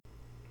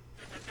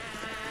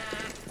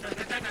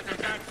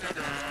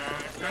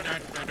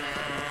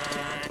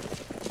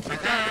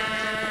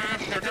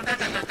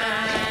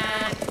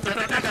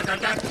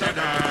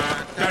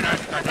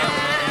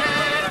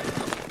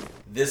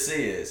This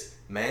is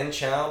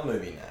Man-Child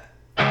Movie Night.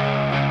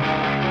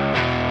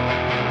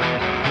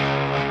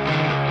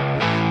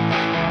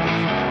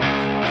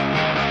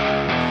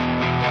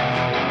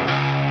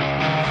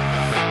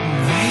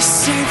 They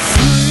say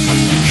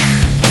freak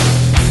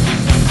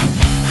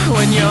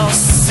when you're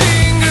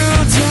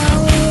singled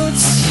out.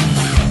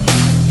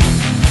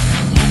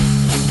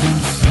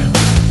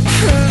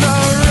 The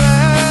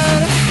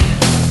red,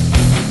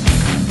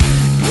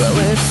 well,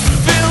 it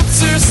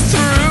filters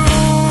through.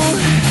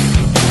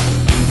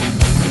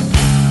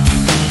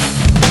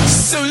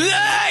 So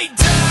lay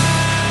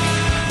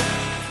down.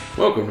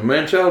 Welcome to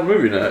Man-Child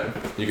Movie Night.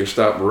 You can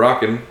stop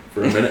rocking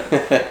for a minute.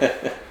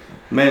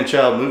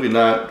 Man-Child Movie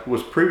Night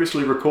was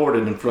previously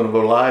recorded in front of a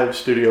live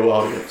studio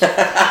audience. We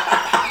have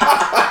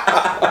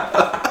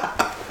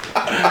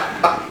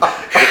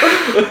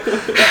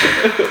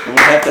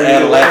to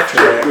add a laugh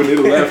track. We need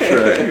a laugh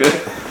track.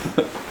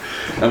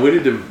 And we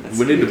need to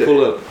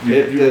pull up.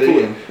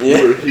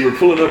 You were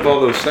pulling up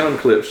all those sound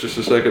clips just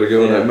a second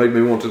ago, and that made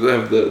me want to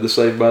have the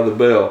Saved by the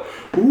Bell.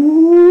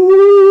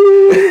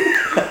 Ooh.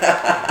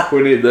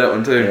 We need that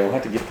one too. Yeah, we'll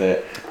have to get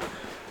that.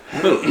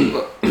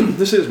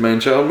 This is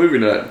Man-Child Movie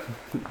Night,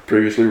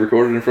 previously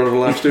recorded in front of a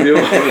live studio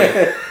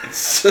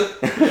audience.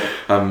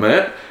 I'm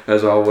Matt,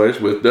 as always,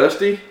 with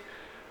Dusty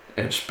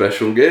and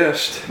special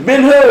guest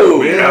Ben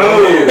Ho!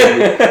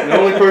 The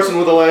only person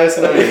with a last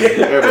name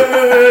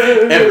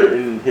Ever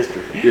in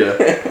history. Yeah.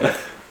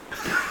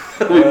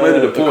 We made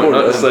it a point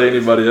not to say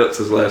anybody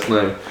else's last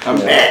name. I'm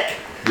back.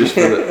 Just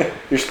for that.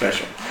 You're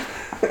special.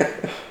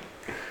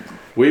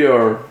 We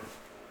are.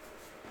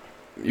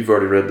 You've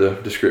already read the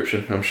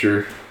description, I'm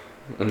sure,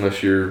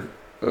 unless you're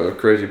a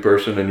crazy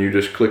person and you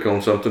just click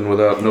on something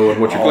without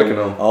knowing what you're clicking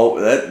on. Oh,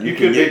 that You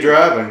could be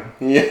driving.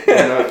 Yeah.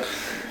 I'm not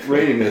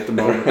reading at the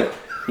moment.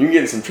 You can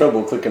get in some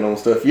trouble clicking on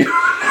stuff you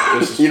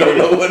don't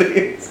know what it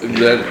is.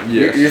 That,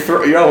 yes.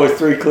 You're always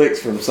 3 clicks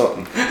from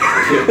something.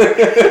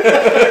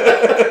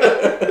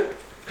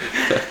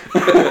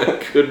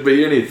 Could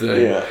be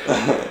anything. Yeah.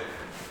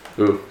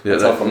 Ooh, yeah,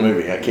 That's off a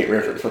movie. I can't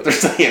reference what they're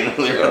saying right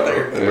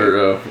there.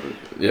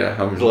 Yeah,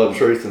 There's a lot of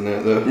truth in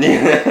that, though.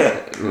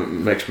 Yeah.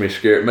 makes me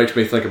scared. Makes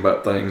me think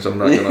about things. I'm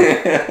not gonna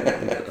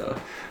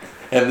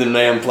Have the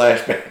damn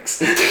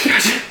flashbacks.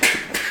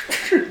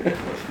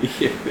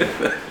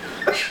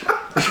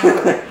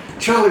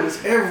 Charlie was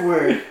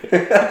everywhere.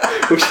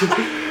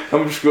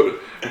 I'm just going.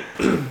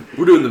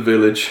 We're doing The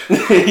Village.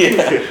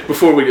 Yeah.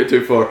 Before we get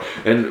too far,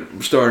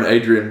 and starring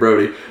Adrian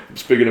Brody.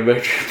 Speaking of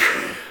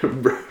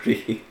Adrian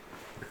Brody,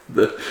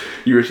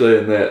 you were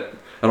saying that.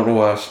 I don't know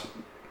why.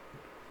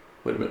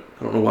 Wait a minute.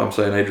 I don't know why I'm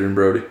saying Adrian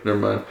Brody. Never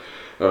mind.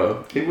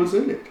 He was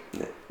in it.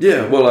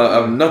 Yeah. Well,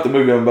 I'm not the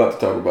movie I'm about to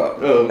talk about.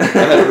 Oh.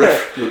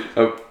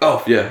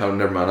 Yeah. Oh,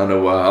 never mind. I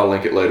know why. I'll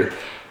link it later.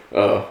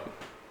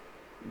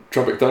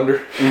 Tropic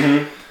Thunder.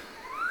 Mm-hmm.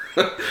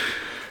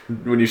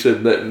 When you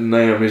said that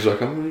name, he's like,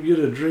 I'm gonna get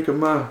a drink of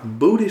my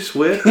booty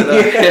sweat that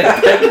I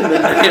had back in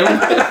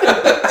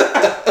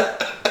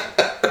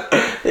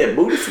the Yeah,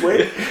 booty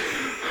sweat.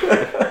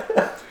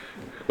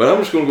 But I'm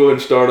just gonna go ahead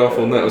and start off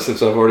on that one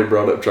since I've already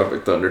brought up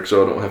Tropic Thunder,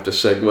 so I don't have to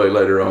segue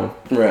later on.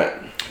 Right.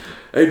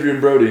 Adrian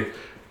Brody,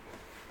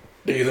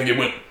 do you think it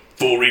went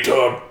full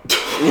retard?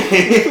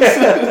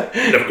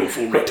 Never go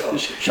full retard.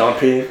 Sean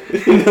Penn.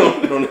 No,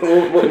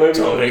 what movie?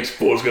 Tom Hanks,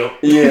 Forrest Gump.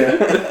 Yeah.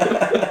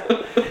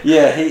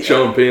 Yeah,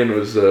 Sean Penn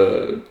was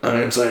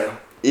Iron Sam.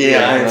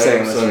 Yeah, I am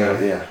saying Sam.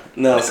 that. Yeah.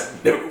 No.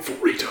 Never go full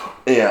retard.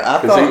 Yeah, I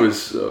Because thought he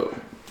was.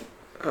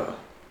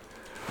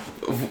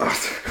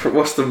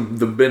 What's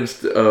the Ben?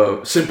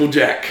 Simple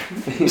Jack.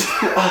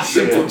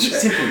 Simple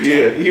Jack.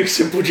 Yeah. You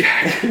Simple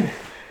Jack.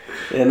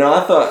 Yeah, no,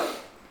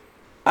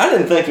 I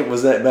didn't think it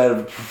was that bad of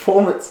a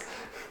performance,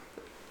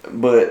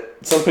 but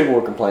some people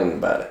were complaining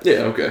about it.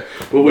 Yeah. Okay.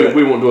 Well,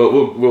 we won't do it.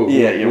 We'll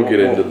get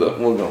into the.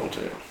 We'll go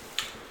into it.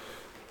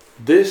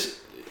 This.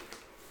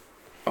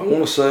 I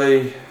want to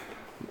say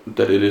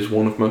that it is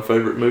one of my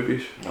favorite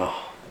movies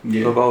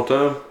of all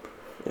time.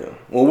 Yeah.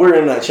 Well, we're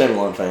M. Night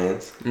Shyamalan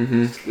fans.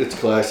 Mm-hmm. It's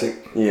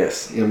classic.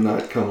 Yes. M.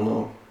 Night Come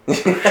Along.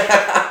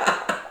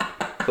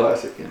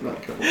 Classic M.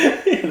 Night Come Along. You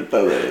had to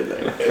throw that in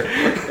there.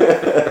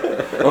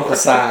 Uncle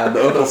Si,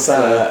 the Uncle Si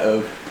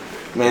of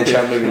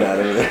Man-Child Movie Night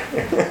over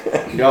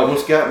there. You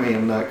almost got me,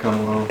 M. Night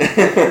Come Along.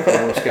 You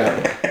almost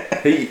got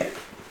me.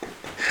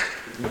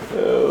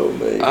 Oh,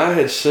 man. I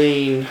had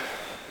seen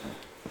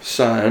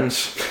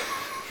Signs.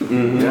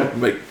 Mm-hmm.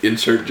 Make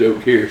insert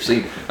joke here.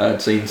 I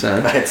had seen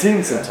Signs. I had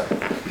seen some.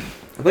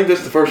 I think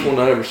that's the first one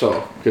I ever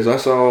saw because I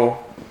saw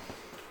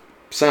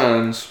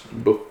Signs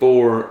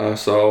before I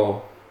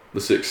saw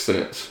The Sixth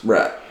Sense.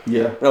 Right.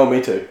 Yeah. Oh,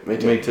 me too. Me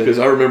too. Me too. Because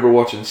I remember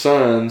watching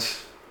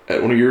Signs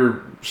at one of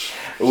your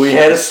We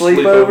had a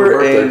sleepover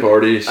birthday and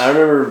parties. I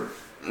remember,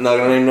 not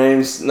gonna name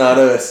names, not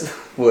us,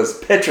 was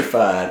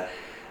petrified.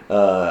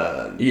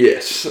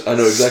 Yes, I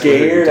know exactly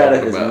scared what you're out of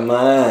talking his about.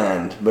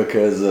 mind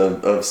because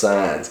of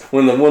Signs.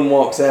 When the one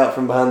walks out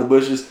from behind the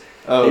bushes.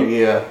 Oh,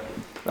 yeah.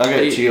 I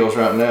got chills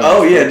right now.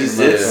 Oh yeah, just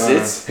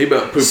it's He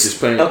about pooped his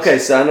pants. okay.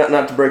 So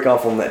not to break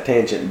off on that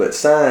tangent, but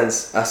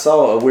Signs. I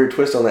saw a weird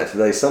twist on that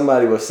today.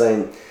 Somebody was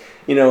saying,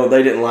 you know,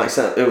 they didn't like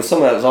Signs. It was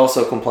somebody that was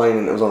also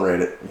complaining. It was on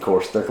Reddit. Of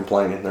course, they're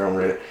complaining. They're on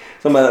Reddit.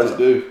 Somebody that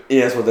was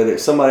yeah, that's what they do.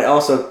 Somebody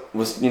also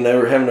was, you know, they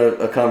were having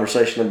a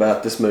conversation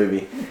about this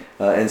movie,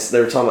 and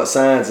they were talking about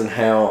Signs and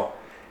how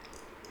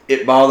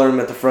it bothered them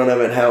at the front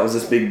of it, how it was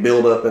this big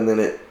build up, and then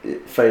it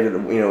faded.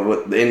 You know,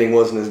 what the ending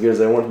wasn't as good as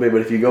they wanted to be.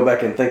 But if you go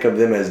back and think of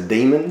them as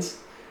demons,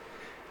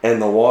 and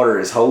the water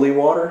is holy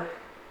water,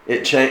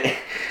 it changed.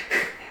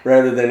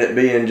 Rather than it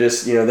being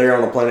just, you know, they're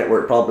on a planet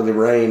where it probably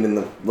rained in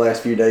the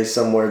last few days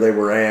somewhere they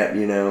were at,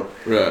 you know.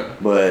 Right.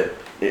 But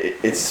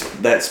it's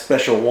that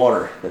special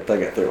water that they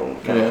got their own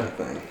kind of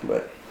thing.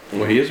 But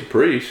well, he is a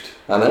priest.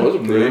 I know. He was a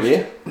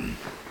priest.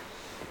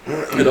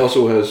 Yeah. It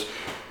also has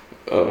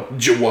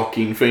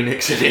Joaquin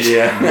Phoenix in it.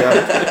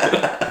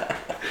 Yeah.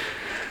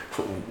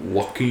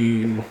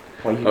 Joaquin.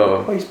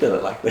 Why you spell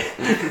it like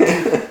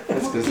that?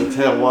 That's because it's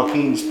how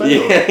Joaquin spelled.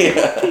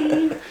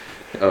 Yeah.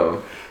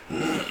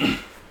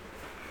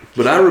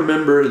 But I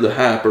remember the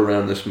hype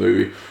around this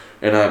movie,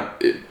 and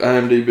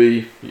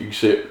IMDb, you can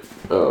see it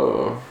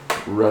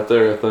right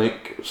there, I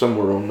think,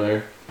 somewhere on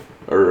there.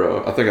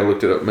 Or I think I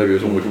looked it up, maybe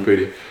it was on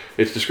Wikipedia.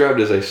 It's described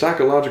as a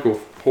psychological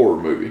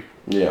horror movie.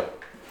 Yeah.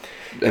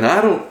 And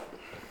I don't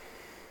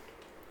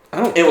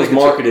It was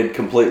marketed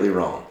completely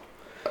wrong.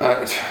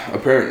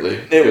 Apparently,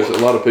 because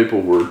a lot of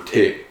people were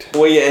ticked.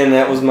 Well, yeah, and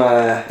that was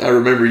my... I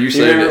remember you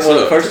saying it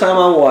the first time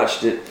I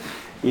watched it,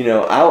 you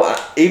know,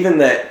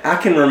 I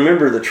can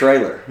remember the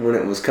trailer when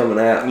it was coming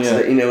out. Yeah. So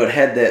that, you know, it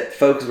had that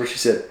focus where she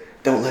said,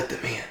 "Don't let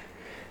them in,"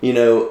 you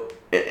know,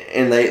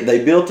 and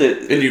they built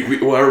it. And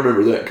I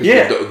remember that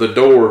because the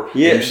door.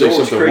 Yeah, you see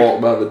something walk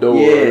by the door.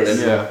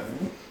 Yes.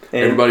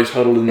 And everybody's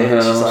huddled in the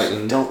house. She's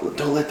like,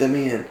 don't let them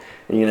in,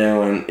 you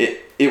know. And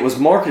it was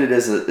marketed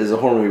as a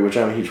horror movie, which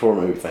I'm a huge horror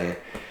movie fan,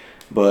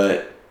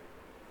 but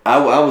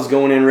I was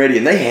going in ready,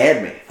 and they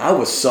had me. I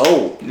was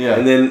sold. Yeah.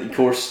 And then, of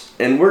course,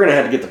 and we're gonna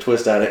have to get the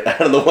twist out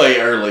of the way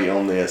early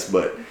on this,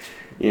 but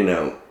you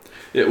know.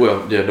 Yeah.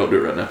 Well, yeah. Don't do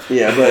it right now.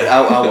 Yeah, but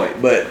I'll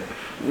wait. But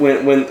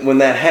when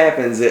that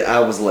happens, I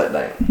was let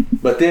down.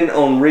 But then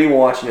on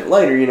rewatching it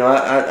later, you know,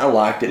 I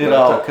liked it. It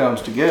all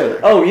comes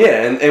together. Oh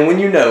yeah, and when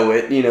you know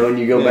it, you know, and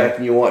you go back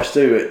and you watch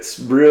through it, it's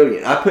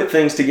brilliant. I put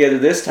things together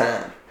this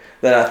time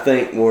that I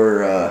think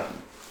were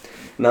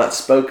not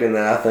spoken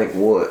that I think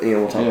would. You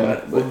know, we'll talk about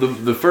it. Well,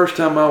 the first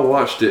time I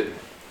watched it,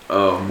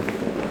 I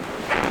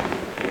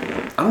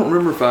don't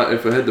remember if I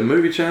had the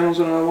movie channels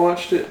and I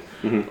watched it,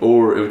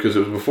 or because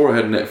it was before I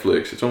had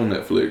Netflix. It's on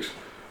Netflix,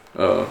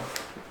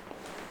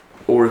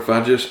 or if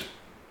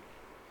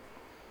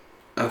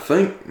I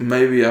think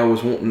maybe I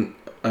was looking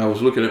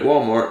at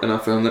Walmart and I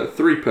found that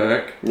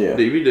 3-pack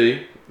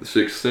DVD, The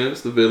Sixth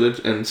Sense, The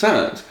Village, and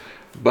Signs.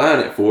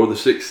 Buying it for The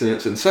Sixth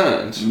Sense and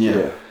Signs.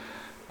 Yeah.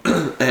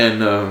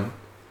 And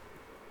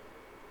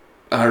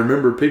I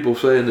remember people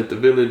saying that The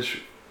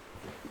Village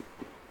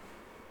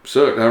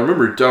sucked. I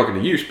remember talking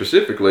to you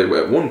specifically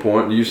at one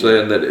point, you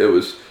saying that it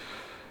was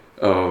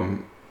how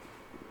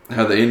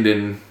the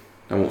ending,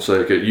 I won't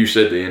say it, you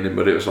said the ending,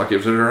 but it was like it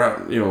was,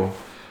 you know,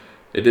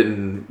 it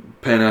didn't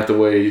pan out the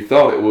way you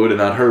thought it would,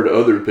 and I'd heard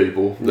other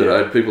people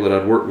people that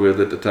I'd worked with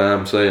at the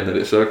time saying that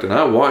it sucked, and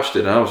I watched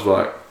it and I was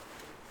like,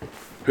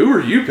 who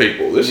are you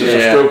people? This is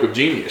a stroke of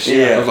genius.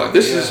 I was like,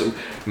 this is a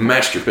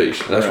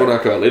masterpiece. That's what I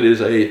call it. It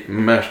is a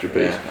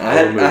masterpiece.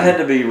 Yeah. I had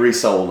to be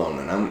resold on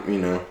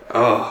it.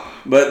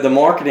 But the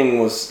marketing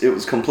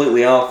was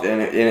completely off,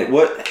 and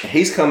what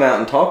he's come out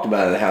and talked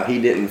about it, how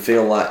he didn't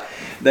feel like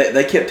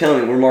they kept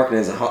telling him we're marketing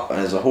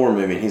as a horror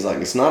movie, and he's like,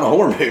 it's not a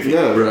horror movie.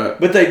 No, right.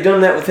 But they've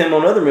done that with him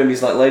on other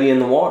movies like Lady in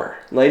the Water.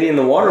 Lady in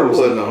the Water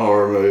wasn't a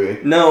horror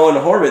movie. No, in a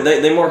horror movie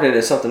they marketed it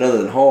as something other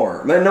than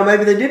horror. But no,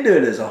 maybe they did do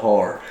it as a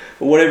horror.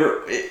 But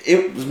whatever,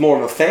 it was more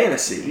of a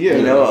fantasy. Yeah.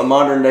 You know, a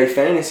modern day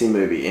fantasy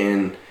movie,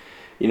 and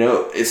you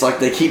know, it's like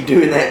they keep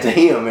doing that to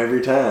him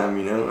every time.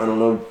 You know, I don't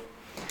know.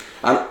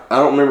 I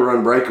don't remember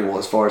Unbreakable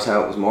as far as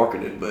how it was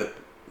marketed, but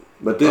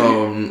that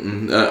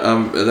one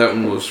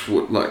was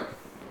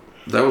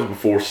that was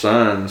before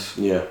Signs.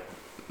 Yeah.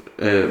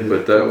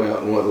 But that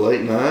was what,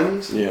 late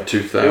 90s? Yeah.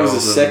 2000. It was the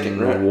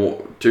second, right?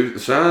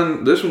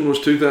 This one was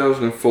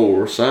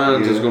 2004.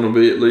 Signs is going to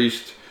be at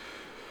least.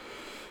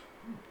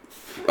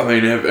 I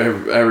mean,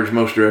 average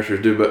most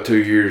directors do about 2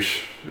 years.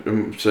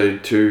 Say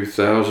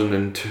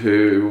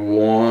 2002.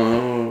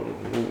 One.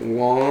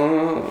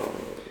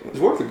 It's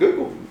worth a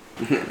Google.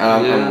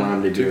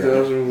 I'm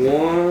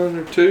 2001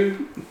 or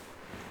 2.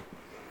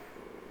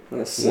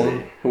 Let's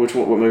see. What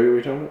movie are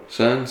we talking about?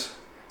 Signs.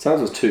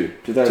 Signs was 2.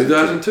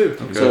 2002.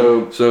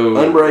 Okay. So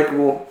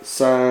Unbreakable,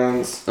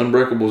 Signs.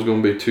 Unbreakable is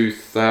going to be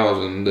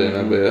 2000 then,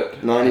 I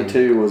bet.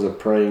 92 was A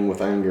Praying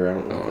with Anger. I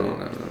don't know.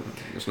 No.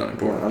 It's not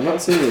important. I'm not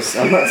seeing this.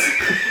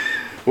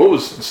 What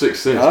was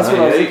Sixth Sense? That's what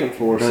I was looking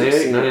for.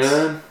 98,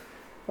 99?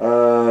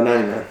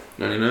 99.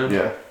 99?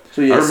 Yeah.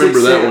 So yeah, I remember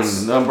Sixth that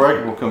Sense- one.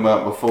 Unbreakable come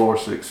out before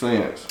Sixth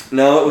Sense.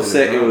 No, it was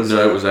it was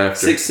No, it was after.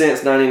 Sixth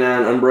Sense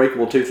 99,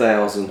 Unbreakable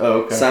 2000, Oh,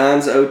 okay.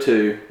 Signs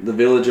 02, The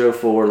Village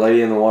 04,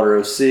 Lady in the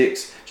Water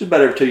 06. Just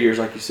about every 2 years,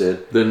 like you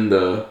said. Then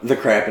the The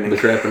Crappening. The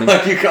Crappening.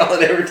 like you call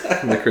it every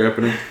time. the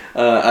Crappening.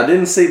 I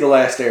didn't see The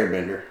Last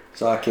Airbender,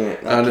 so I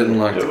can't. I didn't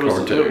like It the was,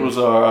 cartoon. it was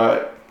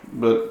alright,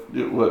 but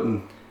it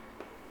wasn't.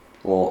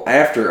 Well,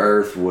 After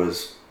Earth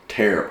was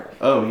terrible.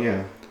 Oh,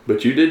 yeah.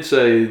 But you did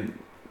say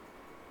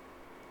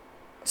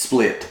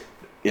Split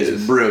is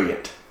Yes.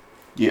 brilliant.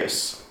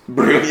 Yes.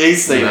 Brilliant.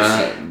 He's seen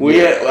Nah,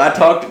 it. I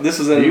talked. This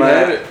was in you my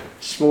have it.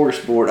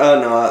 smorgasbord.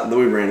 Oh no,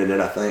 we rented it.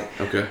 I think.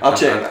 Okay. I'll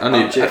check. I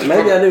need. I'll check. I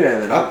Maybe I do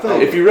have it. I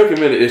think- If you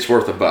recommend it, it's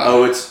worth a buy.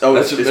 it's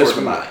worth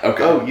a buy.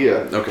 Okay. Oh,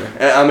 yeah. Okay.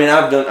 I mean,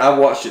 I've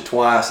watched it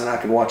twice, and I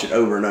could watch it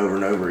over and over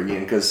and over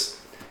again. Because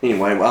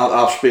anyway,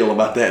 I'll spiel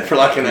about that for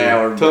like an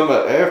hour. Talking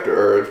about After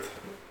Earth,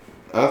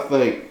 I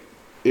think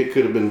it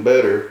could have been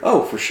better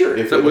Oh, for sure.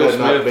 if that it Will had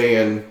not Smith?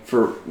 been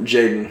For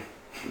Jaden.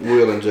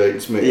 Will and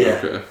Jaden Smith. Yeah.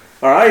 Okay.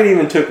 All right, I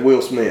even took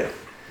Will Smith,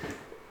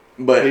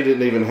 He but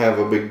didn't even have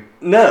a big,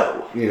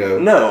 no,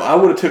 I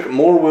would have took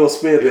more Will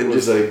Smith it and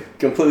was just a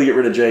completely get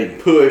rid of Jaden.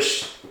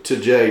 push to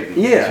Jaden.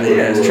 Yeah,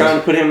 it's trying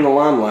to put him in the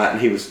limelight,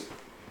 and he was.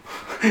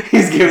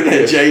 He's giving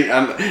that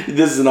Jaden.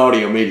 This is an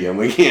audio medium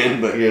again,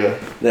 but Yeah,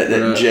 that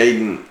Right.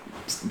 Jaden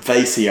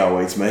face he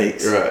always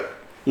makes. right.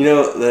 You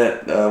know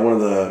that one of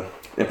the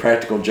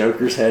Impractical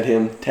Jokers had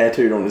him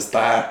tattooed on his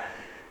thigh,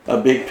 a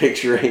big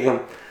picture of him,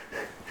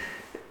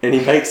 and he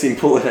makes him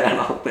pull it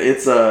out.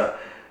 It's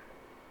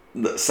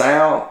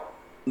Sal,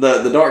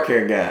 the dark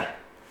haired guy.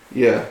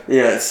 Yeah,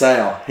 Yeah, it's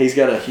Sal. He's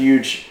got a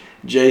huge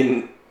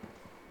Jaden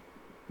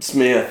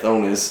Smith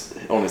on his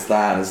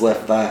thigh, on his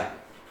left thigh.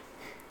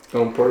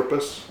 on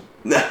purpose.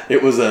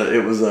 It was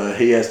a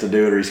he has to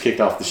do it or he's kicked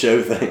off the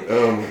show thing.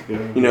 Oh my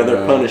god. You know,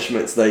 their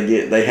punishments they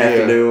get, they have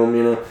to do them,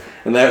 you know.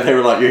 And they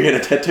were like, "You're getting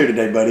a tattoo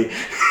today, buddy."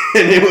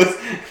 And it was,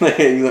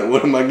 he's like,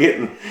 "What am I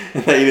getting?"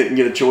 And they didn't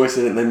get a choice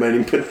in it, and they made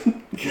him put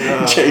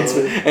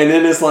Jaden. And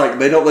then it's like,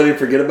 they don't let him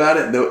forget about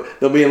it.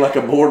 They'll be in like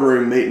a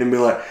boardroom meeting and be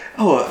like,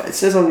 "Oh, it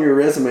says on your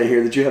resume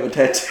here that you have a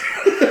tattoo."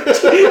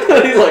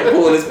 And he's like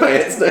pulling his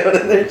pants down,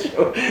 and they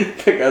show.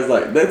 The guy's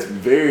like, "That's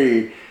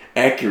very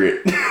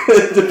accurate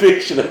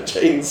depiction of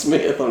Jaden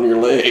Smith on your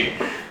leg."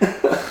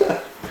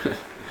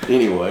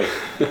 Anyway.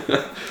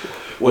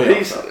 Well,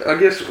 I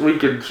guess we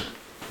could.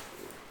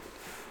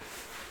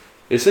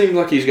 It seems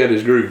like he's got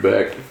his groove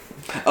back.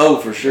 Oh,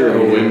 for sure.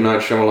 Oh, M.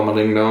 Night Shyamalan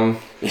Ding Dong.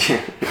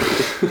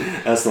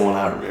 That's the one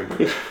I remember.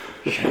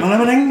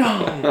 Ding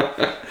dong.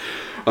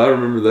 I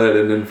remember that,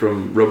 and then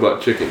from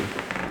Robot Chicken.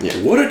 Yeah.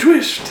 What a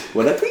twist!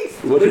 What a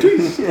twist. What a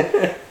twist!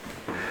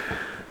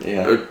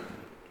 Yeah.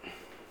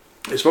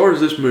 As far as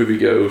this movie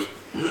goes,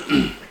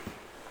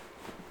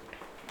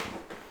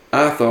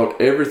 I thought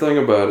everything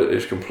about it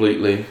is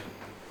completely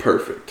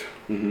perfect.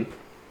 Mhm.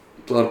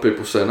 A lot of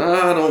people saying,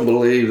 "I don't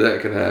believe that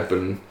could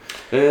happen."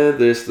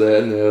 This,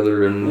 that, and the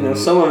other, and You know,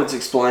 some of it's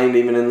explained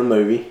even in the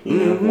movie. You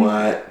know Mhm.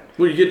 why. It,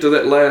 well, you get to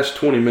that last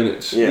 20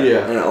 minutes, yeah.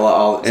 Yeah. And it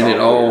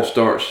all all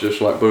starts just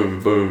like boom,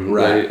 boom,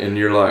 Right. and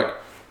you're like,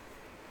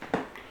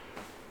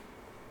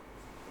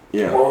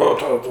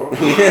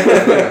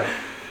 yeah.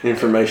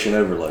 Information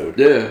overload.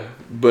 yeah,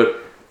 but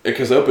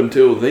because up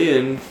until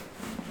then,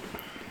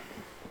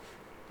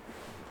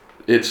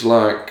 it's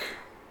like,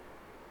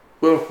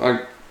 well,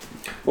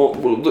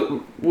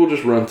 we'll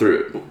just run through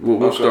it.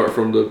 We'll Okay. start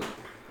from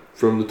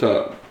the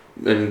top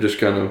and just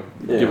kind of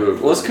Yeah. give it a.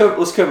 Let's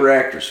cover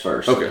actors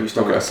first. Okay, like you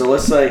started okay. with. So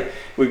let's say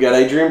we've got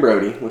Adrian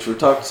Brody, which we've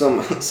talked some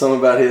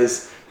about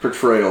his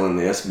portrayal in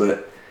this,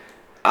 but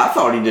I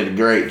thought he did a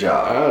great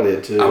job. I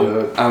did too.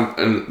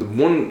 And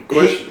one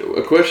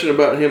question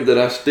about him that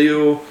I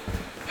still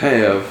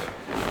have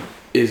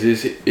is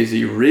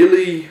he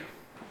really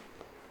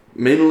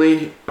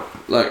mentally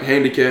like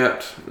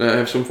handicapped,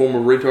 have some form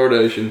of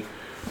retardation,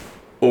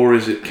 or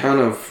is it kind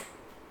of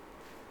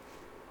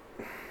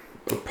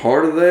a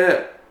part of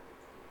that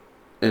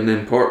and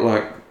then part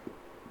like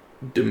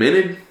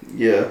demented?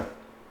 Yeah,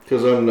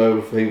 because I know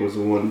if he was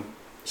the one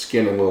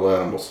skinning little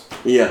animals,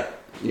 Yeah.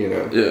 you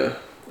know, Yeah.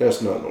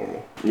 that's not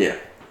normal. Yeah.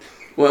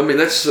 Well, I mean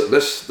that's like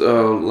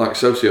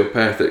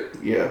sociopathic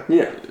Yeah.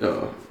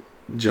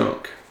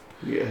 junk.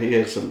 Yeah, he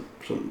had some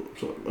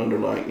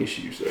underlying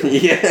issues there.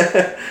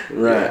 Yeah.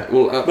 Right.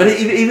 Well, But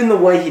even the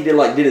way he did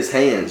his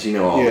hands, you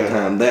know, all Yeah. the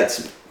time.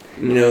 That's,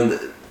 you know,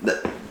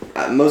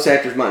 most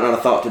actors might not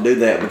have thought to do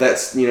that, but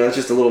that's, you know, it's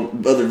just a little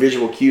other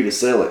visual cue to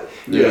sell it.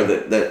 You know,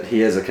 that he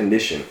has a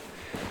condition.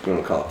 If you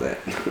want to call it that.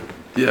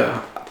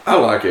 yeah, I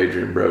like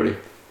Adrian Brody.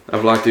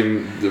 I've liked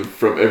him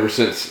from ever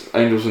since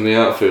Angels in the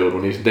Outfield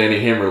when he's Danny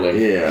Hammerling.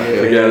 Yeah.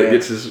 The guy that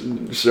gets his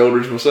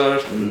shoulders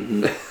massaged.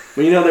 Mm-hmm.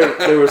 Well, you know,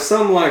 there was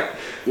some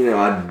you know,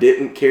 I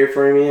didn't care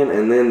for him in,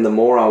 and then the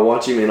more I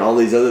watch him in all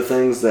these other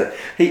things, that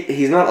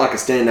he's not like a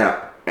standout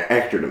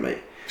actor to me.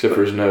 Except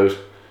for his nose.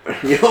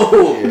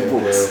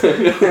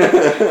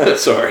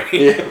 Sorry.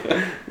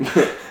 Yeah.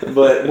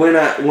 But when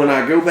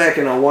I go back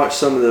and I watch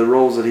some of the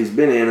roles that he's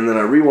been in, and then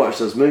I rewatch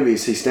those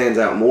movies, he stands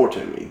out more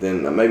to me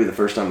than maybe the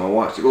first time I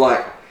watched it.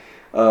 Like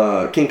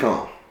King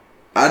Kong,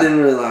 I didn't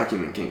really like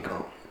him in King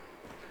Kong.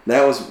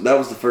 That was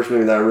the first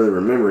movie that I really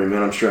remember him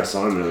in. I'm sure I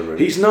saw him in other movies.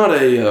 He's not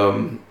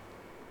a.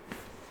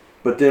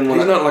 But then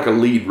he's not like a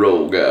lead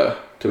role guy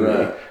to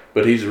me,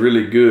 but he's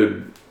really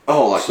good.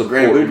 Oh, like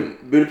Grand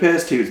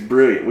Budapest, he was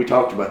brilliant. We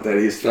talked about that.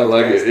 He's I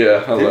like it.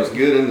 Yeah, he was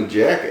good in The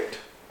Jacket.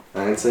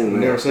 I ain't seen that.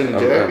 Never seen The I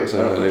Jacket. haven't seen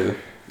that either.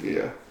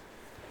 Yeah.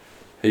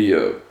 He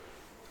have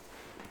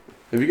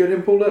you got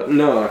him pulled up?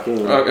 No, I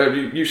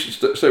can't. You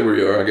should say where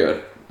you are. I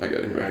got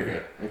him right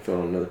here. I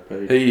found another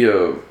page. He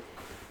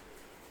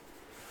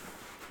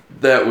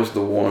that was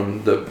the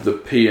one,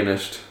 the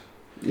pianist.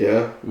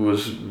 Yeah.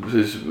 Was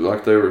his,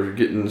 like they were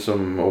getting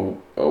some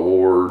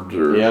awards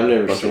or I've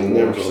never seen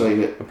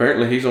it.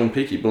 Apparently he's on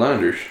Peaky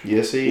Blinders.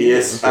 Yes, he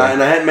is. Okay.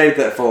 And I hadn't made it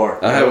that far.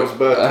 I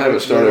haven't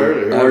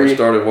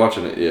started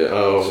watching it yet.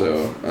 Oh,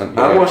 so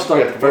I watched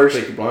like the first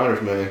Peaky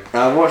Blinders, man.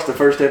 I watched the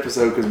first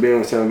episode because Ben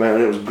was telling me about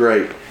it, and it was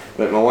great.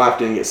 But my wife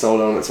didn't get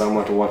sold on it, so I'm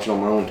going to watch it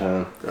on my own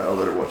time. I'll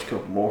let her watch a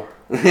couple more.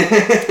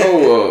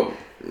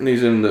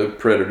 He's in the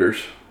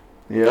Predators.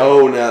 Yeah.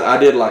 Oh, now I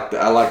like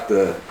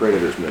the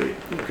Predators movie.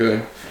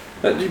 Okay.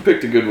 You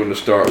picked a good one to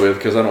start with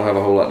because I don't have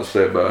a whole lot to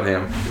say about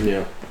him.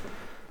 Yeah.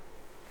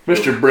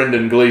 Mr.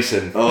 Brendan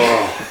Gleeson.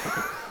 Oh.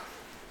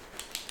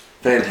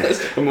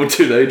 Fantastic. I'm going to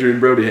do the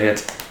Adrian Brody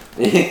hands.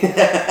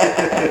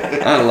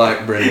 I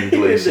like Brendan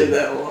Gleeson. You did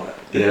that a lot.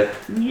 Yeah.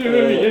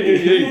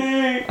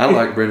 I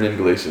like Brendan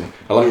Gleeson.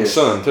 I like his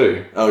son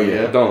too. Oh,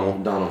 yeah.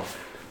 Donald.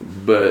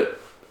 But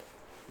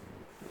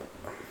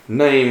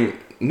name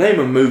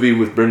a movie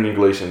with Brendan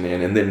Gleeson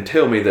in, and then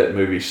tell me that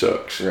movie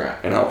sucks. Right.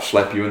 And I'll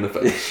slap you in the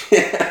face.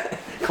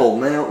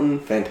 Cold Mountain,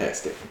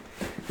 fantastic.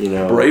 You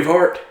know,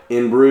 Braveheart.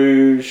 In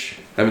Bruges.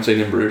 Haven't seen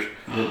In Bruges.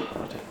 I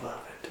didn't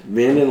love it.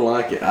 Ben didn't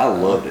like it. I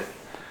loved it.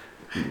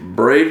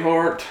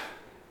 Braveheart.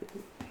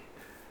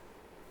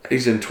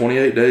 He's in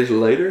 28 Days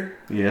Later.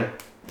 Yeah.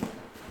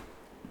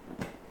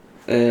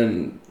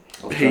 And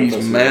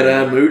he's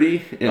Mad-Eye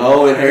Moody. In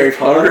Harry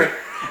Potter.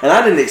 And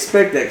I didn't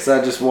expect that because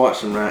I just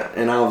watched him, right?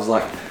 And I was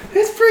like,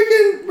 it's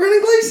freaking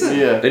Brendan Gleeson.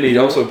 Yeah. And he's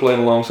also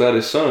playing alongside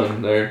his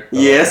son there.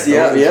 Yes, he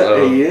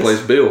is.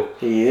 Plays Bill.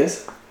 He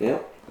is,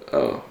 yep.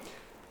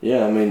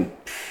 Yeah, I mean,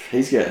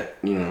 he's got,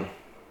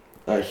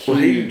 a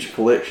huge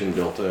collection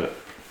built up.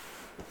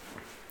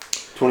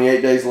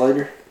 28 Days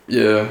Later?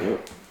 Yeah.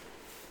 Yep.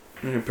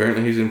 And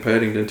apparently he's in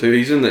Paddington too.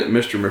 He's in that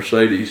Mr.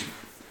 Mercedes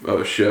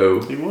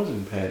show. He was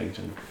in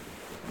Paddington.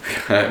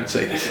 I haven't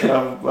seen it.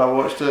 I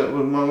watched that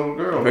with my little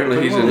girl.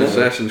 Apparently he's in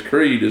Assassin's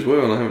Creed as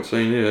well, and I havenn't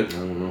seen it. I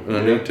don't know. But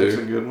I need to.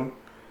 That's a good one.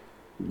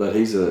 But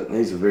he's a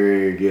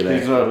very good actor.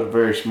 He's not a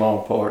very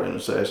small part in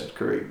Assassin's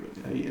Creed,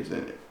 but he is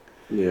in it.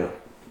 Yeah.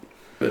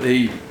 But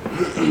he's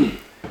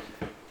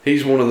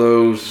one of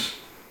those.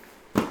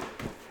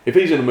 If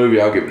he's in a movie,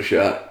 I'll give it a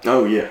shot.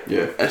 Oh yeah.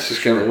 Yeah. That's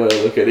just kind of what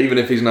I look at. Even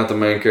if he's not the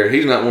main character,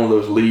 he's not one of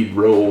those lead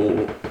role.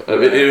 It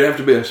would have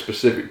to be a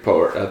specific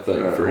part, I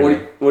think, for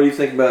him. What do you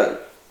think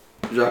about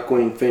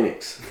Joaquin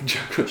Phoenix?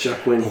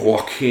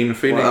 Joaquin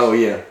Phoenix. Oh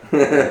yeah.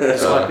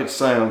 It's like it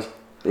sounds.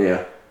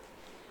 Yeah.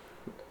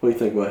 What do you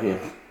think about him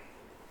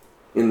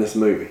in this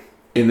movie?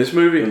 In this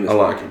movie, I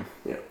like him.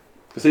 Yeah,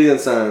 because he's in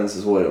Signs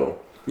as well.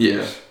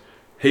 Yes,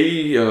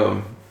 he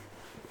went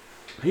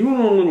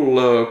on a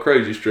little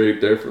crazy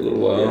streak there for a little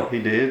while. Yeah, he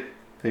did.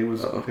 He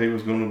was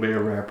going to be a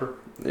rapper.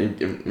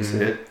 He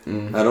said.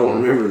 I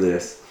don't remember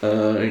this. You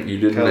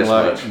didn't Kind of miss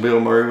like much. Bill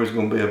Murray was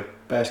going to be a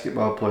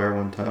basketball player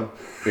one time.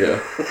 Yeah,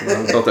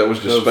 I thought that was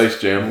just Space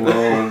Jam.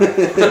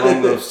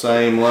 Along those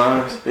same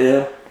lines.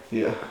 Yeah.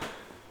 Yeah.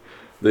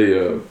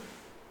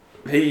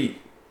 He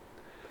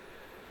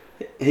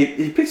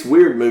picks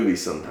weird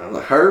movies sometimes.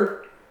 Like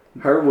Her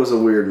was a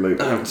weird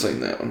movie. I haven't seen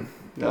that one.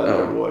 I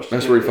never watched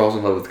That's it. where he falls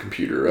in love with the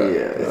computer, right?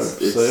 Yeah, it's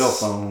cell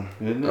phone,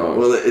 isn't it?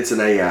 Well, it's an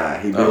AI.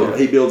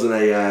 He builds an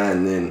AI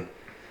and then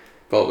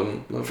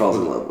falls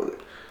in love with it.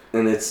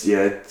 And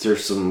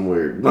there's some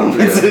weird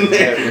moments in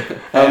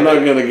there. I'm not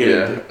gonna get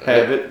into it.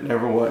 Have it,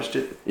 never watched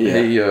it.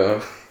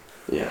 Yeah.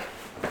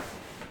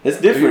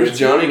 It's different. He was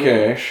Johnny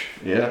Cash.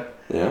 Yeah.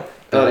 Yeah.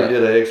 Thought he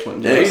did an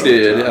excellent job. Yeah, he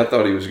did. I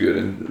thought he was good,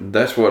 and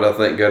that's what I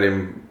think got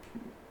him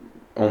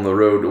on the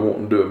road to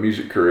wanting to do a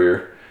music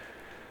career.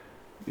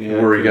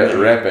 Yeah, where he got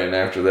rapping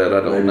after that,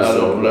 I don't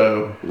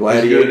know.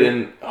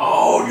 Gladiator.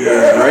 Oh yeah, he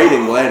was great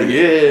in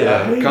Gladiator.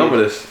 Yeah,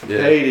 Commodus.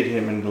 Yeah. Hated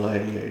him in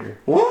Gladiator.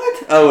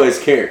 What? Oh, his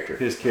character.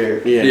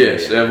 Yeah.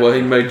 Yes. Well,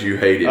 he made you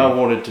hate him. I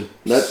wanted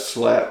to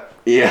slap.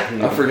 Yeah.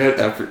 I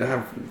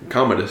forgot.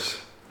 Commodus.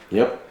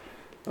 Yep.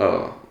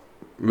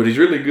 But he's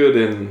really good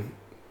in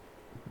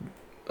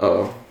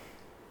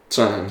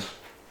Signs.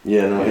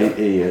 Yeah, no,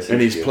 he is.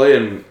 And he's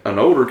playing an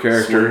older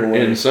character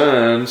in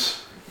Signs.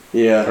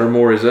 Yeah. Or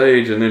more his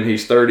age, and then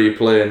he's 30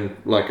 playing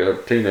like a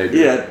teenager.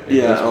 And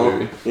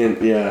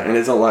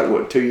it's all like,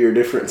 2-year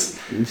difference,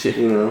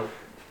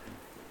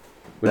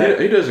 But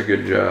he does a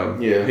good job.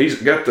 Yeah.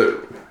 He's got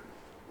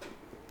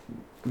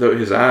though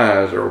his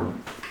eyes are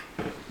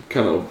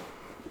kind of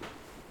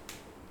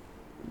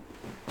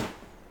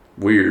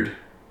weird.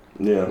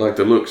 Yeah. Like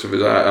the looks of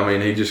his eye. I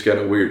mean, he just got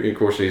a weird. Of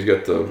course, he's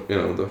got the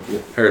the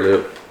hair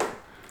lip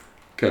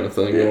kind of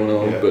thing going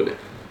on. Yeah. But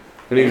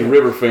and he's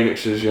River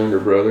Phoenix's younger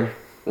brother.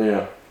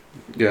 Yeah.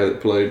 Guy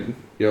that played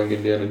young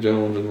Indiana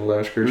Jones in The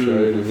Last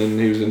Crusade, and then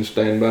he was in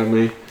Stand By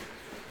Me.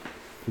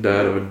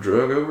 Died of a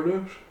drug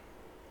overdose.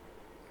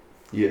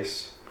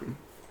 Yes.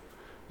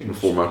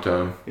 Before my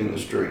time. In the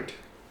street.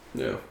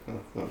 Yeah.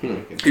 I'm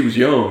thinking. He was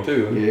young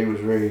too. Yeah, he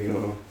was very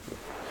young.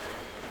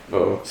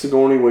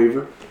 Sigourney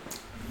Weaver.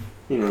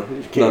 You know,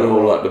 Not a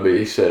whole lot to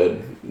be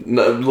said.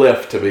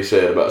 Left to be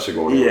said about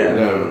Sigourney Yeah,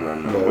 Weaver.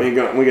 no. We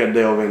got to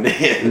delve into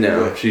it.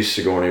 No, she's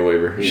Sigourney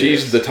Weaver. Yes.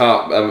 She's the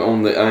top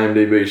on the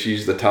IMDb.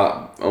 She's the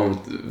top on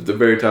the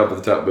very top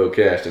of the top bill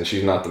cast, and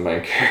she's not the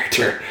main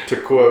character. To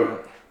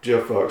quote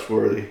Jeff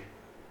Foxworthy,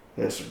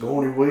 that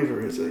Sigourney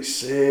Weaver is a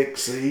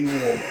sexy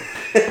woman.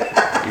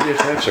 You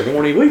just have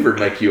Sigourney Weaver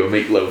make you a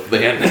meatloaf,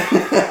 then.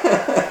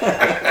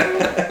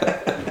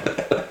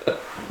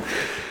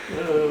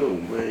 Oh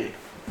man.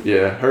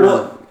 Yeah,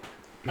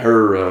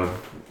 her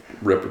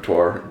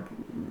repertoire,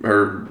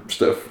 her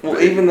stuff. Well,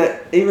 even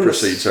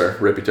precedes her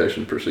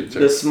reputation precedes her.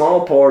 the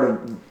small part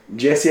of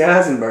Jesse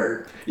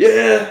Eisenberg.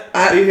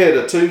 Yeah, he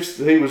had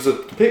he was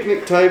at the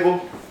picnic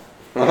table.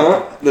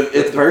 It's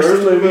The first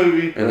of the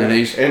movie, And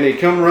then he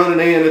come running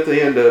in at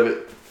the end of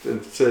it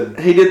and said,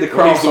 He did the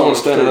cross. he's the one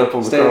standing up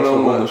on the cross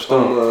on the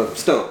stump. On the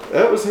stump.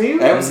 "That was him."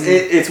 That was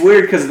it's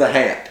weird because of the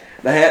hat.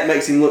 The hat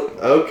makes him look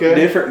Okay.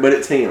 different, but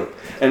it's him.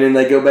 And then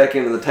they go back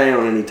into the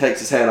town, and he takes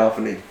his hat off,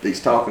 and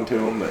he's talking to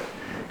him, but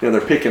they're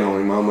picking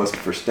on him almost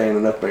for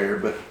standing up there.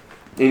 But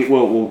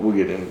we'll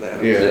get into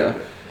that. Yeah.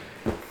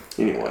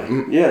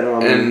 Anyway, yeah, no, I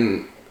mean,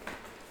 And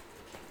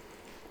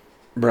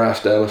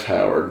Bryce Dallas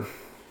Howard.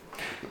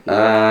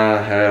 I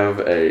have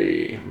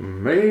a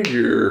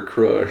major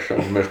crush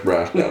on Miss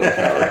Bryce Dallas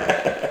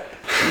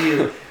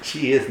Howard.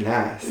 She is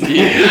nice.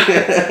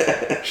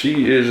 Yeah.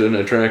 She is an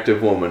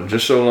attractive woman,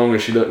 just so long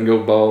as she doesn't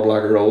go bald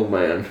like her old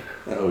man.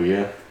 oh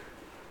yeah.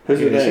 Who's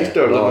her She dad?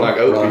 started looking like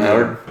Opie. Ron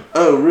Howard.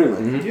 Oh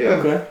really? Yeah.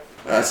 Okay.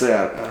 I say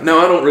No,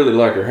 I don't really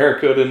like her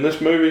haircut in this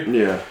movie,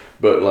 yeah.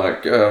 but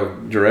like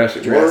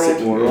Jurassic Jurassic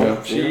World, World,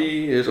 yeah,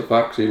 she is a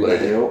foxy The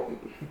lady. Help.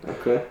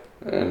 Okay.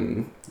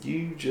 And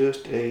You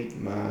just ate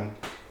mine.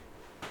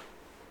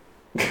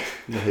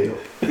 The Help.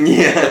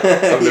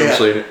 Yeah. I've never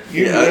seen it.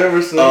 You've Yeah.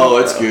 never seen Oh,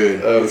 it's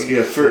good. Oh, It's you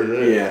good. gotta see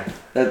that. Yeah.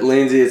 That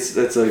Lindsay,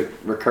 that's a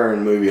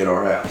recurring movie at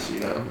our house. You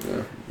know,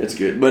 Yeah. it's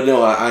good. But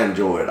no, I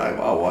enjoy it.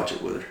 I'll watch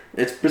it with her.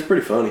 It's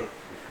pretty funny.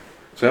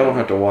 So I don't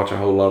have to watch a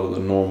whole lot of the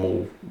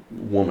normal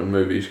woman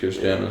movies because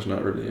Jana's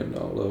not really into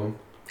all of them.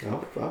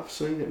 I've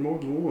seen it more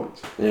than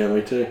once. Yeah,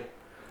 me too.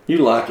 You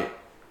like it?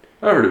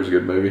 I heard it was a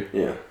good movie.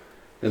 Yeah.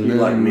 And You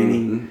like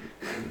Minnie?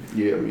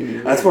 Yeah, I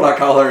mean, That's what I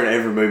call her in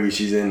every movie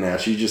she's in now.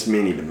 She's just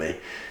Minnie to me.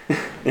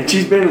 And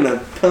she's been in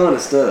a ton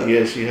of stuff.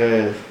 Yeah, she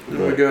has.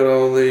 We got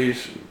all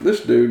these.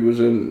 This dude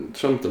was in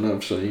something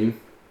I've seen.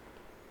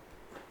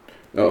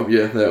 Oh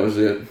yeah, that was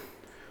it.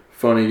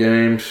 Funny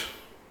Games.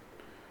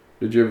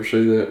 Did you ever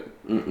see that?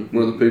 Mm-mm.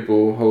 Where the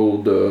people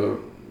hold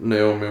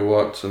Naomi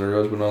Watts and her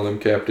husband, all them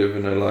captive,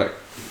 and they like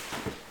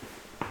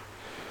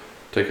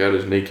take out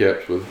his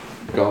kneecaps with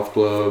golf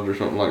clubs or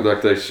something like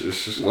that. It's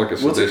just like a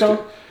What's it sadistic.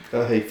 called?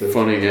 I hate those.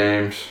 Funny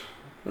Games.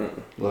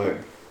 Like,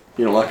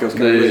 You don't like those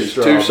kind of These movies?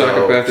 Straw two dogs.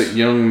 psychopathic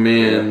young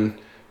men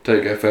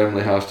take a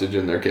family hostage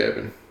in their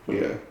cabin.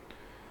 yeah.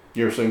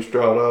 You ever seen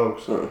Straw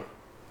Dogs? No.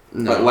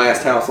 Like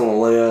Last House on the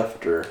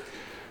Left or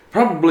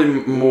Probably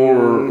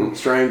more.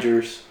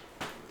 Strangers.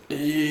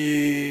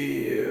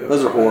 Yeah.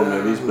 Those are horror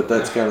movies, but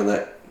that's kind of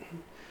that.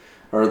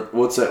 Or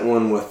what's that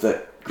one with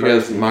that The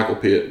guy's crazy, Michael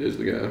Pitt is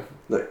the guy.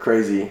 that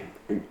crazy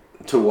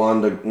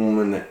Tawanda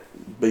woman that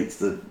beats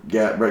the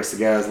guy, breaks the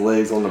guy's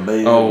legs on the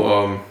bed?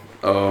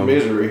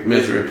 Misery.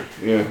 Misery.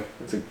 Yeah.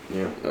 It's a,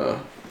 yeah.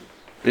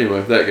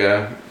 Anyway, that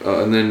guy.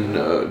 And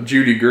then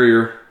Judy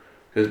Greer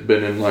has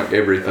been in like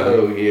everything.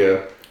 Oh,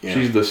 yeah. Yeah.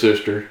 She's the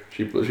sister.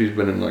 She's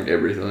been in like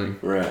everything.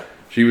 Right.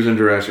 She was in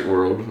Jurassic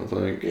World, I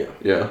think. Yeah.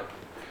 Yeah.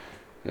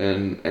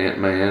 And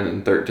Ant-Man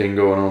and 13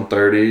 going on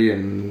 30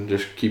 and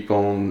just keep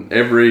on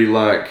every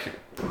like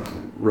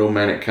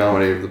romantic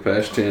comedy of the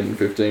past 10,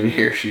 15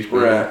 years she's been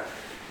in. Right.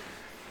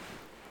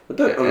 But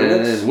that, I mean,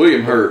 And that's,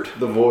 William Hurt.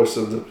 The voice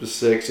of the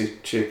sexy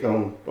chick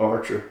on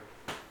Archer.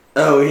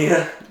 oh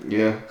yeah.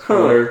 Yeah.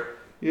 Huh.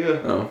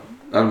 Yeah. Oh,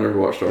 I've never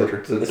watched The,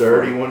 Archer. the That's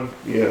dirty funny. one.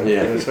 Yeah.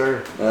 Yeah. That's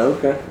her. Oh,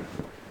 okay.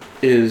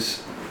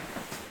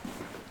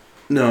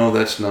 No,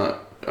 that's not.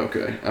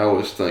 Okay. I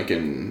was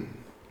thinking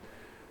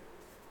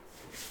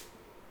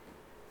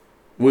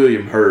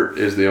William Hurt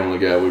is the only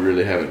guy we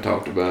really haven't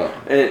talked about.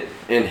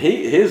 And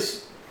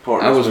his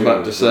part. I was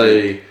about to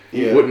say,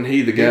 Yeah. wasn't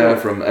he the guy Yeah.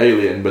 from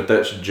Alien? But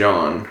that's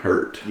John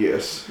Hurt.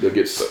 Yes. That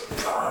gets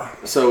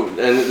So and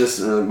this,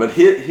 but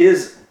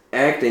his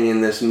acting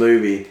in this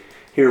movie,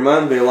 he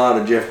reminds me a lot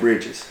of Jeff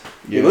Bridges.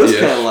 He Yeah. looks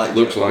Yes, kind of like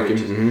looks Jeff like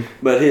Bridges. him.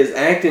 But his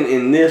acting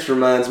in this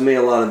reminds me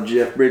a lot of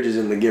Jeff Bridges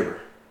in The Giver.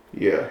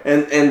 Yeah.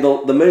 And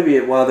the movie,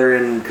 while they're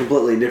in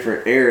completely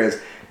different eras,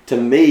 to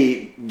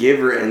me,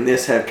 Giver and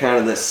this have kind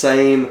of the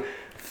same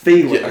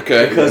feeling. Yeah,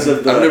 okay. Because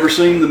of I've never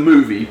seen the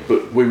movie,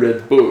 but we read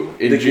the book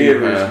in the junior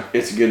Giver. high.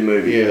 It's a good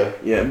movie. Yeah.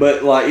 Yeah,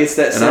 but like it's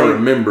that And same. I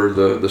remember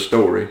the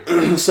story.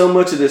 So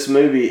much of this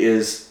movie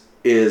is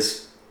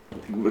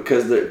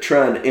because they're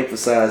trying to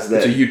emphasize that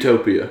It's a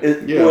utopia.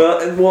 Yeah.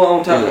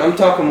 Well, Yeah. I'm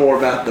talking more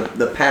about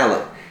the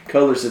palette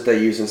colors that they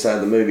use inside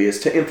the movie is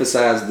to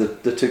emphasize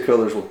the two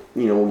colors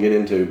we'll get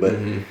into, but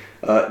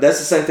that's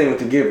the same thing with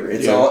the Giver.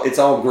 It's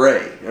Yeah. all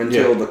gray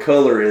until the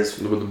color is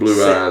With the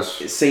blue eyes.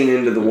 seen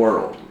into the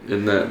world.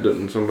 In that,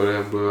 doesn't somebody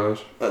have blue eyes?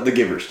 The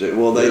Givers do.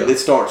 Well, it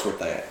starts with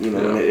that, Yeah.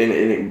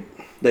 and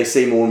they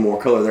see more and more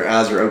color. Their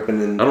eyes are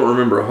open, and I don't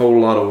remember a whole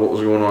lot of what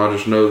was going on. I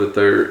just know that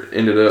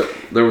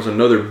there was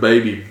another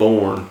baby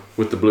born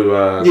with the blue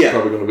eyes. Yeah.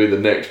 Probably going to be the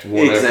next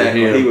one after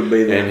Exactly. him. He would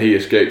be there. And he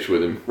escapes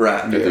with him.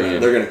 right, At the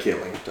end. they're gonna kill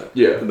him. So,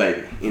 Yeah. the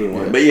baby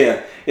anyway. Yeah. But yeah,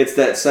 it's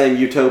that same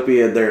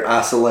utopia. They're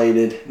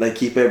isolated. They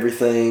keep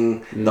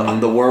everything,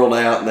 the world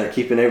out. And they're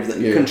keeping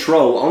everything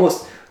control,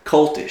 almost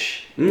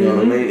cultish. You know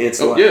what I mean? It's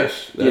Oh, like,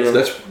 yes. you know,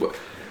 That's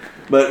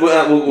But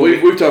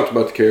we've talked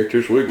about the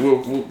characters.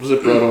 We'll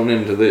zip right on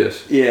into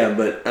this. yeah,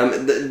 but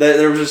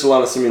there was just a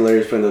lot of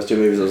similarities between those two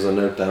movies. As a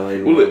note that I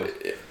made.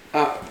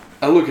 Well,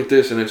 I look at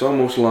this and it's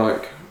almost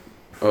like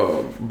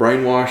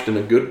brainwashed in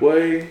a good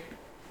way.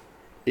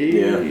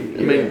 Yeah.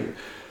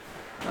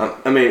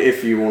 I mean,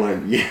 if you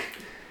want to, yeah.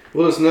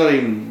 Well, it's not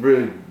even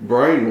really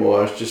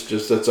brainwashed.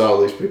 Just that's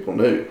all these people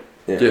knew.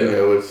 Yeah. You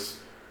know, it's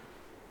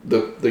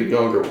the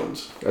younger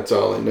ones. That's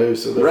all they knew.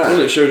 So Right.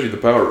 Well, it shows you the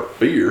power of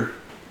fear.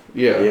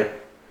 Yeah. Yeah.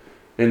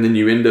 And then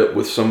you end up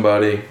with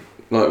somebody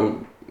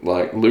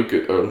like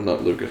Lucas, or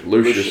not Lucas,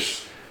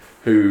 Lucius,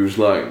 who's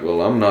like,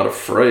 well, I'm not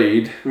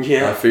afraid.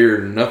 Yeah. I fear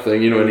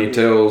nothing. And he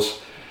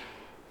tells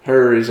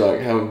her, he's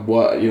like, how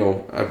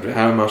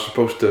am I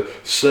supposed to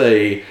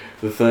say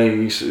the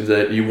things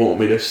that you want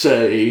me to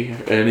say?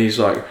 And he's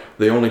like,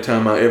 the only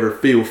time I ever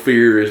feel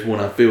fear is when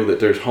I feel that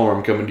there's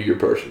harm coming to your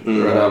person.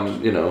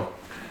 Right.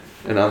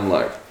 And I'm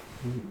like,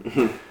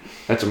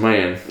 that's a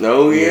man.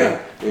 Oh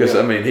yeah. Because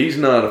I mean, he's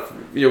not.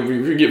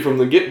 You get from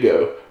the get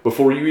go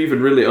before you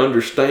even really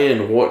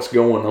understand what's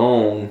going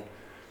on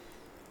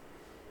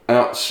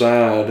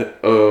outside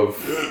of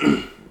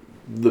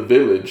the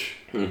village.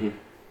 Mm-hmm.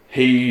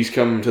 He's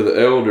coming to the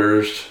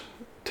elders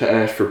to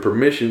ask for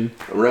permission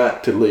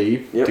Right. to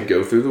leave, Yep. to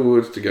go through the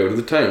woods, to go to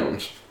the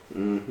towns.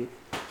 Mm-hmm.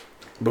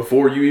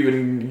 Before you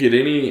even get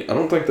any, I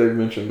don't think they've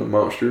mentioned the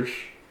monsters.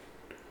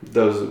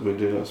 Those that we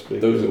do not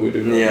speak. Those of. that we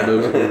do not, Yeah.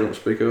 those that we don't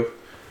speak of.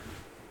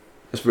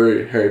 That's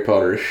very Harry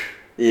Potterish.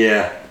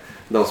 Yeah.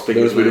 Don't speak.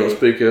 Those his we name. don't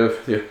speak of.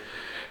 Yeah.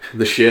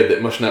 The shed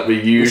that must not be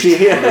used. Yeah.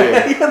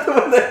 Yeah. The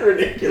one that's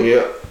ridiculous.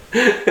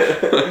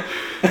 Yeah.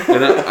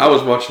 And I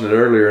was watching it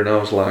earlier, and I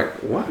was like,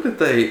 "Why did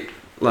they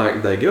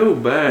they go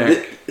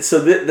back? So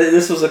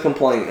this was a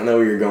complaint. I know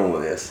where you're going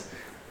with this.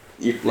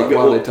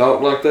 Why they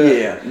talk like that?"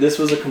 Yeah, this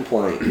was a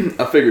complaint.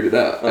 I figured it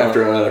out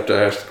after Uh-huh. I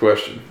asked the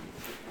question.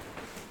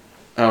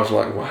 I was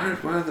like, "Why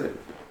are they?"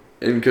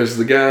 And because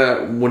the guy,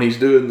 when he's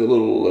doing the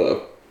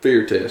little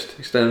fear test,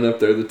 he's standing up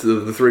there.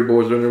 The three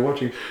boys are in there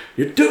watching.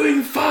 You're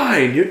doing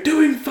fine. You're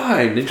doing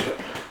fine. And he's like,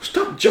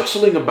 "Stop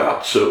jostling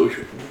about so.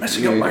 You're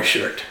messing up my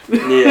shirt."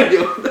 Yeah.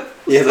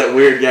 Yeah, that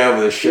weird guy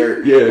with a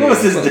shirt. Yeah, What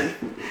was yeah. his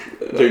name?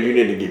 Dude, you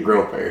need to get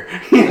grown up here.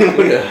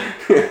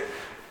 Yeah.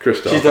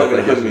 Christoph. She's not I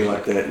gonna think hug is me his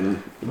like that.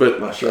 And But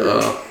my shirt.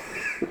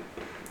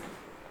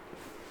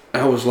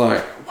 I was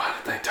like, why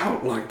did they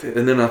talk like that?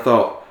 And then I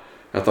thought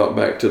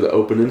back to the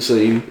opening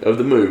scene of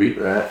the movie.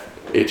 Right.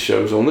 It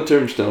shows on the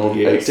tombstone,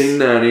 Yes.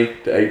 1890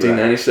 to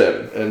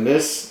 1897. And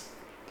this,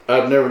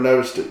 I'd never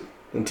noticed it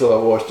until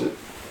I watched it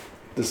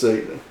this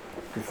evening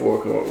before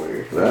I come over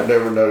here. Right. I'd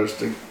never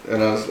noticed it,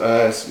 and I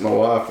asked my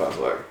wife. I was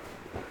like,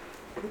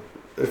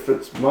 if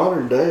it's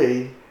modern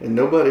day and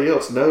nobody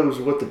else knows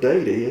what the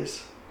date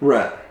is,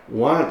 Right.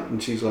 why?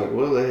 And she's like,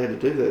 well, they had to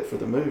do that for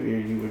the movie, or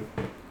you would.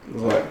 I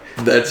was like,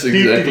 That's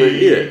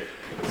exactly it.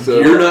 So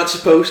You're not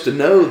supposed to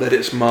know that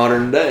it's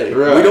modern day.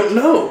 Right. We don't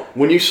know.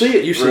 When you see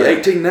it, you see Right.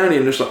 1890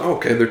 and it's like,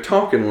 okay, they're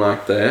talking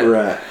like that.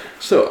 Right.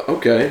 So,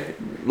 okay.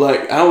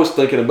 Like, I was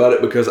thinking about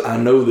it because I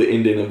know the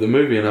ending of the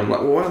movie and I'm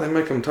like, well, why do they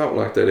make them talk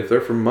like that? If they're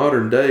from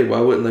modern day, why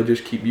wouldn't they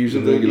just keep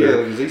using Yeah, regular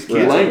because these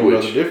kids language?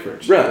 don't know the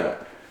difference. Right.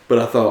 But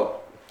I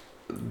thought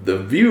the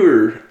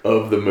viewer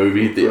of the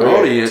movie, the Right,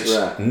 audience,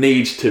 right.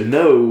 needs to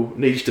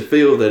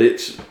feel that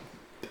it's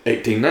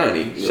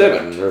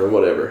 1897 or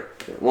whatever.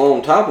 Well,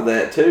 on top of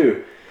that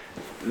too,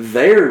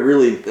 they're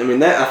really. I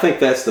mean, I think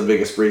that's the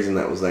biggest reason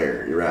that was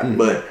there. You're right.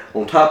 But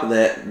on top of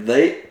that,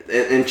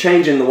 and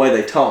changing the way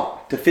they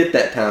talk to fit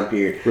that time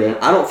period. Right.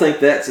 I don't think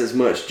that's as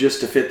much just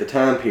to fit the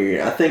time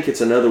period. I think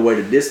it's another way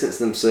to distance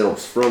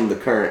themselves from the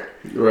current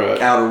Right.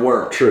 outer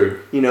world. True.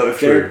 You know, if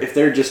True.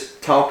 they're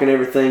just talking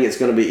everything, it's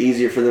going to be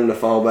easier for them to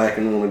fall back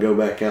and want to go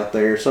back out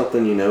there or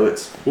something. You know,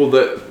 it's Well,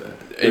 they're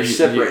you-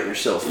 separating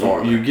themselves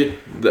farther. You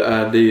get the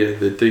idea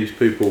that these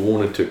people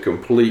wanted to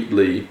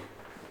completely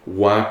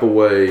wipe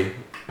away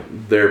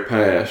their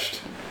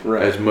past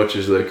Right. as much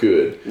as they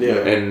could. Yeah.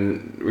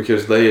 And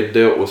because they had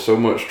dealt with so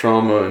much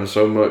trauma and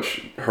so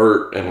much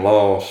hurt and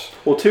loss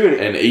Well,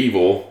 and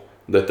evil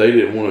that they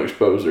didn't want to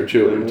expose their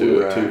children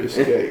to it. To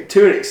escape. and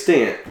to an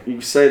extent, you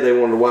could say they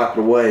wanted to wipe it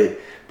away,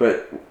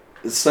 but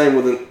the same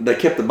with they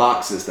kept the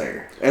boxes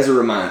there as a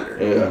reminder.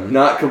 Yeah.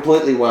 Not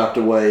completely wiped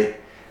away,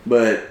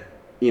 but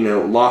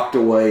locked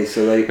away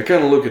so they. I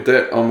kind of look at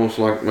that almost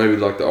like maybe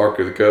like the Ark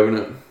of the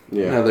Covenant.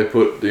 Yeah. How they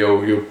put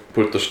you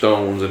put the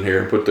stones in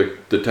here, put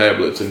the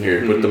tablets in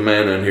here, put the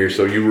manna in here,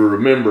 so you will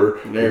remember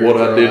Never what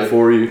I did tried.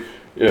 for you.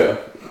 Yeah.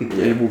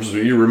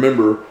 You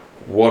remember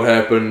what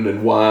happened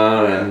and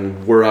why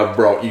and where I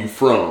brought you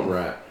from.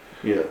 Right.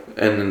 Yeah.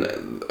 And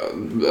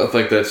I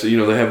think that's they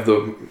have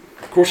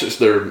of course it's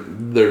their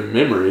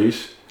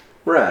memories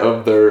Right.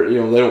 of their they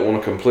don't want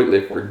to completely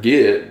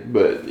forget,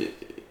 but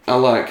I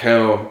like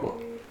how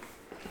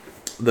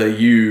they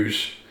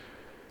use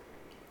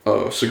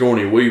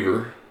Sigourney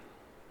Weaver.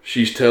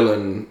 She's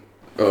telling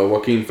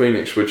Joaquin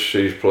Phoenix, which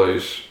she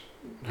plays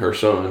her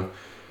son,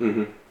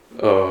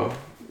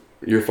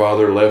 your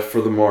father left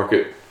for the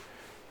market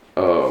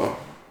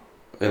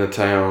in a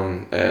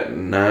town at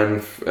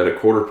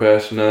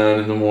 9:15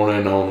 in the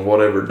morning on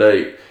whatever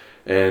date.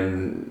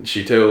 And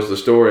she tells the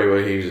story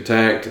where he was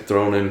attacked,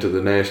 thrown into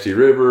the nasty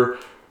river,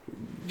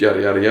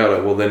 yada, yada,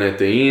 yada. Well, then at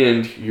the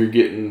end, you're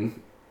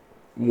getting,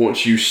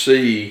 once you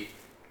see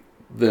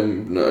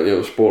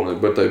them, spoiling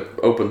it, but they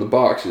open the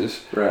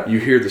boxes, Right. you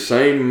hear the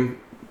same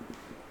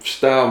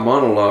style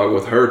monologue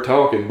with her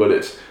talking, but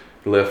it's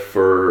left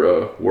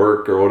for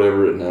work or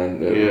whatever at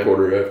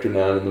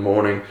 9:15 in the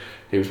morning.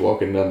 He was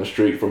walking down the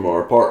street from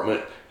our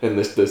apartment, and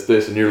this,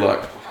 and you're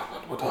like,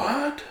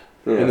 what?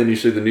 Yeah. And then you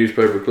see the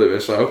newspaper clip, and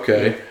it's like,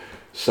 okay,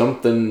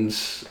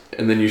 something's,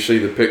 and then you see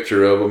the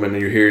picture of him, and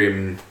you hear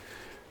him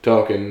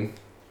talking,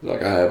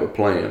 like, I have a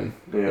plan,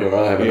 Yeah.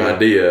 I have an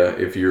idea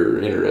if you're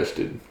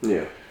interested.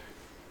 Yeah.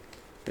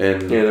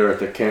 And Yeah, they're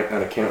at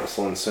a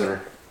counseling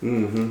center.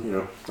 Mm-hmm.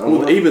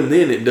 well, even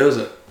then, it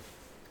doesn't.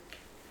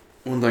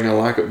 One thing I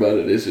like about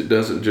it is it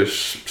doesn't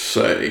just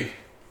say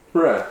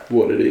Right.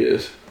 what it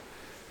is.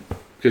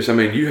 Because,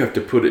 you have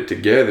to put it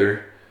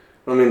together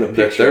I mean, the that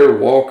picture. they're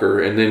Walker,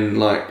 and then,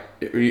 like,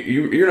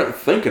 you're not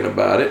thinking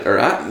about it, or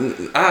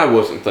I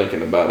wasn't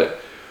thinking about it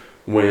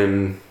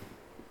when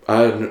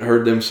I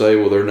heard them say,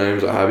 well, their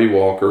name's Ivy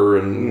Walker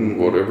and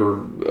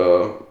whatever.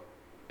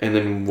 And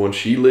then when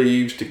she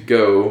leaves to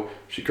go,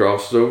 she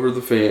crosses over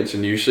the fence,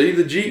 and you see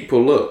the Jeep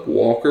pull up,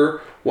 Walker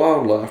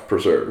Wildlife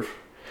Preserve.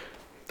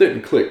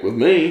 Didn't click with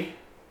me.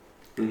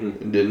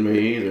 It didn't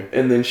me either.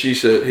 And then he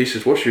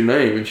says, what's your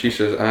name? And she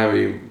says,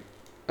 Ivy,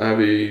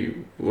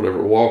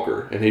 whatever,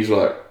 Walker. And he's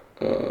like,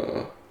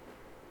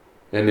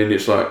 and then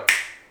it's like,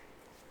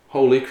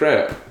 holy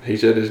crap. He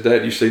said his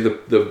dad, you see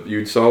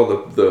you saw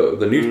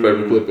the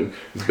newspaper clipping,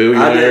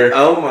 billionaire.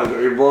 Oh my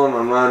God, you're blowing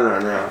my mind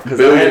right now. Because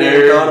I hadn't even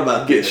Billionaire thought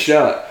about gets this.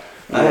 shot.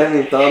 I hadn't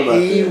even thought about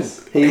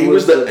this. He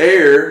was the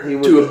heir he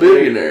was to a the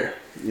billionaire.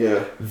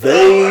 Yeah.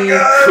 They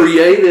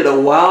created a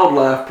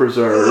wildlife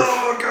preserve,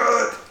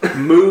 Oh God.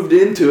 moved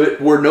into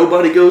it where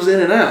nobody goes in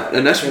and out,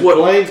 and that's And what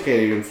planes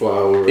can't even fly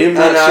over it. M.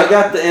 Night I Shy-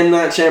 got the M.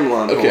 Night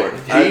Shyamalan Okay,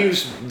 part.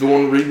 he's the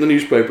one reading the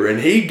newspaper, and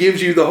he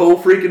gives you the whole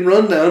freaking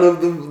rundown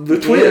of the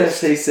Yes,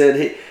 twist. he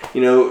said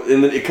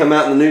and it come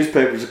out in the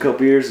newspapers a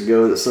couple years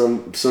ago that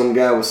some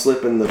guy was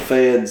slipping the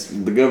feds,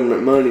 the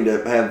government money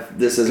to have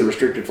this as a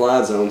restricted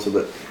fly zone, so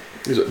that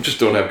He's like, just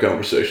don't have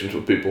conversations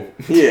with people.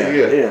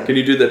 yeah. Can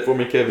you do that for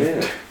me,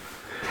 Kevin? Yeah.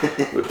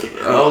 But,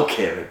 Oh,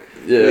 Kevin.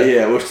 yeah. But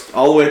yeah, we're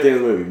all the way at the end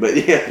of the movie. But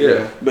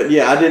Yeah. But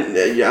yeah, I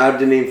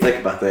didn't even think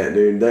about that,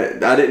 dude.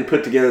 That I didn't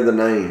put together the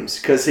names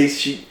because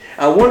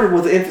I wondered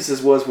what the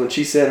emphasis was when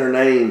she said her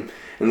name,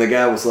 and the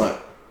guy was like,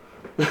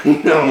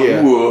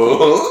 Yeah.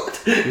 what?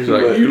 He's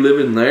like, But- you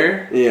live in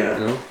there? Yeah.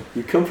 You know?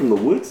 You come from the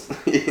woods?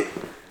 Yeah,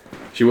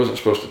 She wasn't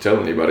supposed to tell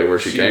anybody where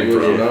she came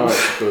was from. not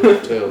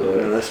supposed to tell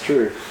that. that's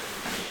true.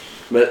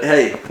 But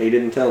hey, he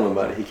didn't tell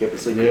nobody. He kept it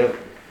secret. Yeah.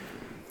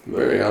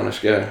 Very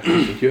honest guy.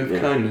 He's like, you have Yeah.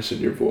 kindness in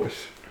your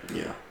voice.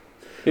 Yeah.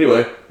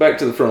 Anyway, back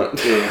to the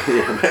front. Yeah.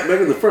 Back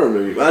to the front of the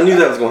movie. I knew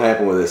that was going to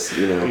happen with this,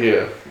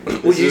 Yeah.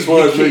 This is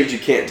one of those movies you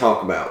can't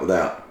talk about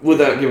without.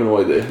 Without giving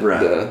away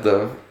Right.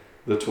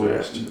 The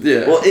twist.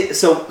 yeah. Well,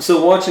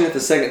 so watching it the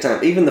second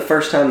time, even the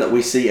first time that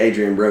we see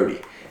Adrian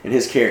Brody and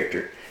his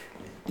character,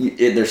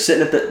 they're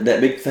sitting at that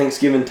big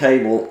Thanksgiving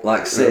table,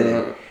 like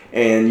sitting,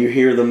 and you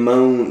hear the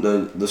moan,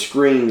 the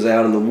screams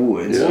out in the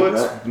woods.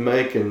 What's Right?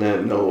 making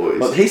that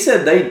noise? Well, he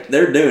said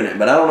they're doing it,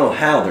 but I don't know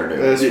how they're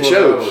doing That's it. It what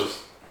shows. I was-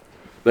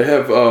 They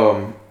have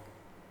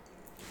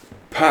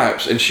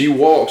pipes, and she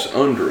walks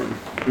under them.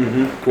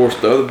 Mm-hmm. Of course,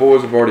 the other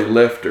boys have already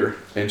left her,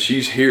 and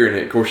she's hearing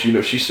it. Of course,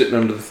 she's sitting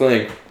under the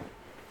thing,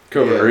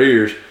 covering her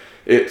ears.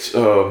 It's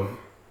almost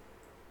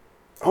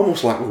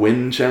like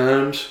wind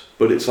chimes,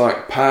 but it's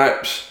like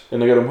pipes,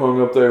 and they got them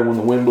hung up there, and when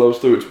the wind blows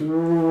through, it's.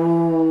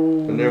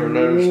 I never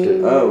noticed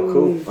it. Oh,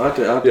 cool. I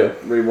have to Yeah.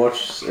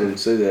 rewatch and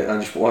see that. I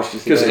just watched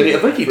it Because today. I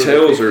think he For the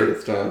tells her.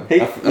 50th time.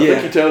 I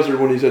think he tells her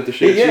when he's at the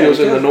shit. Yeah, She goes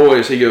he in the tells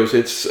noise. He goes,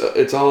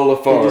 "It's all a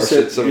He farce. just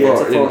said, It's a yeah,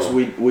 farce." it's a farce.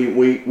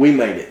 We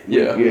made it.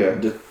 Yeah.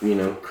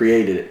 We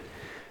created it.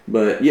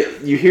 But yeah,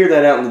 you hear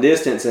that out in the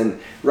distance, and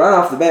right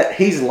off the bat,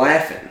 he's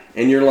laughing,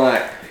 and you're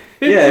like,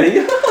 yeah. And he,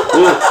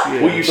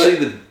 Well, you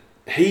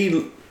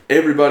see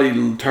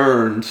everybody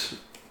turns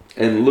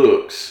and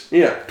looks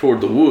yeah.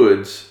 toward the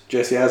woods.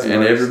 Jesse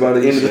Eisenberg. And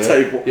everybody's into the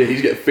table. Yeah,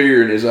 he's got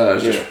fear in his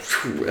eyes. Yeah.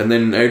 Just, and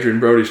then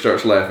Adrian Brody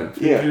starts laughing.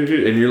 Yeah. And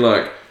you're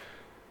like,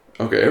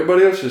 okay,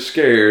 everybody else is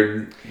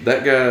scared.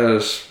 That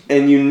guy's.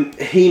 And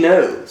he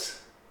knows.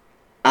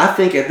 I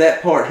think at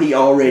that part he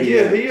already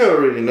knows. He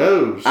already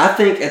knows. I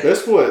think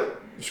That's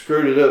what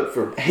screwed it up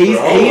for. he's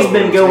for all of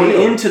been them. going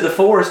into the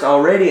forest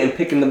already and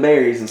picking the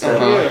berries and stuff,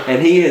 Uh-huh.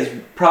 and he has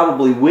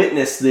probably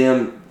witnessed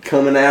them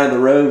coming out of the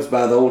roads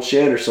by the old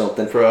shed or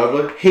something.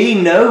 Probably. He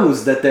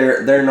knows that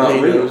they're not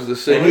He real. knows the And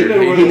secret. he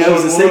knew where he the knows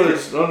one the secret.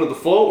 was under the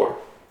floor.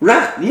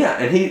 Right, yeah,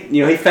 and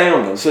he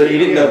found them. So he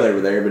didn't Yeah. know they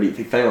were there, but he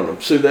found them.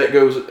 So that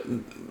goes.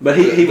 But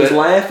he was that-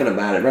 laughing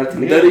about it right at the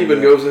That beginning.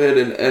 even goes ahead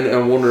and I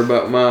wonder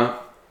about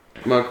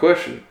my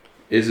question.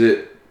 Is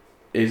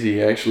he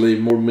actually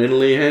more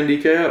mentally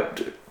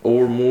handicapped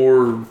or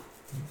more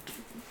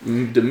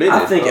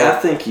diminished? I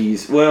think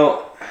he's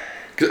well.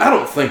 Because I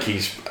don't think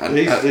he's.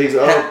 He's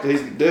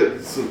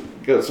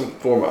got some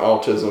form of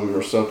autism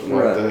or something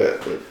Right. like that.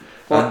 But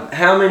Well,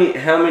 how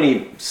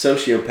many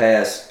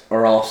sociopaths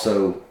are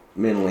also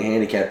mentally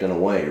handicapped in a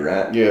way,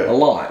 right? Yeah. A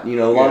lot. A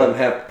lot Yeah. of them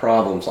have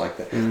problems like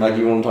that. Like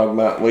you want to talk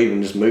about, well,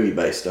 even just movie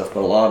based stuff,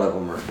 but a lot of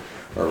them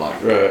are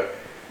like that. right.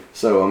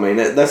 So I mean,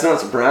 that's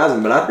not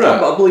surprising, but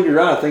Right. I believe you're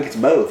right. I think it's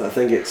both. I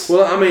think it's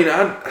Well, I mean,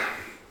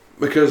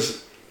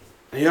 because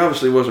he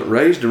obviously wasn't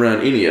raised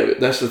around any of it.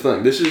 That's the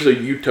thing. This is a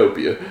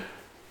utopia.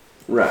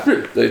 right.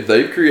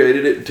 They've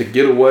created it to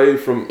get away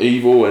from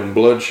evil and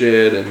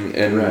bloodshed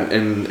and Right.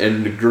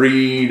 and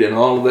greed and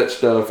all of that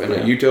stuff. And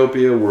Yeah. a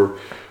utopia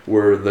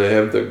where they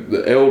have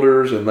the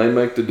elders and they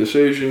make the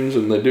decisions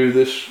and they do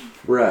this.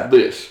 Right.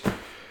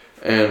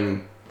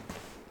 And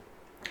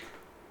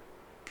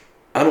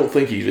I don't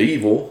think he's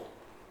evil,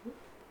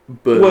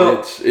 but Well,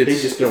 it's he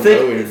just don't know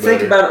any Think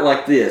better. about it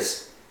like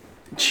this.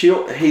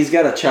 He's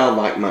got a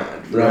childlike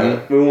mind, right?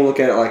 Mhm. We want to look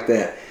at it like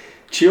that.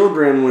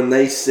 Children, when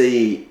they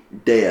see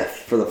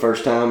death for the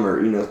first time, or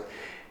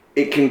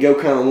it can go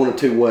kind of one of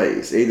two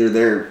ways. Either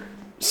they're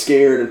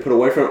scared and put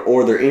away from it,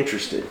 or they're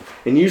interested.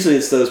 And usually,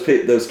 it's those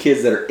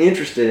kids that are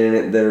interested in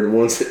it that are the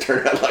ones that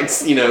turn out like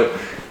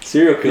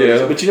serial killers.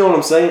 Yeah. But you know what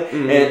I'm saying?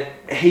 Mhm.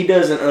 And he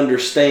doesn't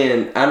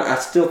understand. I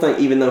still think,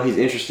 even though he's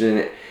interested in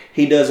it,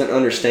 he doesn't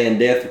understand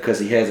death because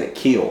he hasn't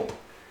killed.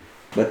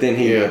 But then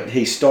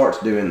he starts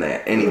doing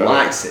that, and he Right.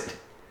 likes it.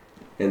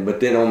 But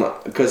then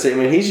because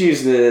he's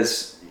using it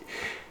as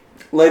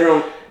later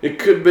on. It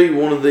could be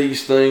one of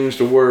these things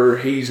to where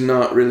he's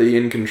not really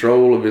in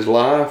control of his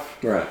life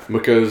Right.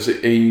 because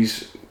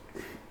he's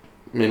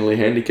mentally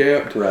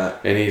handicapped Right.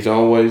 and he's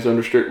always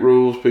under strict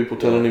rules, people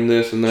telling him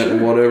this and that and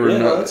Sure. whatever. Yeah,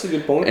 not- that's a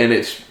good point. and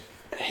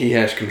he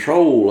has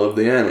control of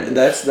the animal.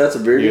 That's a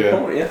very Yeah. good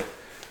point.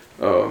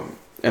 Yeah.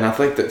 And I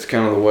think that's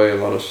kind of the way a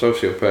lot of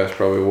sociopaths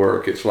probably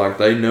work. It's like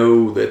they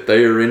know that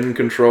they are in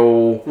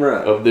control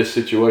Right. of this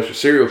situation.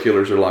 Serial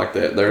killers are like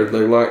that. They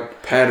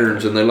like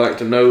patterns and they like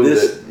to know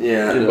This. that.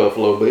 Yeah.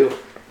 Buffalo Bill.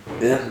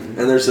 Yeah.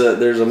 And there's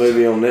a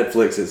movie on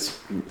Netflix. It's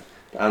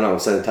I don't know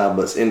say the title,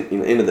 but it's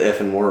Into the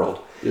Effing World.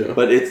 Yeah.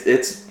 But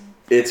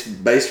it's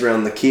based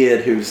around the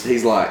kid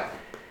he's like,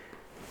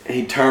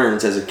 he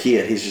turns as a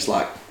kid. He's just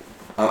like,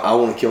 I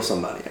want to kill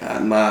somebody.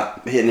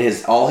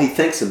 All he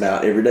thinks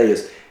about every day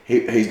is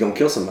he's gonna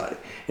kill somebody,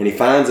 and he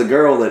finds a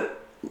girl that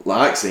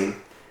likes him,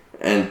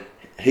 and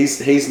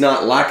he's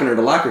not liking her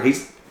to like her.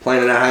 He's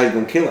planning out how he's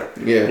gonna kill her.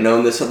 Yeah. And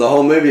the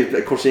whole movie,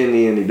 of course, in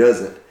the end he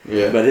doesn't.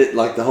 Yeah.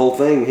 But the whole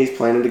thing, he's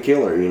planning to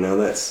kill her.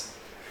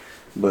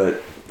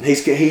 But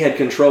he had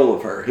control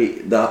of her.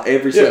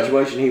 Every Yeah.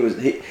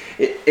 situation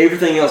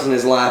everything else in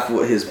his life.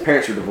 His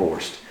parents are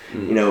divorced. He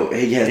has He no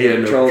had no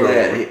control of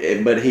control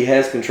that. But he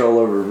has control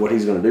over what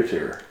he's going to do to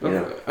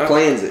her.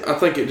 Plans it. I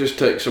think it just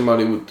takes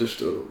somebody with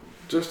just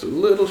a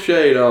little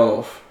shade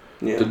off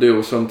Yeah. to deal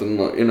with something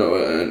like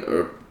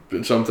or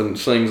something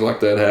things like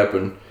that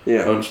happen.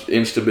 Yeah.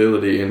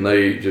 Instability, and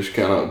they just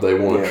they want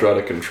to Yeah. try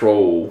to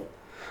control.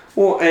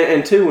 Well,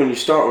 and too, when you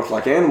start with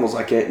like animals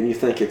like that, and you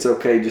think it's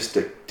okay just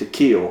to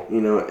kill,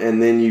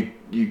 and then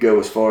you go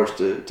as far as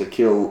to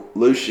kill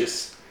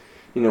Lucius,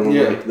 when we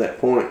get to that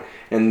point,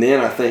 and then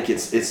I think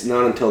it's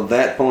not until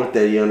that point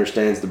that he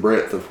understands the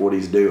breadth of what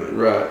he's doing,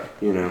 Right.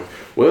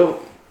 Well,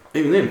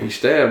 even then, he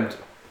stabbed.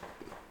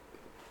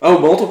 Oh,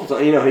 multiple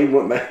times. He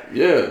went back,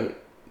 Yeah,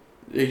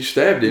 he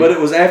stabbed him. but it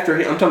was after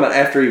I'm talking about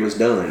after he was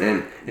done,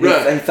 and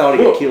Right. he thought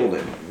he had killed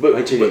him, but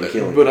he didn't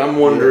kill him. But I'm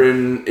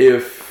wondering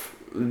if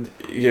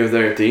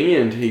there at the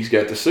end he's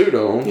got the suit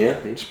on. Yeah.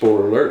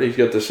 Spoiler alert: he's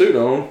got the suit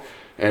on,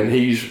 and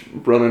he's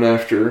running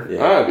after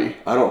Yeah. Ivy.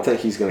 I don't think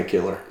he's gonna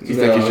kill her. You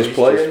think he's just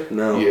playing?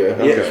 No. Yeah,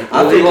 okay.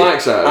 I Well, think he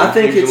likes Ivy. I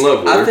think He's it's in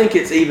love with her. I think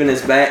it's even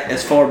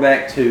as far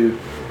back to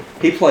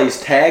he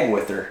plays tag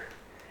with her,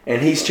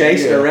 and he's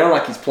chasing her around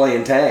like he's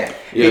playing tag.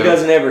 He Yeah.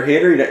 doesn't ever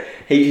hit her.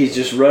 He's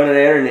just running at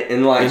her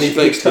and like And he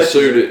thinks the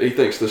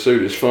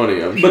suit is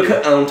funny. I'm sure.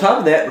 Because on top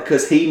of that,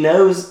 because he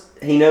knows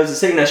the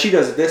secret. Now she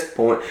does at this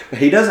point, but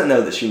he doesn't know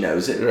that she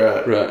knows it.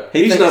 Right. Right.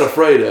 He He's thinks- not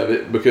afraid of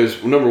it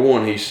because number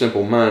one, he's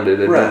simple-minded,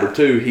 and Right. number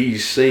two,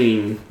 he's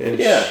seen. And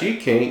Yeah. she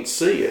can't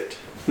see it.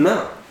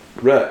 No.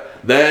 Right.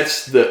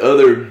 That's the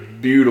other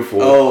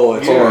beautiful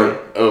It's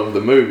part of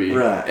the movie.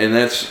 Right. And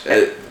that's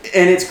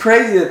And it's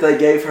crazy that they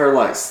gave her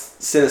like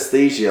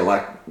synesthesia,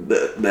 like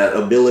that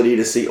ability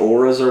to see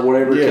auras or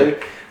whatever Yeah. too.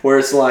 Where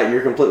it's like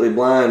you're completely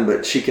blind,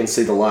 but she can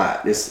see the light.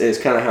 It's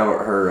kind of how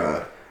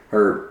her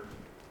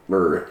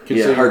Can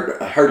see- her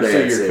can dad see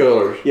your said.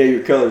 colors. Yeah,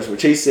 your colors.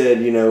 Which he said,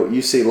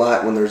 you see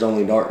light when there's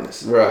only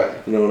darkness. Right.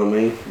 You know what I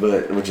mean?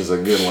 But which is a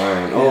good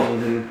line. Oh,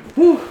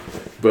 Mhm.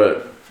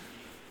 but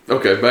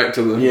okay, back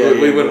to the Yeah,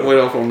 we yeah, went but- way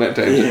off on that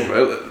tangent.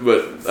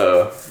 But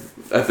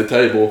at the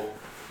table,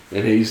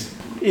 and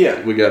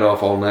yeah. we got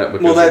off on that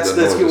because Well, of the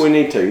that's good. noises. We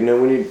need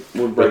to.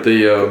 We'll break. But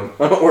the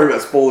I don't worry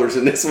about spoilers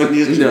in this one.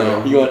 You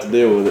No. you have to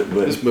deal with it,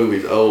 but This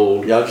movie's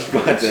old. y'all just go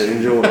out there and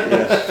enjoy it.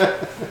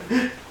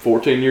 Yeah.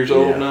 14 years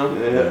old Yeah. now.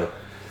 Yeah.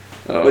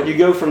 But you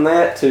go from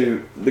that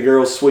to the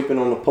girls sweeping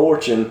on the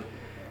porch, and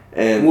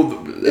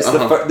Well, it's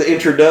the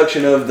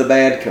introduction of the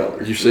bad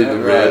color. you see the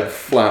Right. red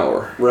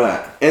flower. Right,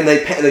 and they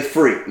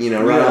freak, right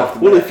Yeah. off the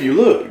Well, bat. if you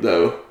look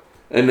though,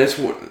 and that's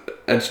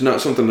not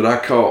something that I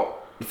caught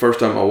the first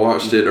time I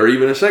watched it, or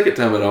even a second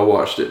time that I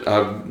watched it.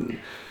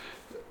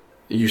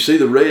 You see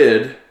the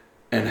red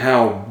and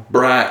how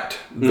bright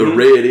the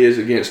red is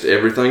against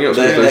everything else.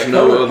 'cause that there's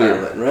no color other.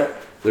 palette, right?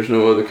 There's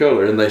no other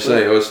color, and they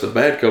say, "Oh, it's the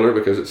bad color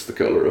because it's the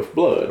color of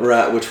blood."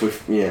 Right, which we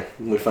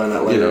find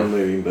out later You know. in the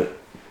movie, but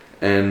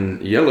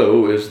And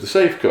yellow is the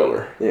safe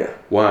color. yeah,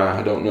 Why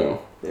I don't know.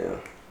 yeah,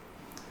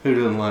 Who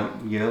doesn't like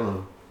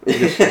yellow?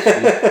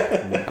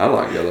 I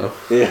like yellow.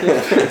 yeah.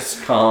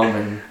 It's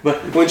calming. But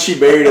when she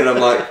buried it, I'm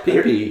like,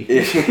 Pee.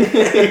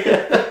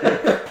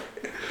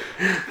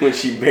 when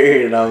she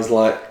buried it, I was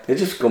like,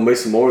 it's just gonna be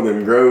some more of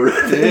them grow. What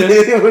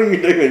are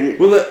you doing?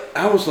 Well,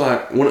 I was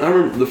like, when I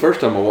remember the first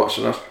time I watched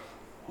it, I was,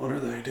 what are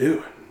they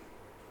doing?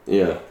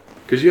 Yeah,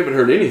 Because you haven't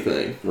heard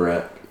anything.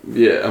 right.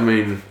 Yeah, I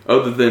mean,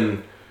 other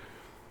than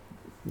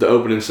the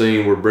opening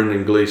scene where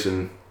Brendan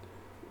Gleeson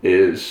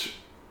is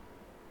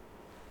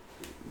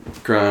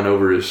crying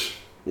over his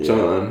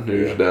son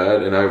who's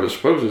died, and I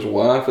suppose his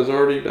wife has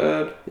already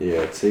died.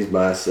 Yeah, he's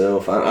by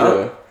himself.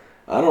 Yeah.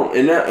 I don't.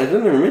 And it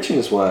doesn't even mention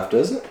his wife,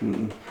 does it?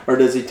 Or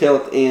does he tell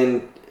at the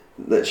end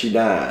that she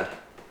died?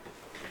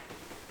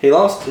 He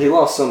lost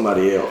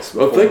somebody else.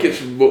 I think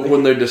it's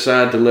when they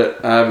decide to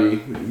let Ivy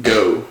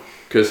go,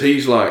 because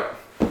he's like,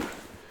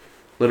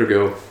 let her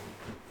go.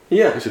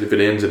 Yeah. He said, if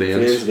it ends, it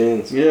ends. It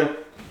ends. Yeah.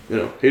 You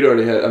know, he'd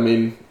already had. I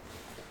mean,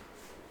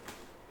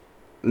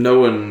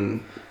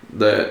 knowing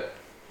that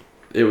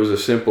it was a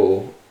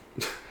simple,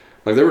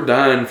 like they were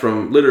dying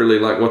from literally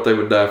like what they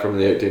would die from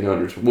in the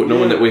 1800s,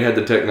 knowing that we had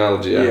the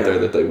technology out there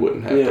that they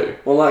wouldn't have to.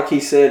 Well, like he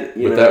said,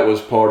 But that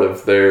was part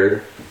of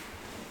their,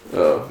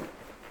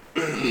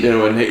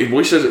 and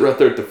he says it right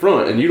there at the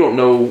front, and you don't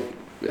know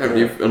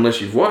unless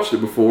you've watched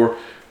it before.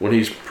 When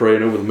he's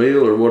praying over the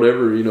meal or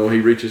whatever, he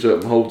reaches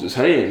up and holds his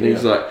hand.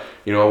 He's like,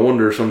 I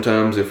wonder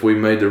sometimes if we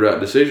made the right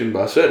decision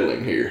by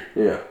settling here.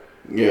 Yeah.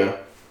 Yeah.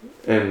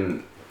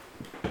 And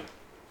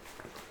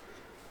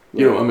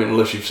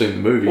unless you've seen the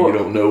movie, you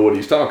don't know what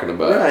he's talking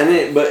about.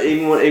 Right, but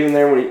even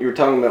there when you were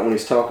talking about when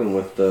he's talking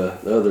with the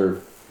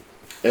other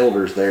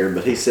elders there,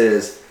 but he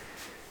says,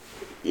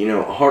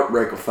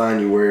 heartbreak will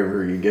find you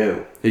wherever you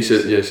go. He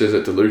says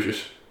that to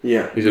Lucius.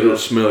 Yeah. He said it'll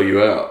smell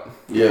you out.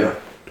 Yeah.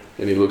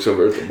 And he looks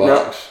over at the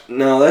box.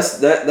 No,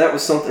 that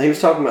was something. He was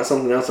talking about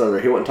something else over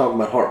there. He wasn't talking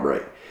about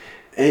heartbreak.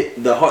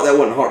 That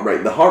wasn't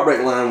heartbreak. The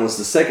heartbreak line was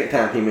the second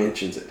time he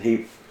mentions it.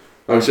 He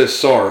says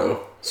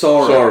sorrow.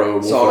 Sorrow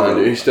will find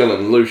you. He's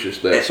telling Lucius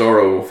that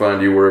sorrow will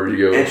find you wherever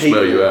you go and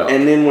smell you out.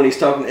 And then when he's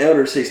talking to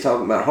elders, he's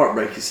talking about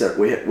heartbreak. He said,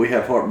 we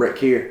have heartbreak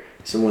here.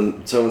 So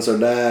when so-and-so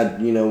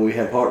died, we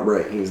have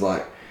heartbreak. And he's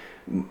like,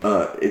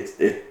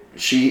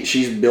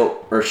 she's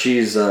built, or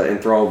she's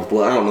enthralled with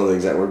love. I don't know the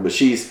exact word, but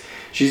she's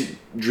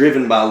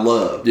driven by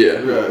love. Yeah.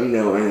 Right.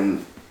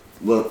 And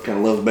love, kind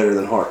of love's better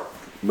than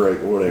heartbreak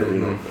or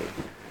whatever,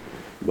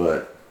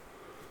 But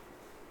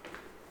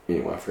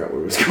anyway, I forgot where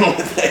we was going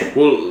with that.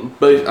 Well,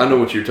 I know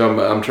what you're talking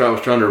about. I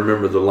was trying to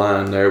remember the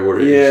line there where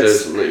it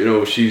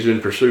says, she's in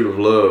pursuit of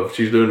love.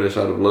 She's doing this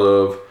out of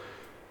love.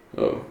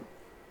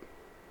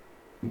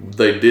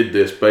 They did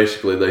this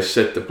basically. They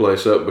set the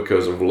place up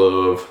because of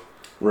love,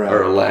 Right.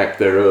 or a lack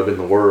thereof in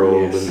the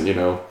world, Yes. and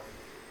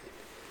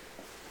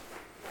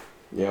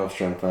Yeah, I was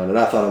trying to find it.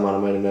 I thought I might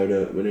have made a note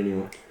of it, but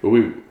anyway. But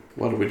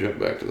why did we jump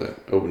back to that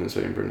opening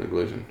scene, Brendan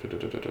Gleeson?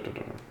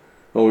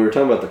 Well, we were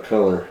talking about the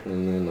color,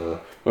 and then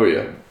Oh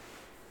yeah.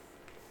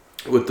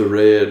 with the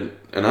red,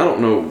 and I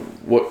don't know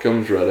what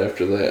comes right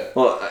after that.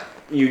 Well,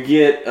 you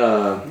get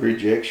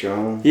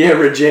Rejection. yeah,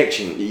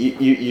 rejection.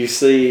 You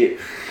see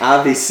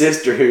Ivy's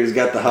sister who's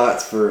got the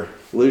hots for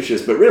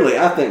Lucius, but really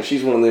I think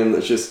she's one of them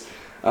that's just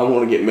I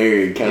want to get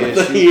married kind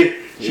of thing.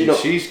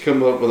 She's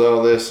come up with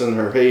all this in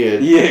her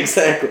head. Yeah,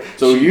 exactly.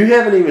 So you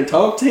haven't even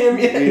talked to him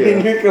yet, Yeah.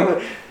 and you're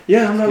going,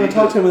 yeah, I'm not going to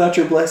talk to him without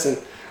your blessing.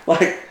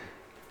 Like,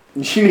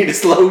 you need to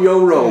slow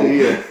your roll.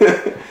 Yeah.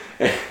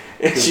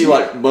 And she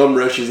like bum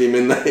rushes him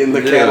in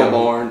the cattle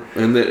barn.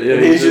 And then,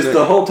 And he's just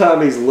the whole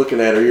time he's looking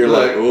at her. You're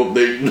like, oh,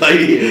 dude,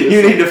 lady,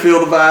 you need to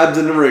feel the vibes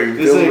in the room.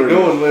 This ain't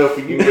going well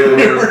for you,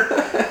 girl.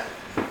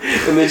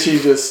 And then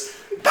she's just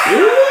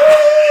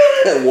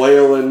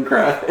wailing,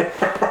 crying.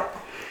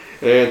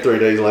 And 3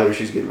 days later,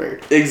 she's getting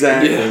married.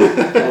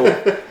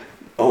 Exactly.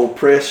 Old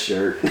press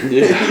shirt.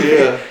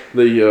 Yeah.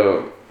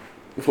 Yeah.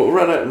 Well,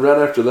 right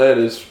after that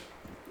is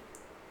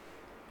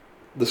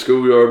the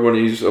schoolyard when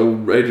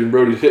old Adrian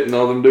Brody's hitting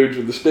all them dudes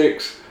with the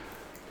sticks.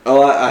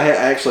 Oh, I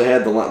actually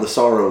had the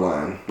sorrow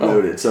line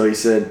noted. So he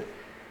says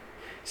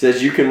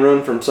you can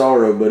run from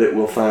sorrow, but it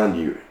will find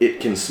you. It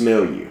can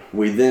smell you.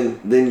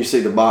 Then you see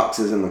the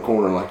boxes in the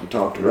corner like you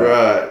talked about.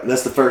 Right.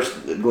 That's the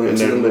first And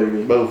glimpse of the they're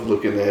movie. both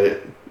looking at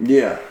it.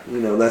 Yeah,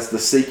 that's the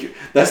secret.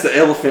 That's the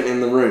elephant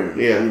in the room.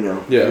 Yeah.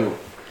 Yeah.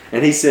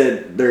 And he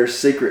said there's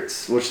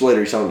secrets, which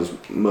later he saw his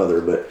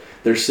mother, but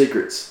there's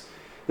secrets.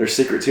 There's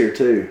secrets here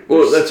too.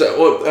 Well,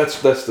 that's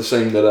the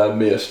scene that I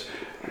missed.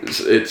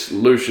 It's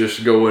Lucius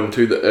going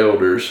to the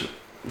elders,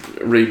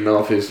 reading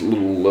off his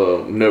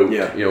little note.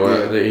 Yeah.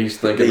 He's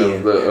thinking The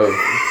of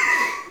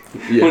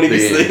the. when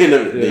he's the thinking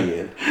end. of the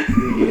end.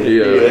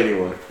 Yeah.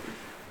 Anyway.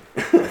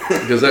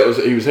 Because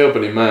he was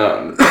helping him out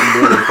and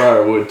bringing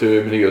firewood to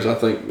him, and he goes, I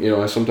think,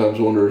 I sometimes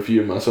wonder if you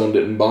and my son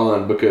didn't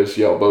bond because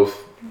y'all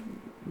both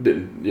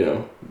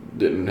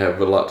didn't have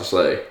a lot to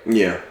say.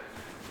 Yeah.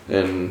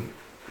 And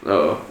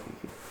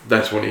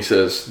that's when he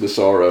says the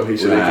sorrow. He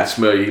said he Right. can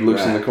smell you. He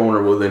looks in Right. the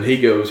corner. Well, then he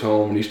goes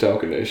home and he's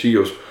talking to her. She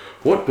goes,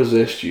 what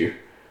possessed you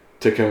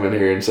to come in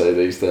here and say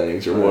these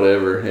things or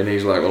whatever? And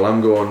he's like, well, I'm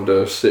going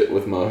to sit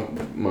with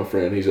my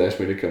friend. He's asked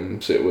me to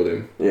come sit with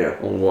him Yeah.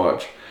 on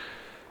watch.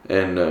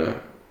 And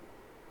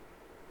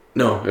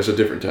no, it's a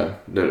different time.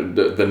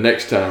 The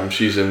next time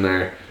she's in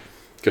there,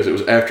 because it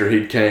was after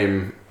he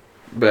came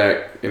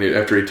back and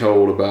after he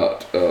told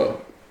about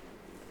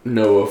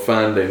Noah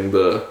finding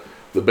the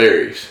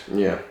berries.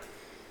 Yeah.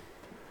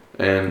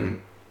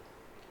 And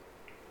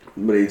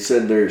But he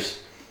said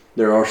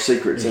there are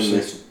secrets in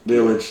this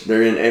village.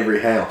 They're in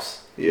every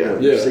house. Yeah.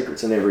 There's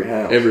secrets in every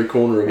house. every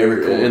corner of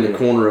Every corner.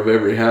 corner of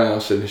every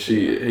house. And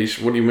he's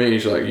what do you mean?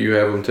 He's like, you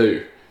have them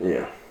too.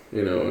 Yeah.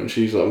 And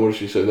she's like, what did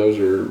she say? Those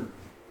are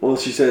Well,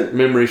 she said.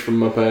 memories from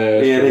my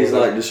past. Yeah, and or he's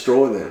whatever. like,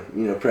 destroy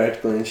them,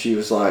 practically. And she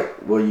was like,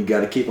 well, you got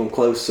to keep them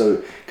close,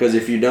 because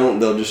if you don't,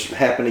 they'll just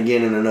happen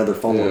again in another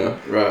form. Yeah.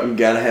 Right. You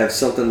got to have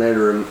something there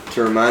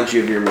to remind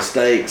you of your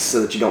mistakes,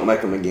 so that you don't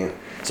make them again.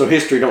 So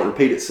history don't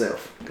repeat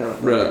itself, kind of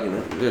thing.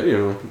 Right.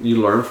 Yeah,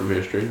 you learn from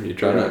history. You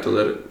try Right. not to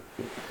let it.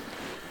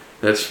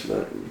 That's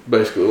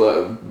basically like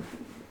a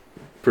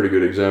pretty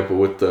good example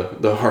with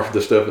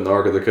the stuff in the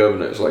Ark of the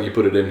Covenant. It's like you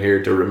put it in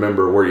here to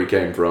remember where you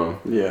came from.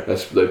 Yeah.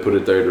 They put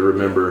it there to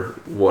remember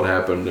what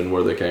happened and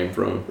where they came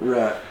from.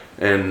 Right.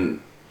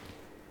 And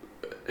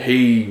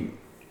he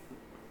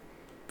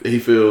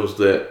feels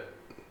that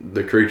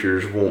the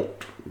creatures won't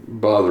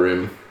bother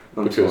him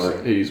I'm because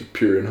sorry. he's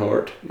pure in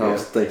heart. I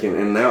was thinking,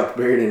 and now it's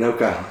buried in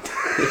Oak Island.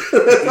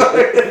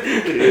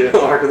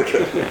 Ark of the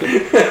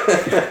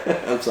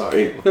Covenant. I'm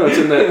sorry. No,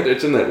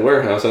 it's in that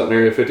warehouse out in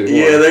Area 51.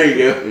 Yeah, there you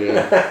go.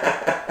 Yeah.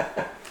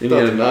 Thought the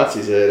Indiana,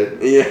 Nazis had it.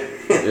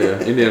 Yeah.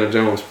 Indiana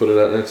Jones put it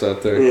out. That's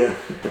out there. Yeah.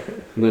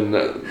 And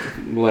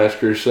then Last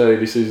Crusade,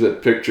 he sees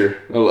that picture.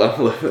 I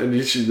love it. And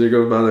they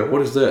go by there.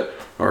 What is that?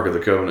 Ark of the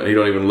Covenant. He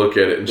don't even look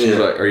at it. And she's Yeah.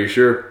 like, "Are you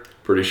sure?"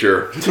 Pretty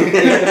sure.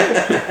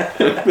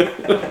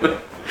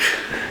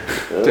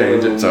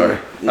 Tangent. Sorry,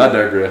 I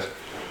digress.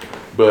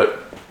 But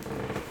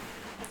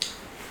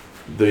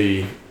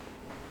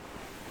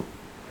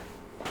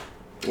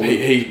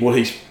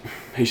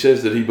he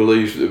says that he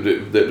believes that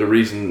the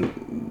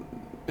reason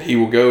he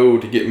will go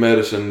to get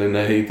medicine, and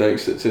that he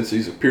thinks that since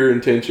he's a pure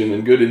intention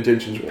and good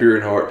intentions are pure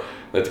in heart,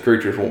 that the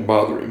creatures won't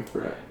bother him.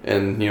 Right.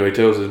 And he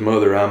tells his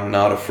mother, "I'm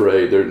not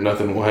afraid.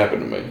 Nothing will happen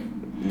to me."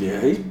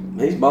 Yeah, he's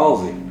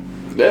ballsy.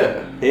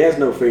 Yeah. He has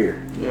no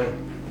fear. Yeah.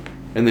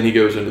 And then he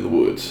goes into the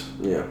woods.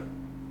 Yeah.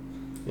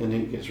 And he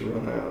gets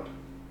run out.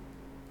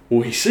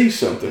 Well, he sees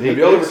something. Have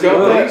He y'all ever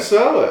caught He that?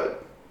 saw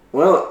it.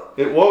 Well,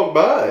 It walked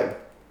by him.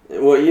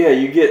 yeah,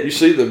 you get You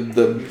see the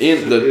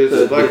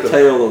It's like the the-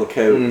 tail of the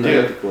coat, Mhm.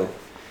 practically.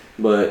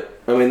 But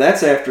I mean,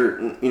 that's after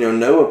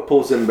Noah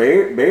pulls them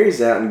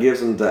berries out and gives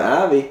them to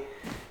Ivy.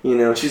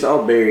 She's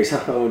all berries.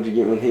 How would you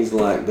get when he's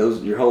like,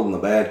 those? You're holding the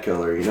bad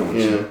color. You don't.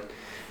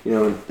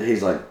 Yeah.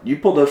 He's like, you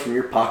pulled those from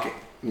your pocket.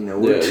 Yeah,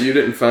 you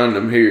didn't find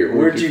them here.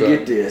 Where'd you find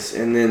get this?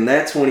 And then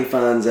that's when he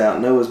finds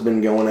out Noah's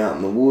been going out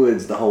in the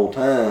woods the whole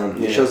time.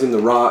 He Yeah. shows him the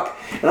rock.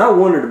 And I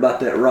wondered about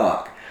that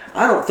rock.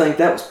 I don't think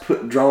that was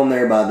drawn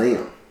there by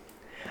them.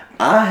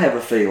 I have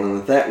a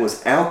feeling that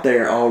was out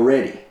there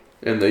already.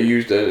 And they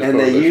used that as And part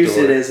they of their used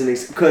it story. as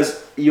an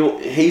because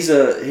he's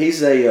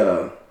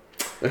a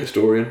A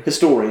historian.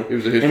 historian. He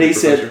was a history and he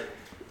professor. said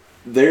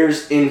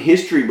there's in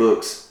history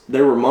books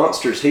there were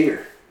monsters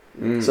here.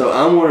 Mm. So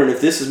I'm wondering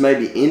if this is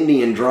maybe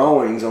Indian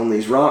drawings on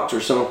these rocks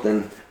or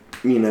something,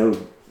 you know,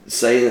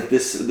 saying that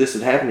this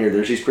had happened here.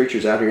 There's these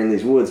creatures out here in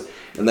these woods,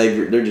 and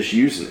they're just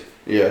using it.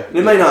 Yeah. And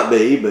it may not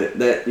be, but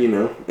that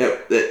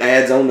that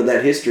adds on to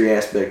that history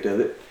aspect of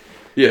it.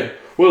 Yeah.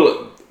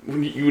 Well,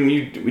 when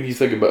you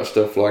think about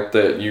stuff like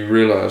that, you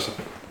realize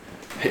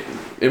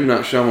M.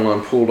 Night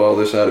Shyamalan pulled all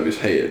this out of his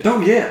head,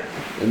 Oh yeah,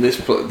 and this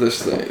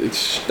thing, it's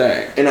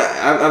stacked. and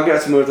I've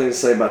got some other things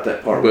to say about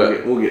that part.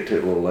 But, we'll get to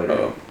it a little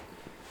later.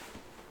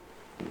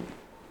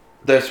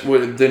 That's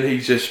what. Then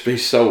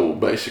he's sold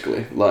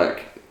basically.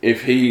 Like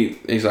if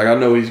he's like, I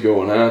know he's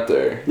going out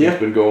there. Yeah. He's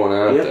been going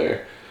out Yeah.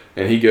 there,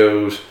 and he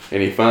goes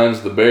and he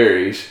finds the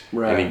berries,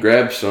 Right. and he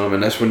grabs some,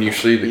 and that's when you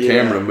see the Yeah.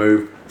 camera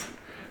move,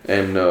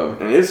 and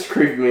And it's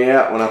creeped me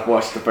out when I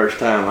watched the first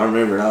time. I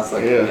remember I was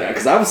like, Yeah.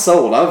 because I was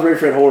sold. I was ready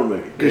for a horror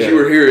movie. because Yeah. you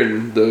were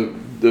hearing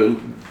the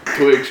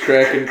twigs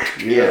cracking,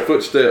 Yeah.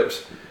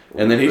 footsteps,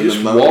 and then he And the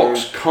just motor.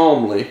 walks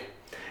calmly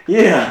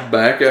Yeah,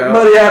 back out.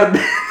 buddy,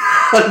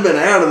 I'd been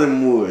out of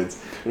them woods.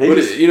 And he But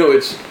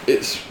just-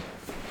 it's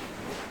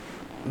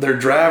they're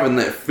driving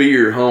that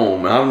fear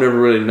home. I've never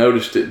really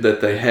noticed it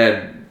that they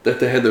had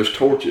those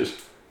torches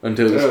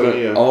until they Oh, spent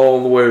yeah.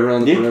 all the way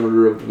around the Yeah.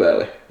 perimeter of the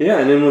valley. yeah,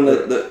 and then when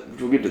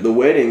we'll get to the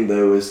wedding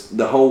though, is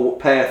the whole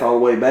path all the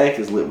way back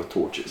is lit with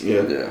torches.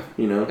 Yeah. Yeah,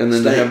 You know, and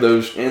then they have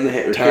those, and they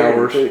have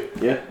towers. too.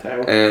 Yeah,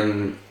 towers.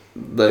 and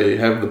they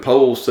have the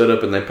poles set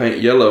up, and they paint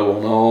yellow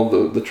on all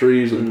the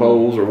trees and Mm.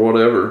 poles or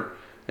whatever,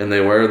 and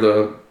they wear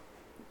the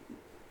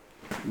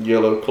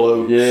Yellow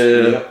clothes.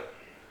 yeah.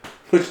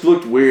 Which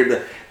looked weird.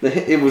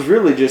 It was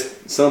really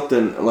just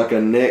something like a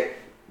neck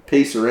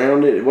piece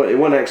around it. It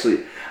wasn't actually.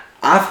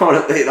 I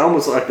thought it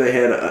almost like they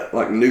had a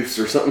like noose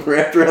or something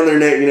wrapped around their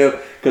neck, you know,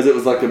 because it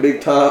was like a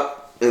big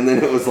top, and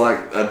then it was like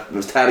it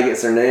was tied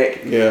against their neck,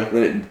 Yeah. and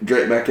then it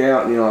draped back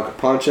out, you know, like a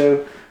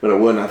poncho. But it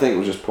wasn't. I think it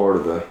was just part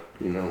of the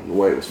the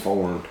way it was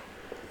formed.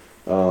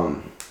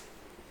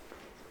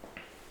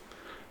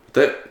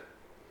 That,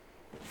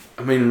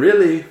 I mean,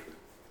 really.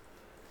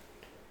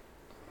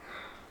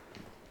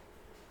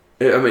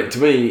 I mean, to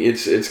me,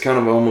 it's kind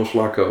of almost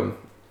like a.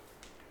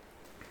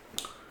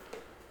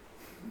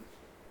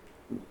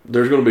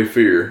 There's going to be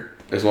fear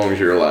as long as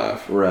you're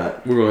alive.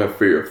 Right. We're going to have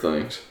fear of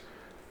things,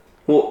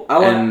 Well, I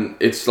like. and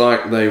it's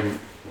like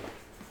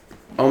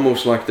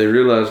almost like they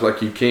realize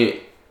like you can't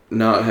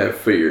not have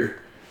fear,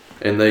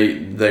 and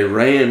they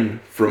ran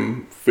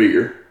from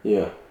fear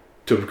Yeah.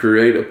 to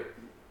create a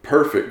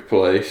perfect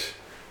place,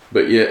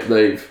 but yet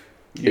they've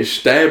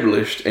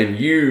established and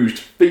used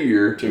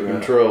fear To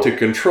Right.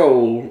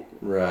 control.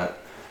 Right.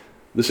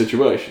 the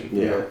situation.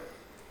 Yeah.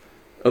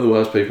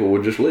 Otherwise, people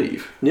would just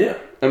leave. Yeah.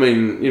 I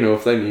mean,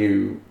 if they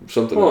knew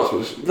something else Well,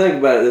 was. think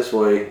about it this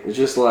way. It's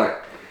just like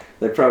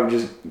they probably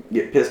just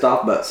get pissed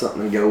off about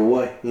something and go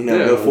away. You know,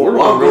 Yeah, go for we're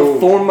I'll gonna go go-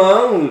 form my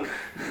own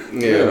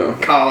Yeah.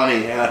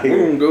 colony out We're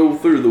here. gonna go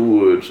through the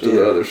woods to Yeah.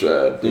 the other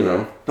side. You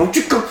know. Don't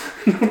you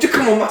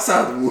come on my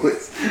side of the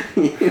woods.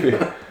 You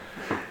know?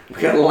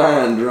 We got a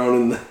line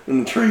drawn in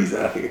the trees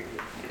out here.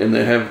 And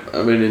they have.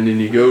 I mean, and then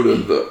you go to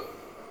the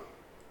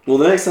Well,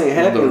 the next thing that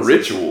happens.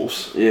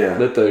 rituals Yeah.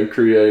 that they've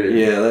created.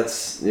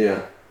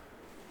 Yeah.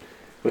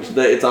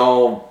 It's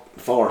all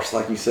farce,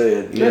 like you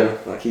said. Yeah.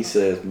 Like he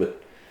says.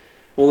 But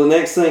the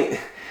next thing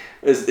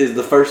is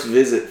the first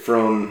visit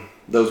from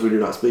those we do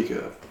not speak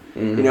of.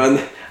 Mhm. You know, and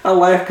I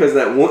laugh because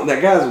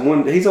that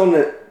guy's he's on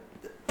that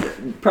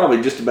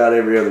probably just about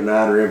every other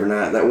night or every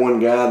night. That one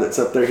guy that's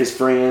up there, his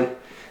friend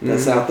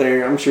that's out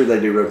there. I'm sure they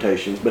do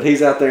rotations, but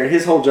he's out there.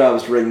 His whole job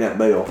is to ring that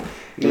bell.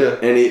 Yeah.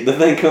 And the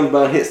thing comes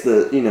by and hits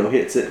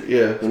it.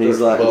 Yeah. And he's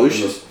like, Starts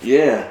Lucius?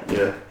 Yeah.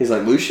 Yeah. He's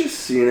like,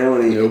 Lucius?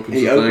 And he He opens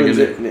he the thing opens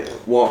and it and it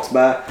walks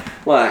by.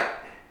 Like,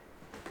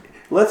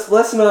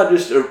 let's not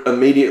just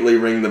immediately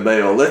ring the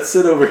bell. Let's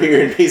sit over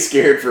here and be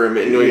scared for a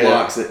minute. And he Yeah.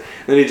 locks it.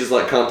 Then he just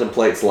like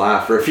contemplates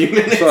life for a few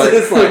minutes. Right.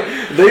 It's like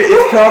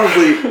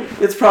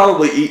it's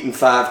probably eating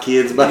 5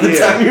 kids by the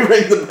Yeah. time you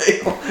ring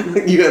the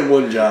bell. You had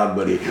one job,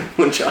 buddy.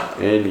 One job.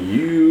 And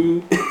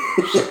you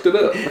sucked it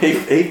up.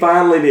 He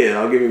finally did.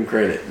 I'll give him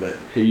credit, but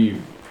He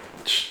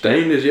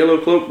stained his yellow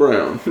cloak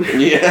brown.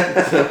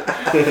 yeah.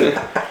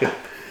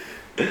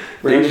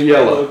 Brown He's and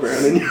yellow.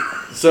 brown and yellow.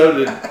 So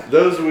did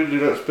those we do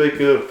not speak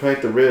of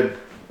paint the red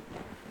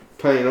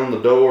paint on the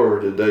door, or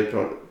did they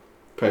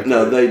paint?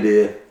 No, the they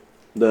did.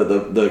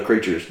 The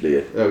creatures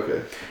did.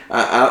 Okay.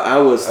 I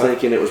was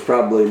thinking it was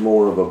probably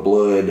more of a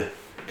blood,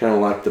 kind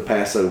of like the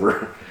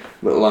Passover,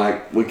 but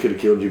like we could have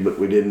killed you, but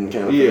we didn't.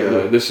 Kind of Yeah.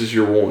 thing. This is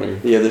your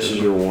warning. Yeah. This is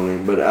your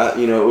warning, but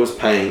it was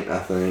paint, I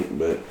think,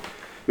 but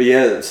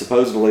yeah,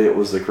 supposedly it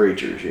was the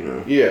creatures.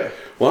 Yeah.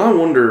 Well, I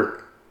wonder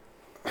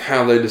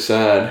how they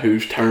decide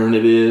whose turn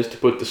it is to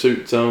put the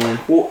suits on.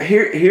 Well,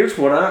 here's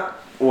what I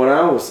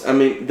was. I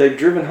mean, they've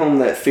driven home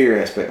that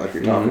fear aspect, like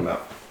you're talking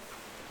about.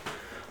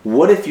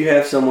 What if you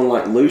have someone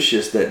like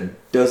Lucius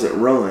that doesn't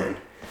run,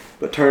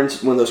 but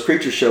turns when those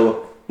creatures show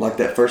up, like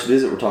that first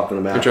visit we're talking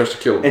about, He tries to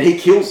kill him. and he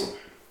kills them,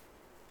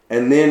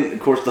 and then of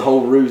course the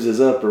whole ruse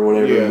is up or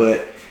whatever. Yeah.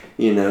 But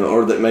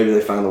or that maybe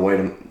they find a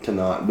way to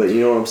not. But you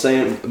know what I'm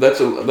saying? That's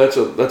a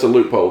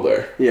loophole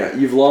there. Yeah,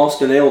 you've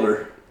lost an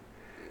elder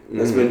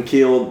that's been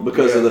killed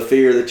because of the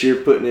fear that you're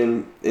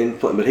putting in.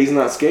 But he's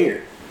not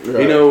scared.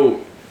 Right. You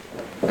know,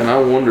 and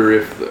I wonder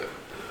if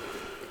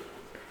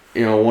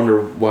I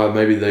wonder why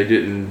maybe they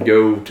didn't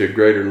go to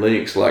greater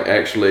lengths, like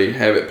actually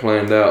have it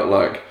planned out.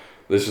 Like,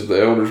 this is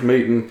the elders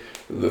meeting.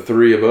 The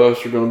three of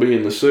us are going to be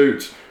in the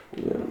suits.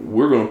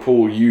 We're going to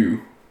pull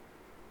you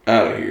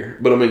out of here.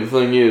 But I mean, the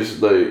thing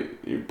is,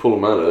 you pull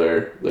them out of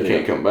there, they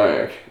can't come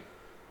back.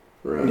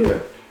 Right. Yeah.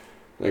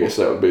 I guess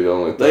that would be the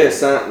only thing. They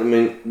assign. I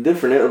mean,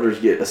 different elders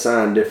get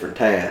assigned different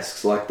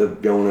tasks, like the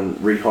going and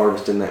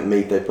reharvesting that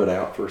meat they put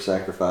out for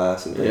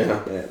sacrifice and things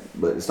like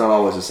that. But it's not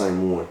always the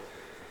same one.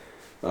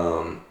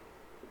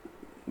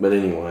 But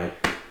anyway,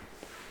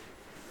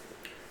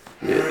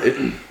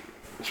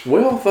 it's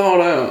well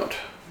thought out.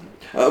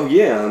 oh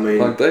yeah, I mean,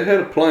 Like, they had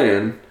a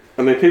plan.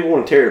 I mean, people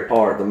want to tear it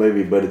apart the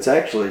movie, but it's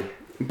actually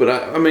But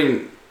I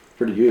mean,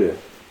 pretty good.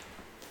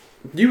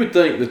 you would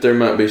think that there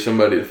might be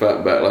somebody to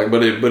fight back. Like,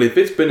 but if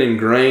it's been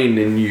ingrained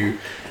in you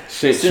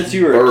since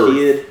you were birth, a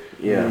kid,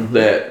 yeah,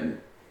 that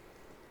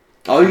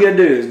all you gotta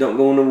do is don't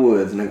go in the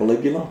woods, and they're gonna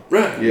leave you alone.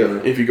 right, Yeah.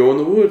 if you go in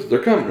the woods, they're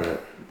coming. Right.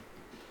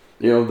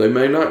 They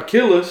may not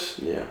kill us,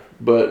 Yeah,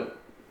 but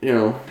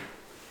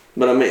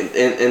but I mean,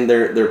 and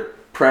they're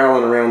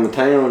prowling around the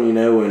town,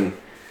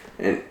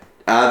 and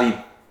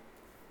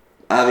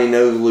Ivy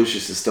knows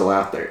Lucius is still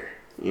out there,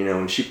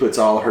 and she puts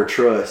all her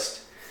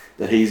trust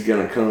that he's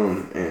gonna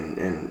come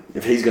and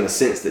if he's gonna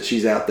sense that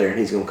she's out there and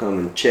he's gonna come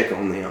and check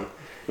on them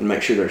and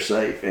make sure they're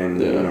safe and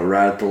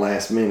right at the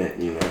last minute,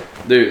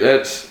 dude,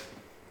 that's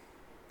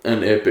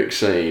an epic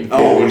scene.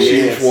 Oh, when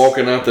yes. she's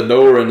walking out the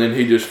door and then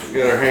he just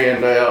Got her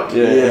hand out.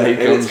 yeah, and he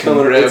and comes it's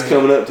coming and grabs-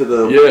 up to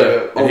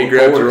the and he the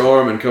grabs her porch.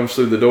 arm and comes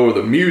through the door.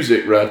 The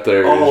music right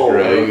there is Oh,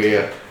 great.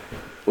 yeah.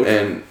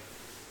 And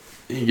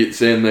he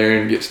gets in there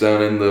and gets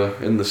down in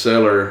the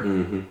cellar.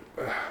 Mm-hmm.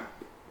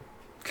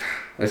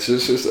 It's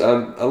just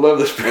I love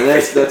this. And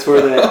that's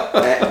where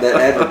that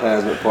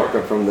advertisement part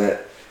come from.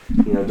 That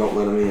don't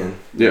let them in.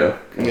 Yeah.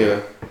 Yeah.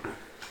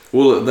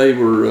 Well, they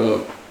were.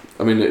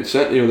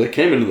 They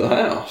came into the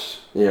house,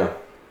 Yeah.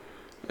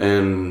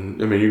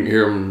 and I mean, you can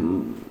hear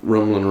them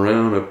rumbling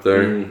around up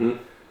there. Mm-hmm.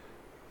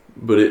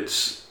 But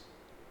it's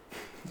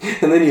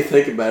And then you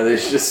think about it,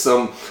 it's just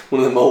one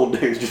of them old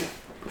dudes just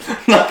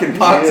knocking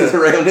boxes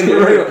around in the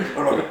room.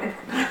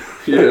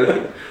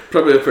 yeah,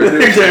 probably up They're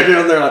there.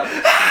 down there like,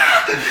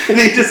 and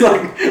he's just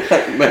like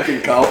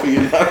making coffee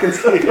and knocking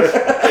stuff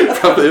around.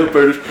 Probably up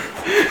there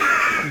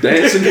just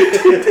dancing.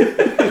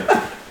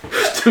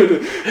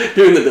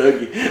 Doing the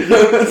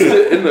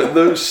Dougie. And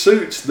those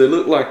suits, they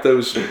look like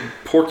those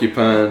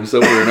porcupines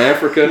over in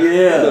Africa.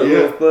 Yeah, that yeah.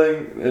 little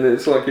thing. And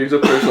it's like he's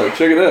up there, it's like,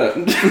 check it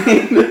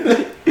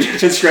out.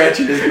 Just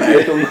scratching his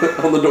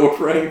back on the door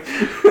frame.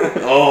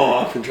 Oh,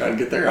 I've been trying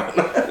to get there all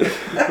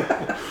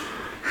night.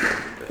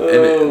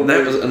 And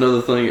that was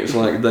another thing. It's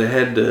like they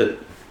had to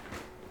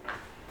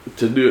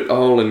do it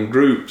all in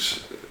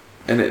groups,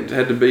 and it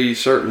had to be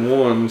certain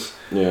ones.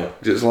 Yeah.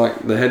 Just like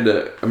they had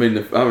to. I mean,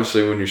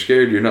 obviously, when you're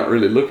scared, you're not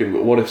really looking.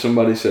 But what if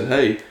somebody said,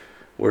 "Hey,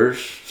 where's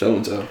so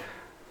and so?"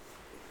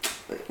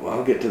 Well,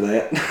 I'll get to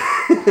that.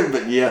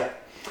 But yeah.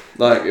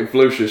 Like if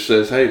Lucius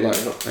says, "Hey,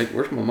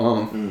 where's my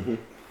mom?" Mm-hmm.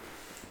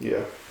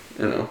 Yeah.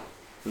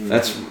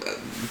 That's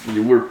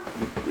we're.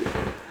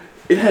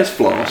 It has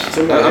flaws.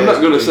 Somebody I'm has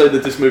not going to to- say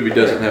that this movie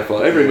doesn't have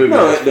flaws. Every movie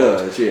No, has it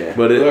flaws. does, yeah.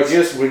 But But I it's,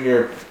 guess when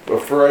you're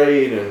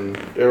afraid and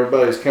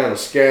everybody's kind of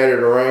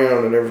scattered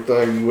around and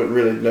everything, you wouldn't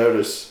really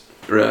notice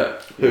right.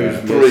 who's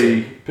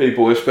Three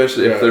people,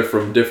 especially if Right. they're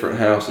from different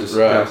houses,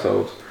 Right.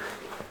 households.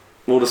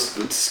 Well, to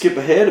skip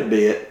ahead a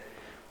bit,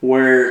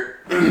 where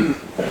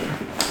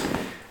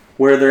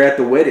they're at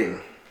the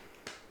wedding,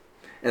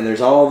 and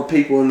there's all the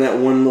people in that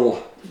one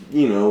little,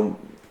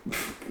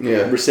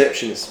 Yeah.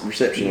 reception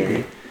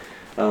area.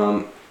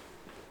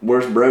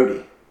 Where's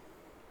Brody?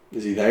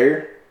 Is he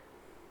there?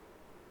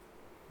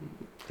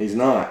 He's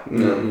not.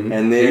 Mm-mm.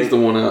 And then he's the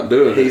one out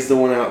doing He's it. the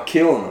one out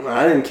killing them.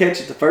 I didn't catch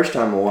it the first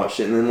time I watched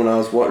it, and then when I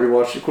was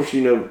rewatching it, of course,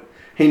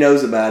 he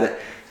knows about it.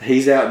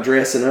 He's out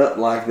dressing up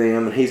like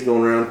them, and he's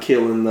going around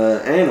killing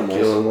the animals.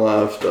 Killing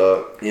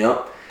livestock.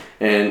 Yep.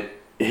 And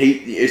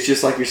it's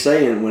just like you're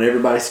saying, when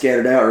everybody's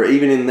scattered out, or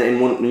even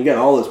when you got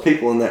all those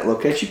people in that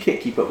location, you can't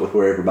keep up with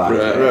where everybody's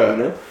Right.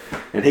 at,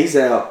 And he's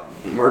out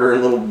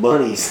murdering little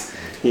bunnies,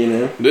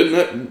 Didn't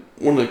that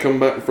when they come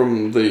back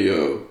from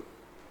the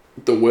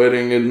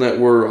wedding? Isn't that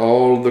where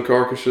all the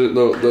carcasses?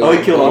 Oh,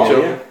 he killed all bunch of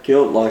of them.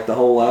 Killed like the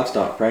whole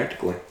livestock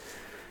practically.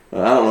 I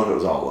don't know if it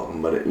was all of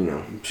them, but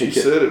She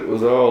said it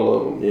was all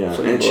of them. yeah,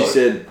 Seemed and she like.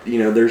 said,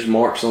 there's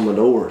marks on the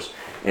doors,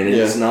 and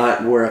it's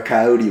not where a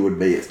coyote would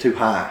be. It's too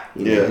high.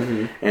 Yeah.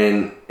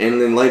 And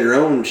then later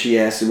on, she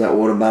asked about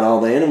what about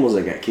all the animals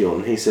that got killed,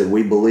 and he said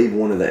we believe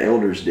one of the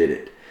elders did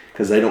it,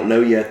 because they don't know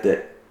yet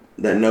that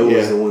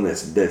Noah's the one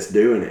that's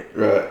doing it.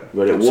 Right.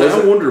 But it So I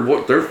wasn't. wonder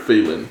what they're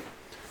feeling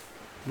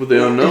with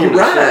the unknown. You're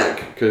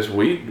right. Because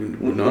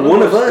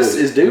One of us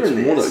is doing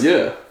this.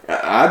 Yeah.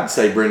 I'd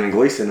say Brendan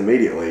Gleeson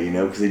immediately,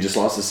 because he just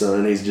lost his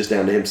son. He's just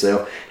down to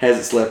himself.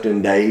 Hasn't slept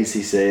in days,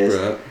 he says.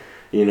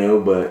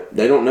 Right. But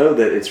they don't know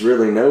that it's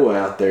really Noah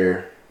out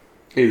there.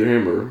 Either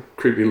him or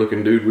creepy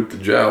looking dude with the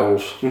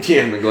jowls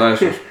Yeah. and the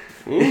glasses.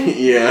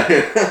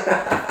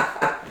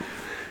 Yeah.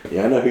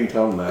 Yeah, I know who you're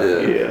talking about.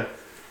 Yeah.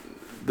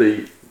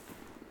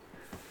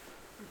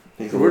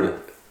 He's a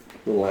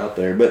little out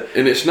there. But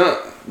And it's not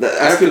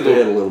I skipped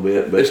ahead a little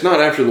bit. But it's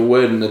not after the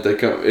wedding that they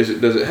come. Does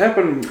it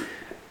happen?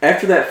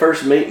 after that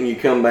first meeting, you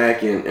come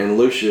back and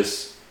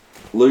Lucius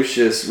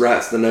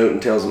writes the note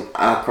and tells him,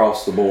 "I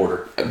crossed the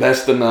border."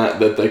 That's the night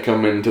that they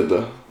come into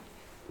the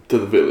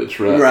village,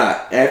 right? Right.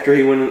 After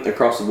he went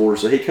across the border,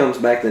 so he comes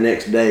back the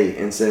next day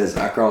and says,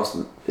 "I crossed.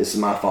 This is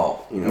my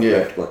fault."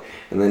 Practically.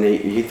 And then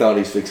he thought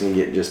he's fixing to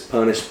get just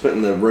punished, put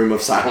in the room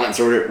of silence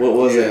or whatever. What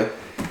was it?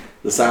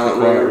 The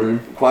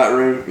silent quiet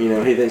room.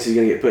 He thinks he's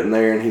gonna get put in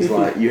there, and he's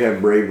like, "You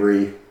have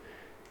bravery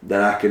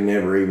that I could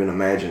never even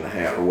imagine to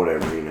have," or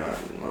whatever. I don't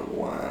know the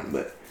line,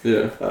 but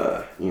Yeah.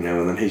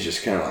 and then he's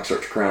just kind of like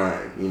starts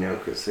crying,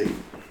 because he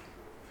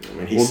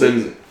Well, sees then,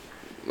 it.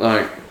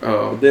 like,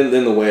 Then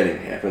the wedding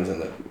happens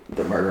and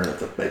the murdering of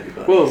the baby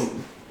bunny. well,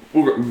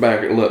 we'll go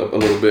back a little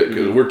bit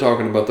because we're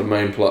talking about the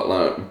main plot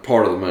line,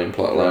 part of the main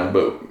plot line. Right.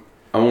 But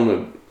I want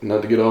to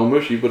not to get all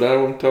mushy, but I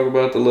want to talk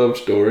about the love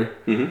story.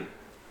 Mm-hmm.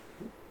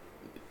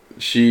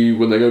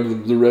 When they go to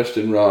the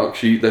Resting Rock,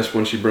 that's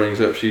when she brings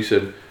up. She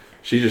said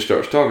she just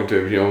starts talking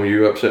to him.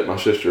 You upset my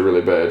sister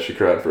really bad. She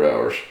cried for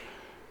hours,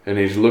 and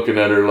he's looking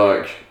at her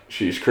like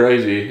she's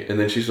crazy. And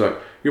then she's like,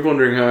 "You're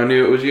wondering how I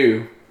knew it was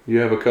you. You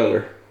have a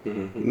color."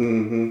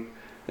 Mm-hmm.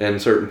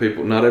 And certain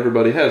people, not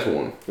everybody has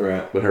one,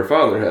 Right. but her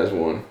father has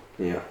one,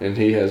 Yeah. and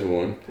he has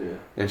one. Yeah.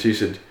 And she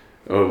said,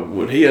 "Oh,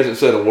 well, he hasn't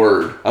said a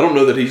word. I don't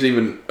know that he's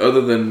even,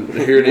 other than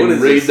hearing What him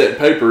is read this? that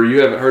paper,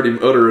 you haven't heard him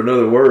utter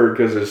another word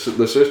because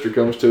the sister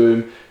comes to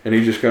him and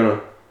he just kind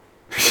of,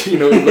 you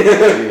know,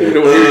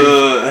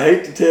 I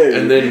hate to tell you.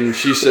 and then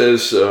she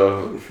says,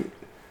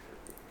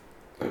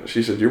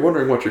 "You're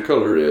wondering what your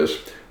color is.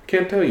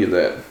 Can't tell you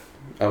that.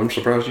 I'm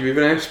surprised you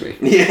even asked me."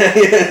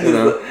 yeah. You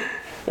know?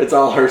 It's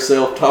all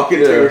herself talking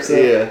to herself.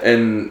 Yeah.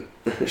 And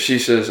she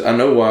says, "I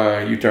know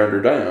why you turned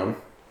her down."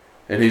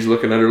 And he's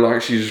looking at her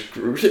like she's,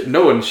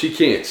 knowing she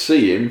can't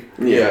see him.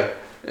 Yeah.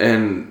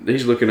 And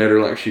he's looking at her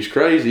like she's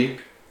crazy.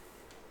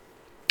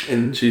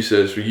 And she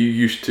says, "Well, you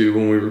used to,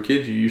 when we were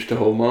kids, you used to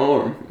hold my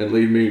arm and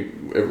lead me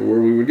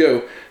everywhere we would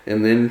go.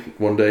 And then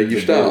one day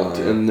you stopped.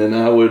 And then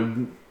I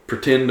would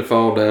pretend to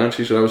fall down."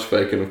 She said, "I was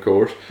faking, of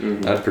course.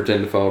 Mm-hmm. I'd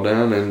pretend to fall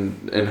down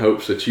in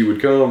hopes that you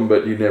would come,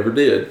 but you never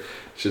did."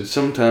 She said,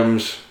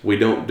 "Sometimes we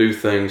don't do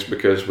things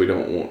because we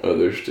don't want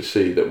others to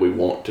see that we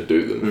want to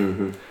do them."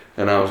 Mm-hmm.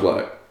 And I was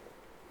like,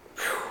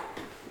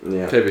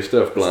 Yeah. heavy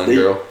stuff, blind Deep.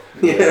 girl.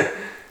 Yeah.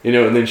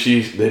 And then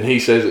he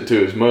says it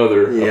to his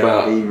mother Yeah.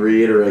 about He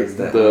reiterates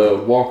that.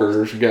 the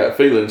Walker's got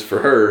feelings for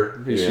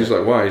her. Yeah. She's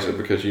like, "Why?" He said,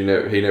 "Because he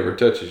never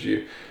touches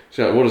you."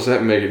 She's like, "What does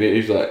that make it?"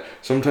 He's like,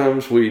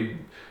 "Sometimes we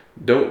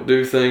don't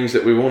do things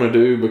that we want to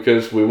do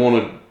because we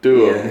want to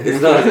do Yeah. them."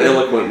 It's not as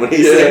eloquent when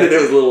he Yeah. said it.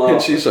 It was a little off.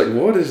 And she's like,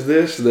 "What is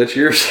this that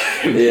you're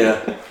saying?" Yeah.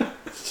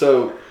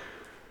 So,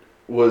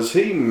 was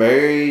he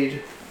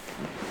married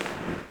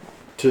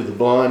to the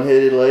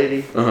blonde-headed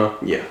lady? Uh-huh.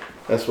 Yeah.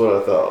 That's what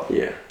I thought.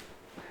 Yeah.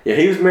 Yeah.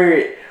 He was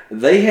married.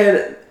 They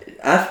had.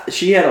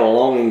 She had a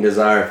longing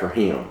desire for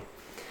him.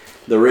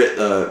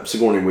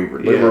 Sigourney Weaver.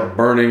 They did. were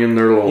burning in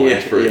their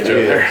loins for each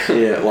other.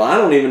 Yeah. Well, I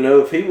don't even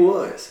know if he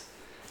was.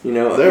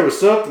 There was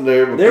something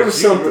there. There because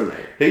was something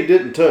there. He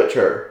didn't touch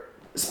her.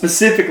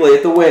 Specifically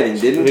at the wedding,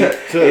 didn't He touch.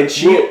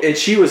 took- And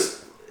she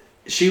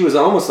was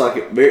almost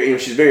like very.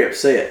 She's very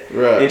upset.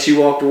 Right. And she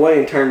walked away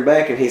and turned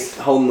back, and he's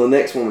holding the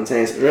next woman's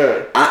hands.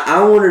 Right.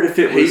 I wondered if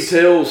it He was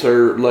tells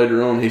her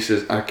later on, he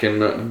says, "I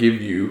cannot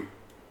give you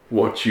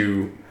what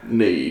you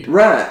need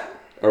right.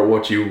 or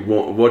what you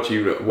want, what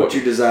you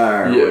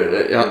desire. or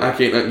whatever. Yeah, I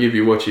cannot give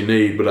you what you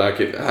need, but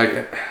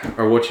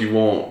or what you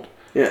want."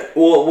 Yeah.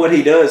 Well, what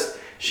he does,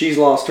 she's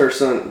lost her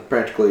son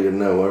practically to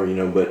Noah,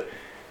 but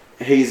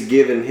he's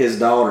given his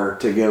daughter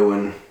to go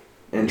and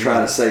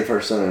try to save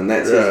her son, and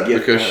that's his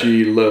gift. Because to her.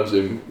 she loves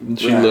him.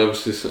 She Right.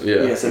 loves his son.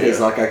 Yeah. Yes, and he's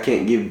like, I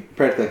can't give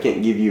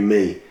you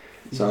me.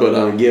 So But,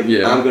 I'm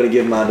going to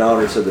give my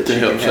daughter so that To she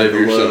help can save have the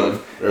your love son.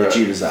 that Right.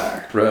 you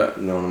desire. Right.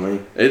 You know what I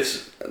mean?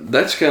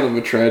 That's kind of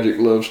a tragic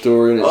love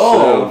story in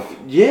itself.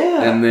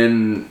 yeah. And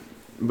then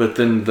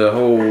the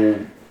whole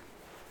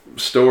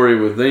story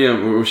with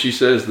them, well, she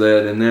says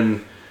that, and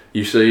then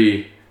you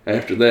see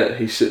after that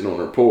he's sitting on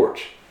her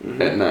porch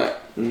at night,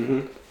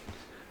 and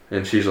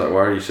she's like,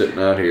 "Why are you sitting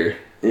out here?"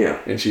 Yeah.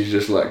 And she's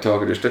just like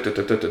talking, just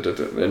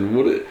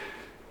and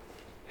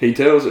he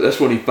tells her. That's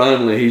when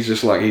he's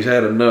just like he's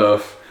had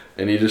enough,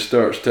 and he just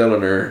starts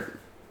telling her.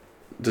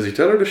 Does he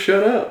tell her to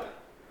shut up?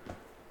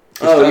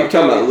 Oh, you're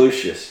talking about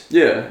Lucius.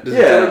 Yeah. Does he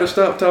Yeah. tell her to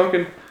stop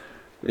talking?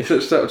 He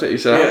said, "Stop." He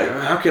said,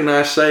 "How can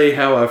I say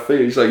how I feel?"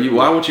 He's like,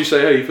 "Why won't you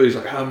say how you feel?" He's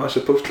like, "How am I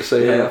supposed to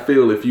say how I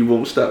feel if you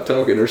won't stop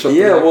talking or something?"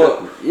 Yeah, like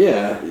well, that?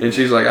 yeah. And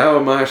she's like, "How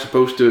am I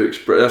supposed to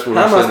express?" That's what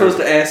How am I said. supposed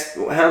to ask?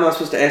 How am I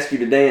supposed to ask you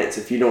to dance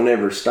if you don't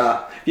ever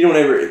stop? If you don't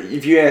ever,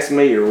 if you ask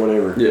me or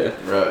whatever. Yeah,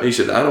 Right. He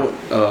said, "I don't.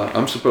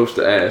 I'm supposed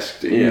to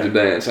ask you Yeah. to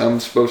dance.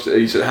 I'm supposed to."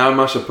 He said, "How am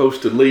I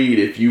supposed to lead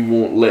if you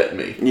won't let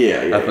me?"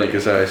 Yeah, I think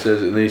is how he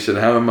says it. And then he said,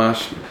 "How am I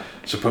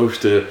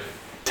supposed to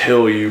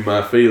tell you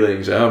my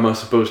feelings? How am I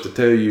supposed to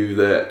tell you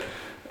that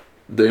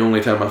the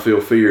only time I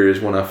feel fear is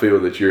when I feel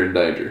that you're in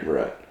danger?"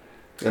 Right.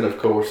 And of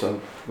course,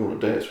 I'm going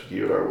to dance with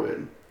you at our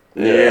wedding.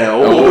 Yeah.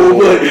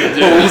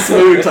 Oh,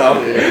 Smooth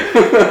talking.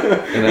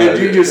 And And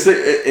you just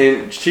see,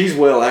 and she's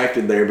well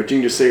acted there, but you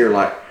can just see her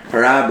like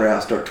her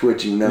eyebrows start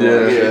twitching. Now,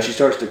 Yeah. and she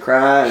starts to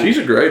cry. And, she's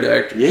a great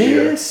actress.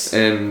 yes.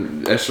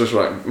 And that's just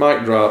like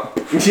mic drop.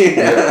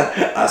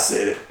 Yeah. I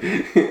said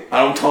it.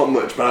 I don't talk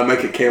much, but I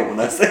make it count when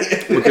I say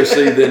it. Because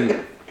see,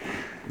 then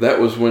that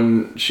was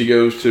when she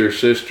goes to her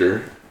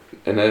sister,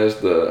 and as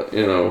the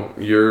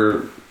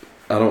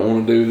I don't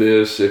want to do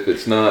this if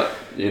it's not,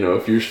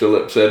 if you're still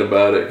upset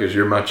about it because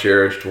you're my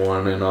cherished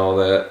one and all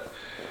that.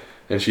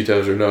 And she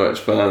tells her, no, it's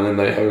fine. Then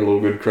they have a little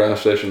good cry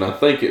session. I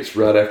think it's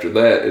right after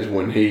that is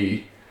when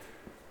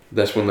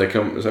that's when they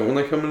come. Is that when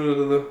they come into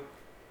the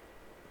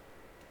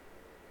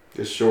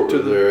It's shortly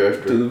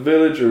thereafter. to the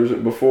village, or is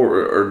it before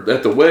or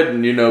at the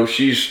wedding?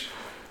 She's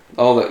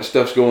all that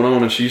stuff's going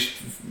on, and she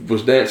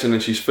was dancing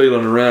and she's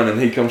feeling around, and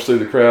he comes through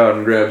the crowd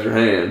and grabs her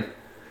hand,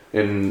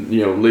 and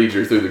leads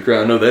her through the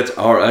crowd. No, that's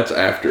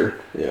after.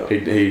 Yeah.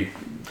 He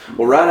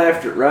Well, right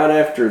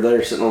after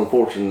they're sitting on the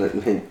porch and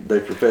they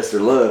profess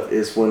their love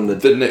is when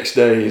the next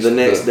day.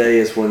 day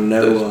is when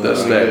Noah. the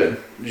stabbing.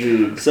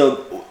 Jude.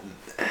 So,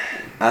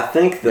 I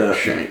think the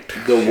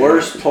Shanked.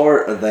 worst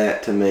part of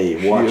that to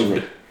me watching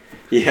it.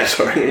 Yeah,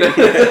 sorry.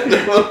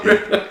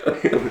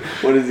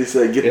 What does he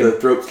say? Get the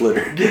throat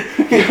slitter.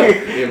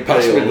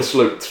 Pass me the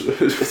slope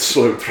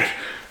thread.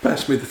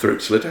 Pass me the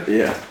throat slitter.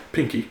 Yeah,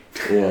 Pinky.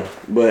 yeah.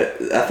 But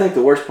I think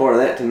the worst part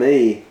of that to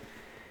me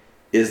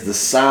is the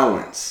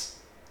silence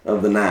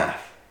of the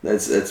knife. Yeah.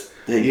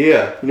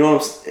 You know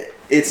what I'm saying?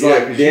 It's Yeah, like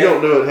because you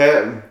don't know it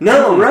happened.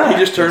 No, right.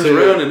 He just turns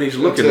Until- around and he's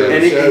looking until- at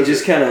and it. he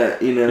just kind of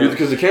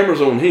Because the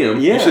camera's on him.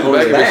 Yeah, You see the on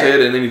back his of his back. head,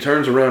 and then he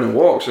turns around and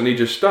walks, and he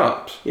just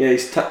stops. yeah And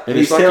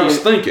it's like telling, he's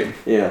thinking.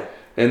 yeah.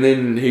 And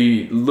then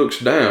he looks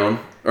down.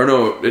 Or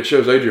no, it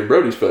shows Adrian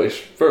Brody's face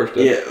first.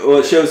 doesn't it? Yeah, well,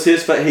 it shows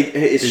his face.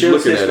 It He's shows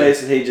looking his at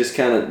face, and he just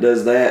kind of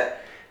does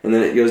that, and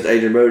then it goes to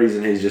Adrian Brody's,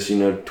 and he's just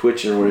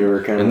twitching or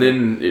whatever, kind of. And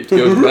then it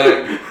goes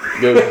back.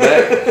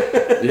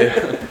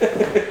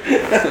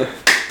 Yeah.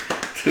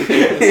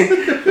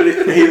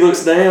 But he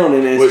looks down,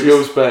 and it's Well, it just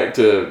goes back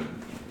to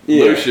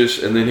yeah.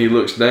 Lucius, and then he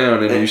looks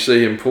down, and you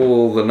see him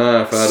pull the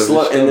knife out of his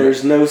stomach. And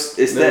there's no. It's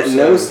No that sound.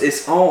 no.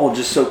 It's all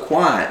just so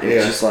quiet. It's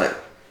Yeah. just like,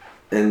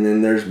 and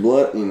then there's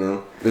blood.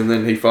 And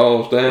then he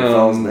falls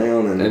down.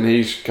 and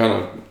he's kind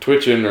of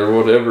twitching or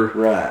whatever.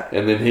 right.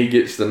 And then he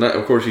gets the knife.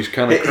 Of course, he's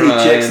kind He of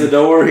crying. checks the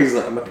door. He's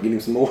like, I'm about to get him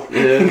some more.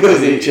 Yeah,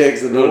 Because he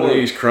checks the door. And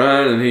he's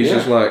crying, and he's Yeah.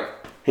 just like,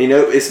 He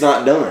know it's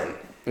not done.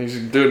 he's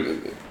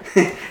doing.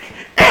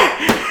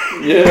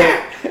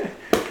 Yeah.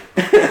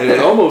 And it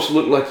almost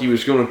looked like he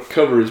was going to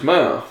cover his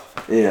mouth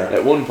Yeah.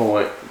 at one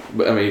point,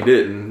 but I mean he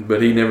didn't.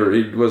 But he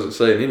wasn't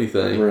saying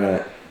anything.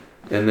 Right.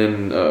 And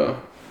then,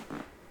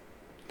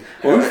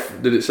 Well,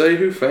 did it say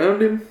who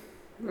found him?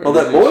 Or well,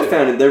 that did it boy say-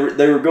 found it.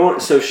 They were going.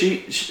 So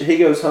he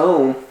goes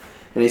home,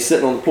 and he's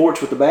sitting on the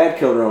porch with the bad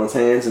color on his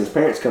hands, and his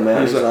parents come out.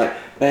 And He's he's like,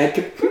 like, bad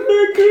color.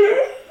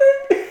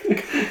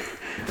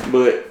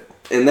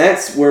 And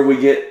that's where we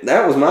get.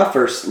 That was my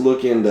first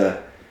look into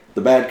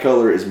the bad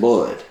color is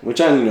blood, which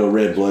I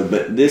red blood,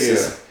 but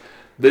This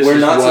we're is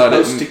not why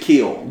supposed to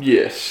kill.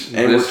 Yes,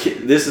 And this,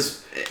 this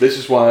is this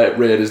is why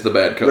red is the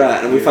bad color.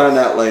 right, and we find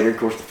out later, of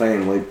course,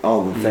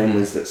 all the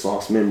families that's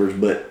lost members,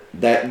 but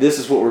this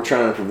is what we're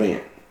trying to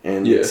prevent,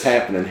 and Yes. it's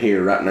happening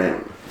here right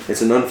now.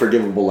 It's an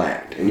unforgivable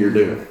act, and you're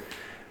doing it.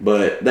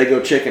 But they go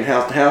checking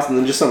house to house, and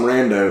then just some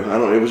rando.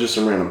 It was just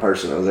some random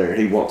person that was there.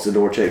 He walks the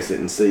door, checks it,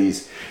 and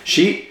sees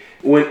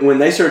when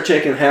they started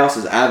checking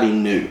houses. Ivy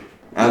knew.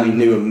 Ivy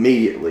knew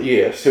immediately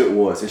Yes. who it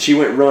was, and she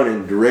went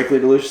running directly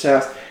to Lucius'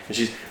 house, and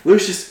she's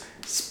Lucius.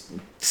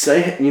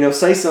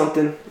 Say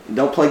something.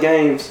 Don't play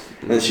games.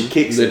 And then she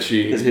kicks Then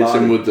she his hits body.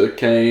 him with the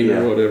cane Yeah.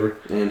 or whatever.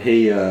 And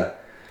he, And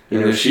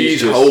then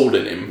she's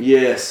holding him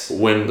Yes.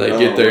 when they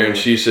get there, and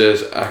she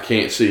says, "I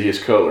can't see his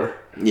color."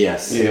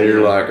 Yes. And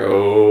you're like,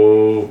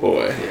 "Oh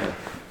boy!" Yeah.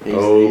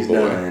 He's boy.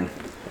 dying.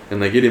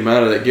 And they get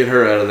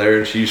her out of there,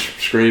 and she's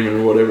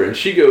screaming or whatever, and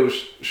she goes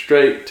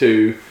straight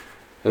to,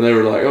 and they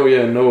were like, "Oh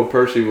yeah, Noah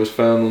Percy was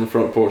found on the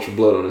front porch with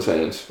blood on his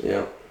hands,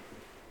 Yeah.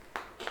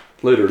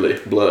 literally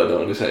blood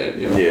on his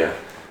hand, Yeah.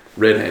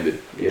 red-handed."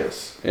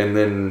 Yes. And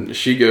then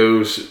she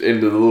goes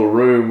into the little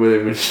room with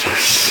him and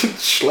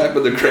starts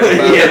slapping the crap out of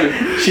him.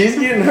 Yeah. She's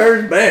getting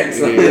hers back.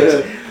 So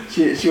Yeah.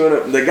 She went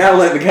up. The guy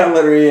let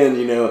her in.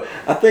 You know,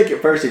 I think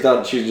at first he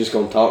thought she was just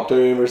gonna talk to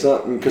him or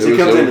something because he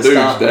comes in to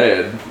stop.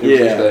 Dad.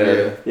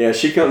 Yeah.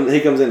 He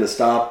comes in to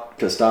stop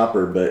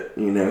her, but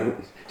you know,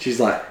 she's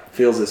like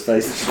feels his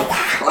face, you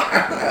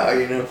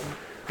know,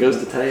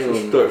 goes to town,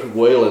 and starts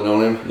wailing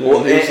on him.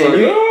 Well,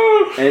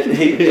 and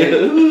he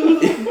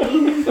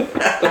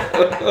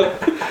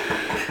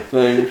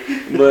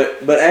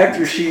but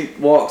after she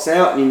walks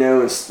out, you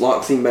know, and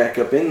locks him back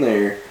up in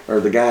there, or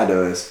the guy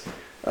does,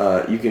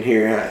 you can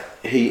hear how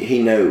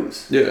he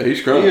knows. Yeah,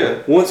 he's crying.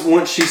 Yeah.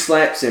 Once she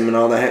slaps him and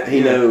all that, he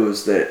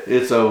knows that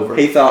it's over.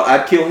 He thought,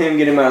 I'd kill him,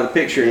 get him out of the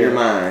picture, you're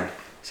mine.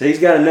 So he's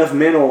got enough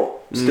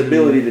mental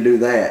stability to do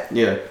that.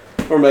 Yeah.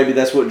 Or maybe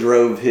that's what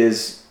drove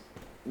his,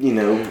 you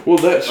know. Well,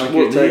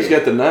 he's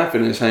got the knife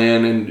in his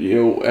hand, and you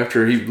know,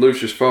 after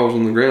Lucius falls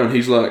on the ground,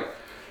 he's like,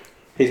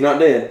 he's not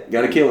dead.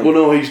 Got to kill him. Well,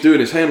 no, he's doing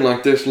his hand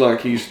like this,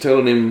 like he's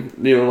telling him,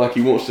 you know, like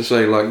he wants to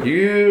say, like,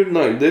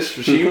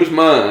 she was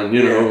mine,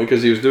 you know,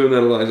 because he was doing that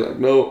a lot. He's like,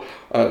 no,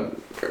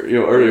 you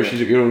know, earlier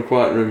she's in the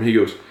quiet room. He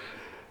goes,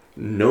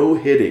 no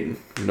hitting.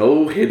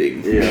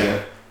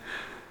 Yeah.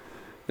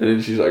 And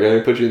then she's like, I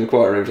gotta put you in the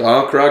quiet room. So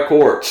I'll cry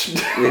quartz.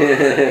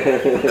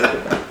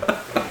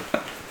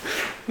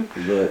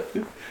 But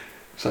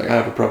it's like, I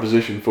have a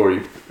proposition for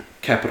you.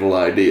 Capital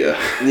idea.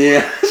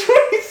 Yeah, that's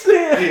what he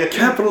said.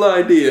 Capital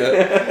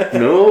idea.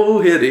 No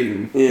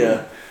hitting.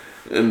 Yeah.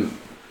 And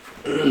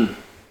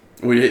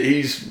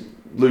he's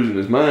losing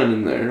his mind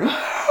in there.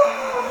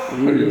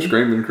 You know,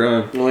 screaming and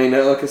crying. Well, you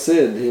know, like I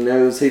said, he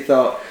knows. He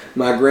thought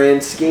my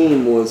grand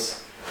scheme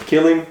was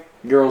kill him,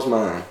 girl's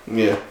mine.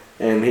 Yeah.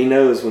 And he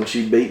knows when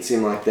she beats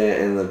him like that,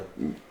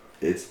 and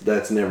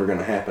that's never going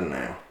to happen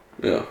now.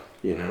 Yeah.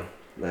 You know.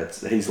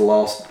 He's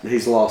lost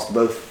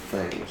both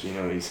things. You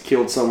know, he's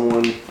killed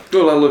someone.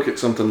 Well, I look at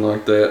something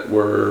like that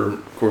where,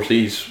 of course,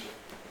 he's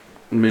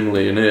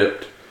mentally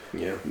inept.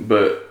 Yeah.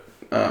 But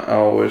I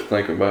always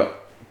think about,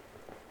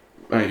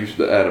 I use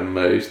the Adam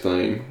Mays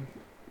thing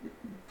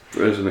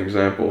as an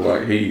example.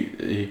 Like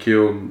he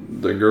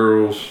killed the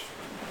girl's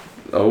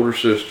older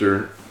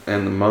sister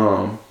and the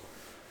mom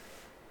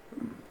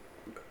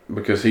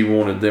because he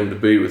wanted them to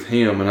be with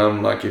him. And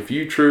I'm like, if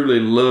you truly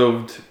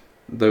loved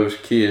those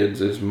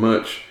kids as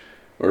much,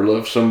 or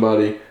love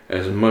somebody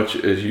as much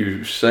as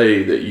you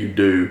say that you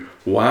do,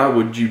 why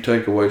would you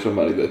take away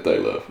somebody that they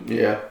love?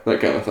 Yeah. That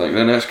kind of thing.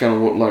 And that's kind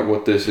of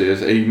what this is.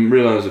 He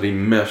realized that he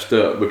messed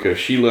up because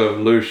she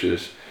loved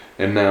Lucius,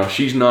 and now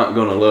she's not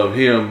going to love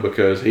him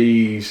because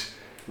he's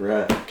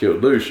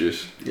killed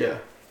Lucius. Yeah.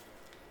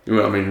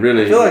 Well, I mean,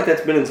 really. I feel like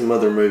that's been in some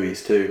other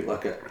movies too,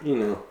 like you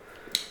know,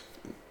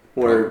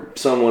 where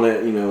someone,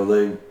 you know,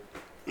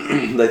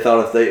 they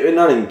thought if they,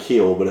 not even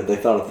kill, but if they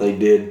thought if they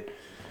did,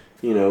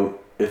 you know,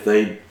 if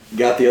they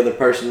got the other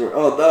person. We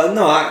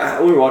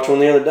were watching one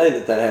the other day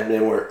that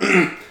happened where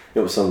it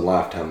was some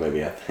Lifetime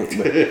movie, I think.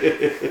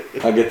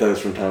 But I get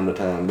those from time to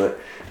time. But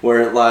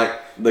where like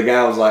the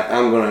guy was like,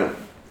 I'm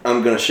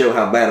gonna show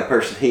how bad a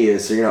person he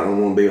is, so you're not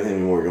gonna want to be with him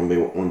anymore. You're gonna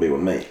want to be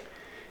with me,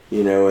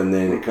 you know. And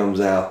then it comes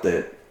out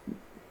that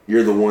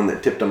you're the one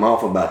that tipped him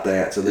off about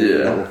that, so that you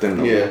don't want them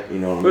to, you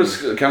know. But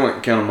it's kind of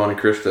like Count of Monte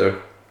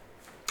Cristo.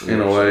 In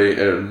a way,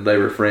 they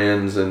were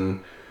friends,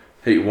 and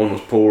one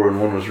was poor and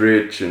one was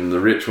rich, and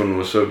the rich one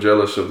was so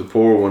jealous of the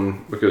poor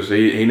one because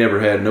he never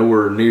had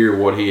nowhere near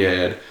what he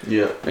had.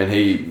 Yeah. And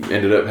he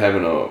ended up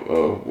having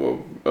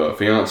a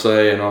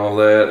fiance and all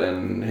that,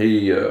 and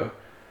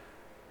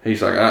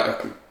he's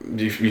like,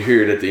 you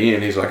hear it at the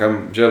end. He's like,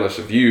 I'm jealous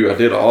of you. I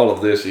did all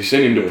of this. He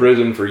sent him to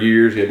prison for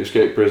years. He had to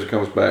escape prison,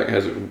 comes back,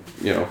 has it,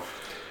 you know,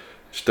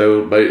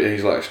 stole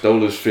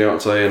his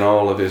fiance and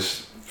all of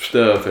his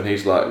stuff, and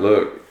he's like,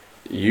 look,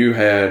 you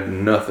had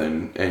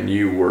nothing and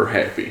you were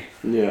happy.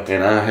 Yeah.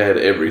 And I had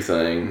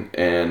everything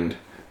and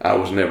I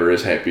was never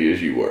as happy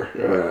as you were.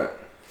 Right.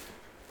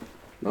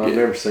 No, I've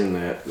never seen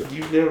that.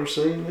 You've never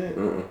seen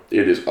that?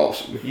 It is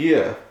awesome.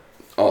 Yeah.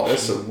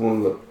 Awesome. That's one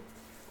of the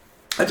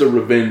That's a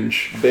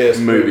revenge best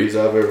movie. movies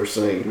I've ever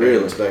seen. Really?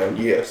 Hands down.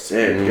 Yes.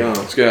 Yeah,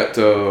 It's got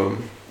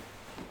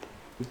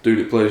dude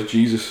that plays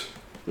Jesus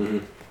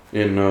in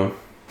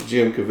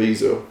Jim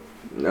Caviezel.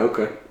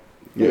 Okay.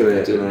 Yeah, Look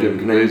at that Jim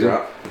name Caviezel.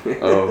 drop.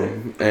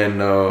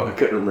 And I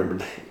couldn't remember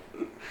that.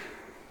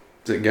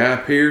 is it Guy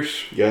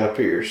Pearce Guy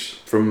Pearce.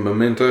 from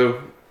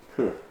Memento?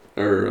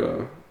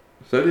 Or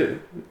is that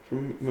it?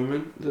 From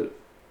Memento?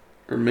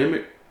 Or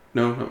Mimic?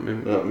 No, not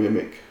Mimic. Not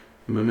Mimic.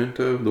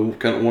 Memento, the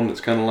kind of one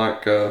that's kind of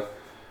like I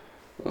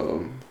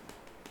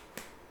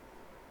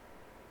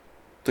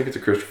think it's a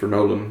Christopher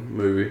Nolan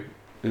movie,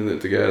 and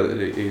that the guy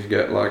that he's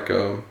got like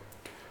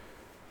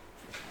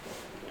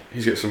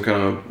he's got some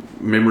kind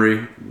of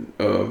memory,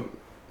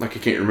 like he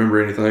can't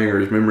remember anything, or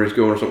his memory's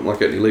going or something like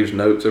that, and he leaves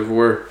notes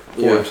everywhere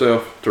for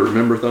himself to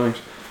remember things.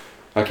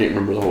 I can't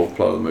remember the whole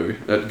plot of the movie.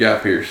 That Guy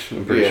Pearce,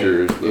 I'm pretty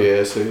sure is the,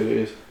 yes, it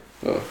is.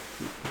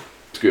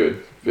 it's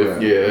good.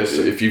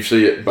 If you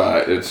see it,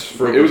 buy it. It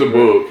was a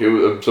book. It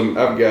was some.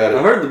 I've got it.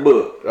 I heard the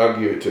book. I'll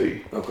give it to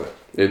you. Okay.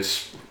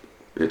 It's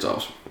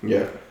awesome.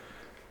 Yeah.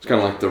 It's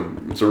kind of like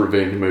it's a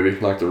revenge movie,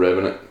 like The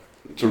Revenant.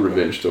 It's a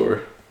revenge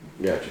story.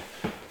 Gotcha.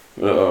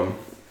 Um,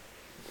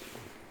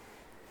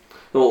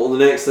 Well, the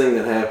next thing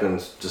that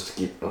happens, just to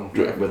keep on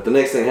track, but the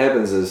next thing that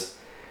happens is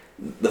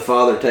the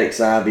father takes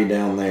Ivy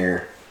down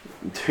there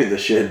to the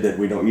shed that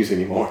we don't use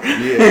anymore.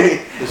 Yeah.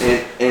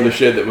 and the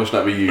shed that must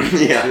not be used.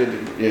 yeah,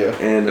 Yeah.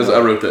 and As I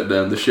wrote that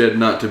down, the shed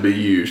not to be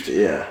used.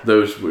 yeah,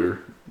 Those were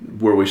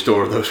where we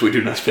store those we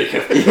do not speak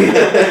of.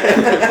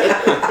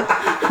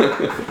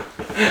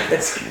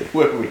 that's good.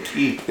 Where we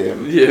keep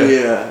them.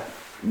 Yeah,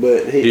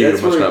 but Here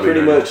that's must where not he be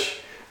pretty known. much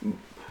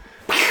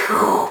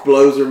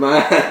blows her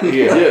mind.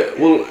 Yeah. Yeah,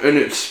 well,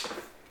 and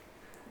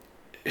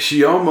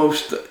she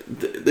almost,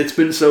 it's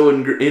been so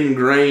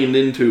ingrained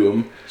into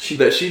him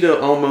that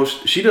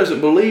she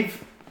doesn't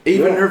believe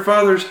even Yeah. her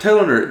father's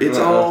telling her it's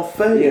all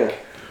fake. Yeah,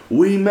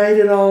 We made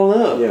it all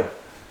up. yeah,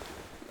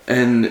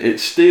 And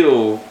it's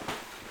still,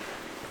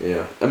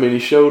 yeah. I mean, he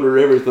showed her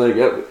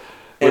everything.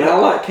 And I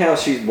like how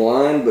she's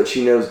blind, but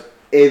she knows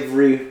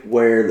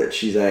everywhere that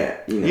she's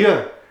at. You know?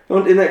 Yeah.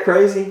 Isn't that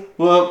crazy?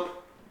 Well,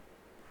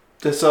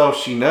 that's all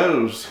she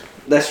knows.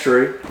 That's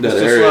true. That It's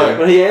just area. like-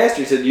 When he asked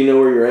her, he said, "You know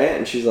where you're at?"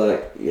 And she's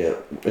like, "Yeah,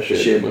 That the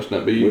shit must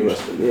not be We used.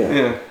 must have, yeah.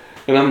 Yeah.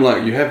 And I'm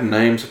like, you have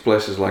names of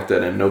places like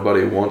that, and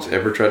nobody once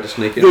ever tried to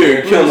sneak in.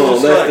 Dude, come It's on,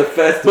 just that's like- the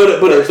fast.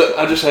 But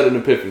I just had an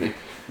epiphany.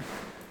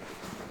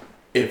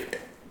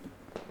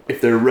 If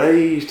they're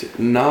raised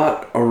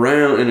not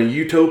around in a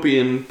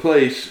utopian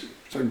place,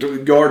 it's like the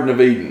Garden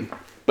of Eden,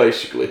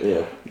 basically.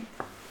 yeah,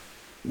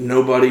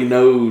 Nobody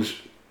knows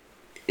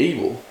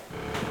evil.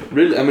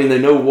 Really, I mean, they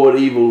know what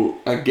evil,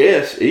 I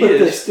guess, but they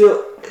is,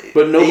 still.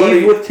 but nobody.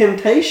 Eve with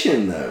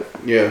temptation, though.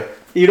 Yeah.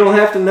 You don't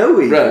have to know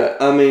evil. Right.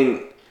 I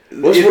mean,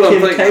 That's if what I'm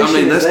thinking. I temptation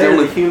mean, is that's the there,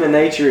 only- human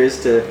nature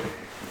is to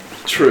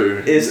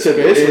True.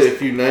 Especially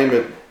if you name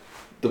it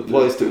the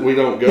place that we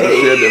don't The go.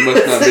 shed that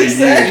must not be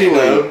Exactly. used.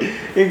 You know.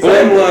 exactly.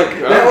 Well, I'm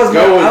like, that was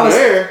going I was,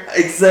 there.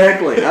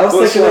 Exactly. I was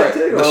Well, it's thinking like that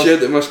too. I the was- shed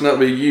that must not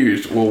be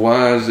used. Well,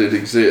 why does it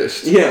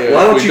exist? Yeah, Yeah,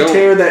 why if don't we you don't-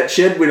 tear that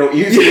shed we don't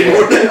use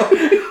anymore now?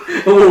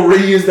 And we'll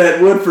reuse that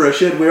wood for a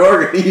shed we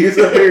are going to use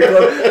up here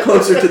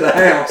closer to the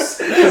house.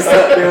 It's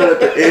not down at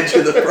the edge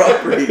of the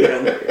property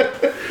down there.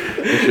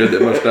 The shed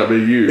that must not be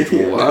used.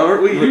 Well, why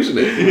aren't we using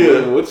it?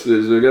 Well, what's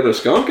this? They got a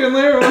skunk in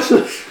there? What's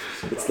this?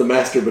 It's the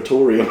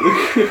masturbatorium.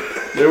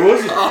 There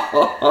was a...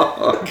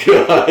 God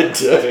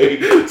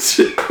dang.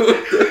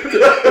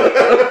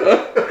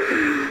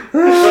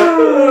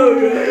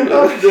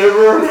 I've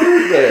never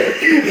heard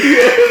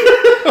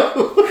that.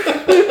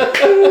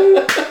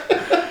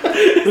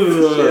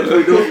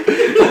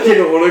 You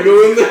don't want to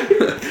go in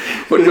there.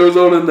 What goes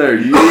on in there?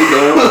 You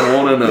don't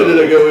want to And then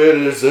I know. go in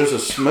and there's a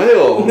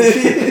smell.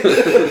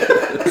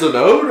 There's an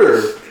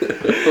odor.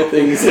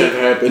 Things have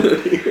happened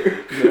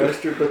here.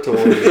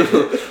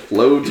 Masturbatory.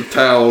 Loads of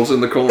towels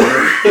in the corner.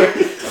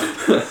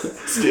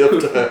 Stiff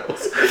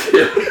towels.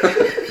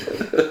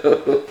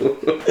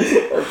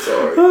 I'm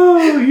sorry.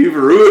 Oh, you've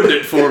ruined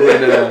it for me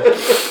now.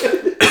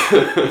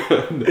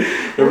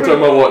 Every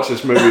time I watch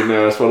this movie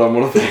now, that's what I'm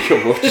going to think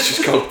of. Let's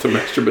just call it the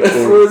That's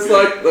masturbatory. what it's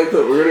like. Like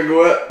that. We're gonna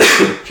go out,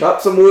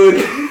 chop some wood,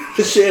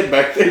 the shed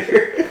back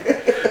there.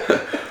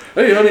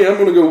 Hey, honey, I'm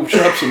going to go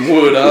chop some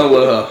wood.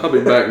 I'll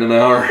be back in an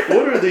hour.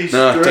 What are these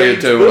No, I'll tell you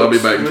strange too, I'll be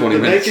books back in with 20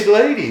 the minutes. naked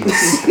ladies?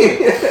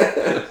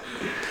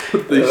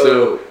 These,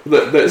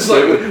 that It's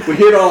like we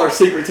hid all our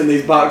secrets in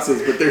these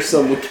boxes, but there's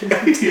some we can't.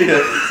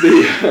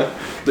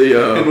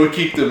 And we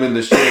keep them in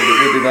the shed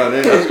that maybe not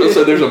in I was it. gonna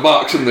say there's a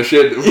box in the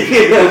shed.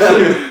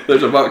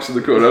 There's a box in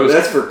the corner.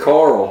 That's for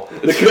Carl,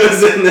 because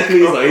then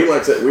he's like he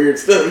likes that weird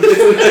stuff.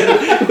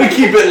 We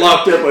keep it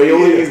locked up, but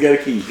he's got a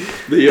key.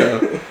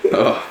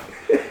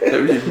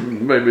 That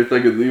made me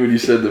think of when you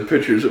said the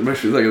pictures. It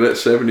makes me think of that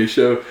 '70s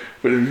show,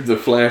 but the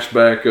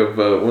flashback of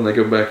when they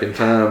go back in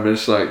time.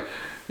 It's like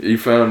you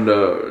found.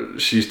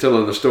 She's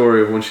telling the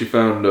story of when she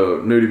found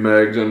nudie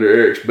mags under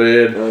Eric's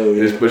bed. Oh,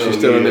 yeah. But she's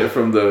telling it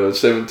from the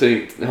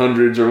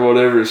 1700s or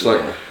whatever. It's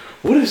like,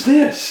 what is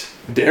this,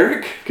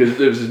 Derek? Because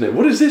it was his name.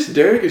 What is this,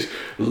 Derek? Is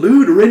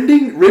lewd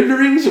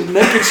renderings of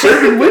naked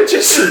serving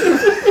witches?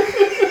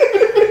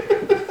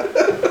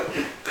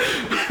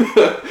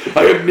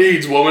 I have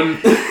needs, woman.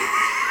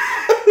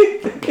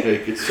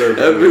 Naked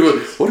serving Everyone,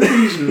 witches. what are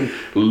these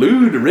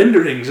lewd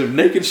renderings of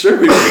naked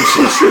serving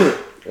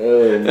witches?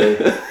 Oh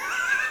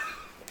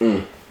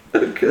man.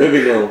 Okay.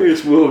 Moving on.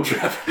 Here's wheel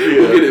traffic.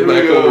 We'll get it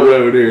back on the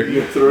road here.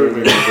 You threw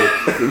me with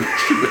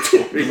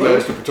the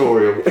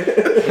masturbatorium.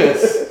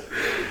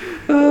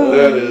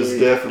 That is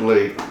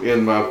definitely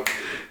in my...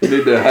 You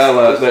need to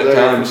highlight that there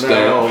from timestamp.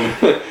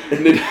 now You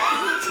need to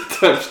highlight the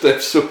timestamp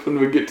so when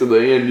we get to the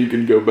end, you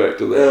can go back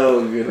to that.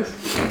 Oh goodness.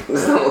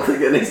 I don't think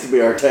that needs to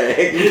be our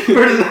tag.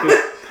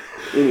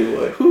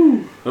 Anyway.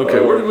 Okay,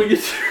 where did we get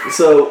to?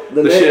 So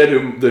The shed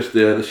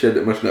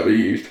that must not be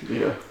used.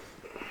 Yeah.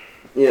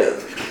 Yeah.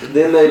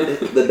 Then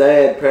the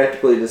dad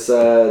practically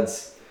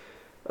decides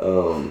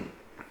that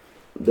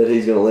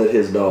he's going to let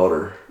his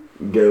daughter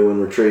go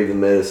and retrieve the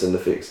medicine to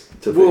fix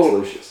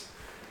Lucius.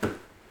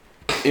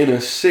 In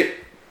a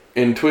sick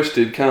and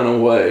twisted kind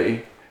of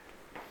way.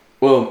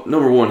 Well,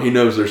 number one, he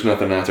knows there's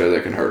nothing out there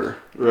that can hurt her.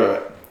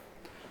 Right.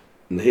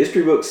 And the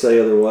history books say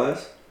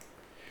otherwise.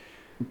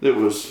 It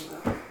was.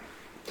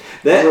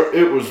 That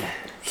It was.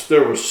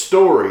 There were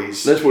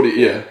stories. That's what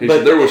he but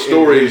said there were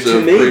stories to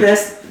of. me.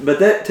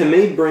 That to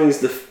me brings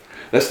the.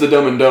 That's the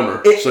Dumb and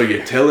Dumber. So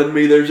you're telling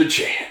me there's a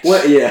chance?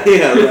 What? Yeah,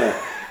 right.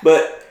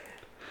 But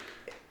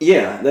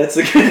yeah, that's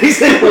a good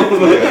example.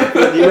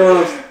 But you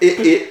know,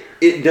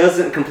 it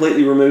doesn't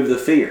completely remove the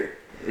fear.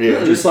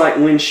 Yeah. Just like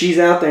when she's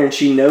out there and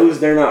she knows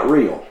they're not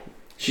real.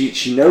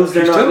 She knows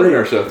they're She's not telling real.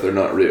 herself they're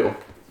not real.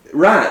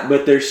 Right,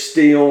 but there's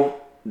still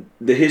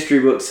the history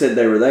book said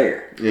they were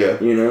there. Yeah.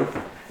 You know,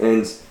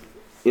 and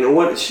you know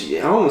what?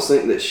 I almost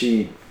think that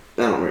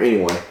I don't know.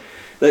 Anyway,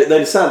 they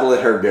decided to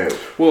let her go.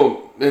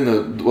 Well, in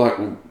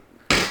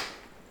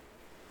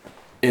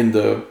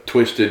the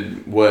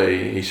twisted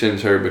way, he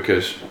sends her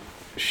because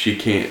she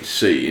can't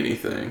see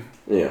anything.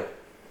 Yeah.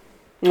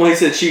 Well, he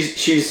said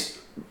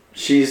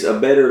she's a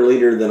better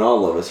leader than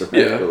all of us, or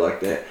basically like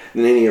that,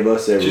 than any of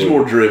us ever. She's would.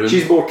 more driven.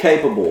 She's more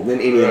capable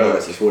than any of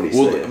us. Is what he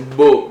said.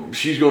 But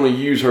she's going to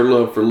use her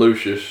love for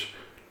Lucius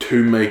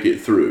to make it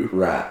through.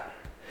 Right.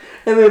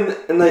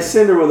 And they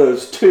send her with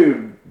those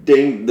two.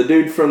 The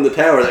dude from the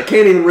tower that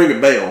can't even ring a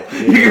bell.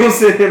 Yeah. You're gonna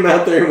send him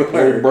out there with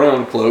her Old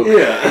brown cloak.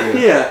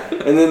 Yeah.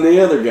 And then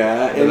the other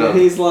guy, and then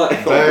he's like,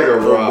 bag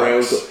of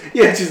rocks.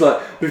 Yeah, she's like,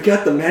 we've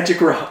got the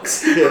magic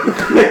rocks. Yeah.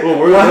 Well,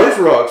 where are those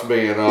rocks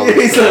being? Yeah,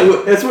 he's like,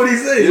 well, that's what he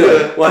says.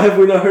 Yeah. Like, why have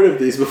we not heard of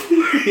these before?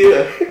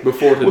 Yeah.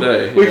 Before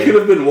today. We could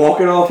have been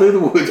walking all through the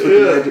woods with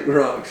the magic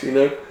rocks, you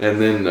know. And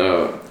then,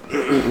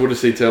 what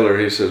does he tell her?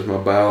 He says, "My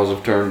bowels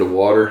have turned to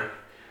water."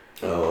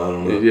 Oh, I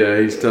don't know. Yeah,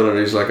 he's telling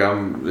her, he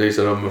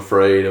said, "I'm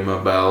afraid and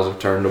my bowels have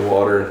turned to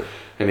water."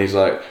 And he's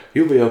like,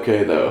 "You'll be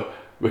okay though."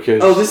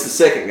 Because this is the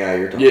second guy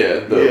you're talking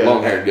about. the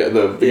long-haired guy,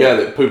 the guy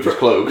that pooped his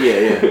cloak.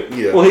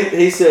 Yeah. Well,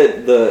 he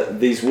said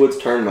these woods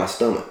turned my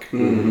stomach.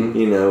 Mm-hmm.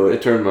 You know,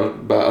 It turned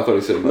I thought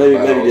he said maybe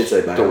bowels he did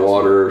say bowels. to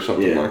water or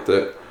something like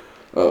that.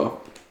 Oh.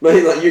 But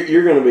he's like,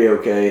 you're going to be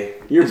okay.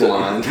 You're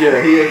blind.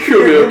 Yeah, you'll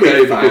be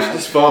okay because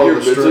just follow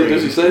the stream.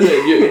 Does he say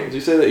that? Does he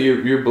say that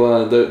you're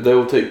blind? They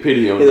will take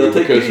pity on you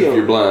because of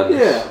your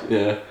blindness.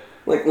 Yeah.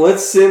 Like,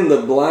 let's send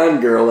the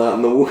blind girl out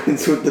in the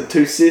woods with the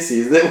two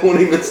sissies that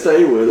won't even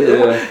stay with her.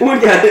 Yeah. One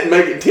guy didn't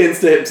make it 10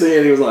 steps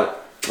in. He was like,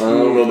 I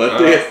don't know about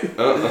this.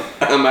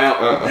 I'm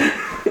out.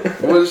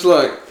 Well, it's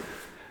like,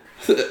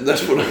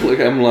 that's what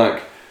I'm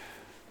like,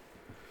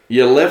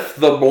 you left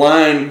the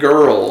blind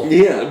girl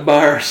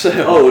by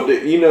herself. Oh,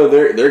 you know,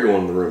 they're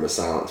going to the room of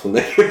silence when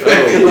they get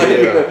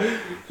back.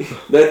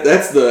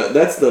 That's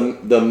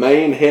the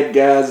main head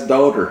guy's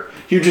daughter.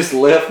 You just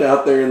left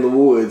out there in the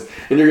woods,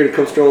 and you're gonna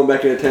come strolling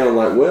back into town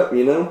like, well,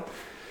 you know,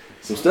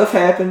 some stuff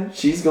happened.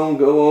 She's gonna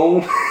go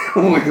on.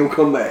 We're gonna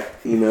come back.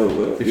 You know,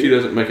 well, if she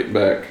doesn't make it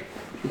back,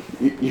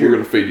 we're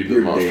gonna feed you to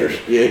the monsters.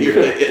 Dead. Yeah, you're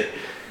dead.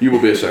 You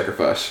will be a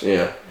sacrifice.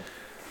 Yeah.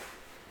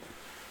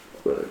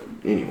 But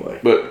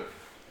anyway. But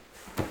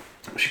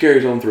she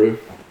carries on through,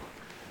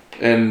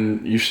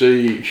 and you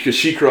see, because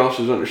she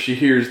crosses under, she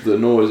hears the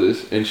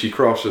noises, and she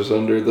crosses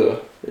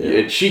under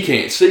and she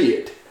can't see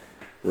it.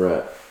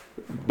 Right.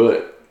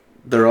 But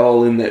they're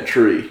all in that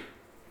tree.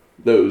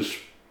 Those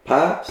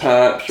pipes.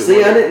 See,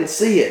 whatever. I didn't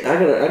see it. I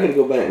gotta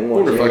go back and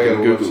watch it. If I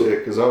can Google it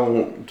because I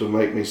want to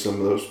make me some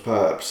of those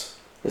pipes.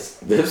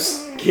 That's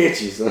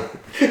sketchy, son.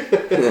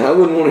 I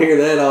wouldn't want to hear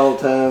that all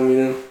the time, you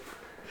know.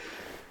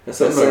 I'm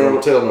not going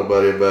to tell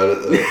nobody about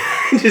it,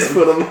 though. Just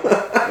put them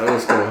I'm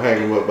just going to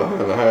hang them up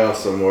behind the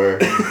house somewhere.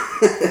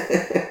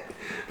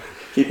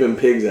 Keep them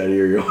pigs out of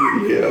your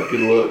yard. Yeah,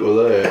 good luck with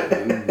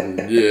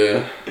that.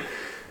 Yeah.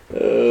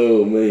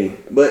 Oh, man.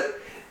 But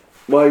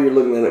while you're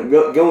looking at it,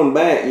 going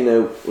back, you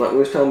know, like we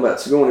was talking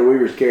about Sigourney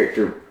Weaver's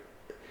character,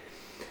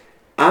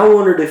 I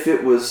wondered if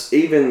it was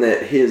even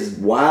that his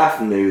wife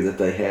knew that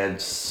they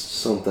had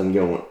something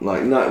going,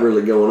 like not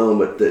really going on,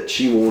 but that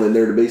she wanted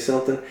there to be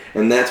something,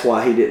 and that's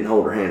why he didn't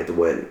hold her hand at the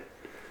wedding.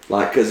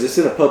 Like, because it's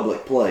in a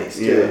public place,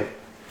 too. Yeah.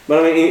 But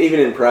I mean, even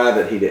in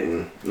private, he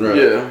didn't. Right.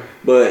 Yeah.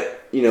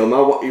 But, you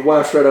know, your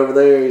wife's right over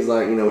there. He's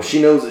like, you know, she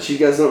knows that she's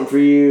got something for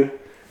you.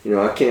 You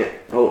know, I can't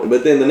hold.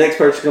 But then the next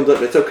person comes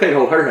up, it's okay to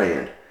hold her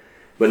hand,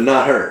 but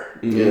not her.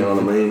 Mm-hmm. You know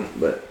what I mean?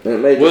 But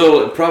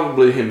well,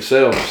 probably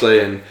himself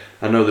saying,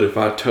 "I know that if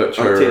I touch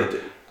her,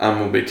 I'm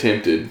gonna be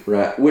tempted."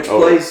 Right. Which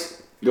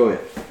place? Go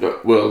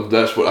ahead. Well,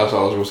 that's what I was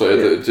gonna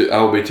say. Yeah.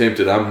 I will be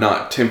tempted. I'm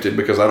not tempted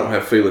because I don't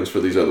have feelings for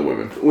these other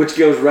women. Which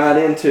goes right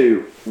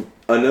into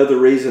another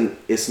reason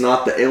it's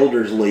not the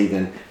elders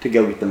leaving to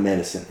go get the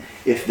medicine.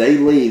 If they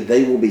leave,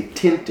 they will be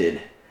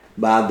tempted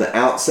by the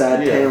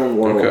outside town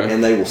world,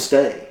 and they will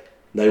stay.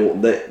 They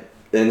will.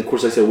 And of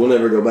course, they said we'll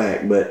never go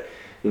back. But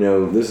you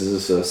know, this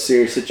is a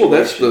serious situation. Well,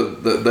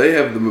 that's they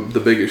have the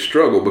biggest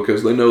struggle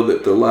because they know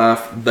that the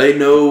life. They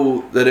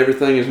know that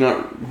everything is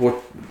not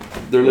what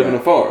they're living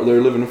afar.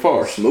 They're living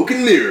afar. Smoke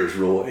and mirrors,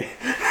 Roy.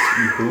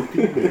 Smoke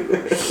and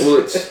mirrors.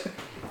 Well,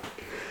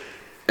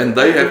 and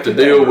they have to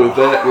deal with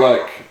that.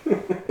 Like,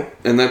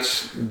 and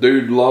that's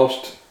dude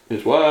lost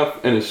his wife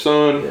and his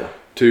son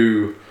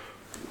to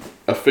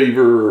a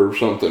fever or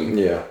something.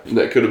 Yeah.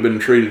 That could have been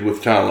treated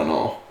with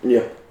Tylenol.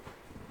 Yeah.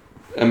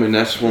 I mean,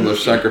 that's one of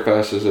those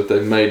sacrifices that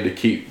they've made to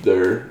keep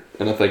their.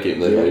 And I think they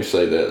may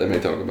say that they may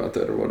talk about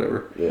that or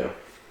whatever. Yeah.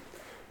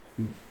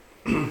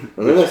 And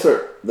then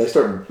they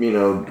start, you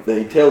know,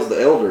 he tells the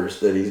elders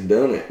that he's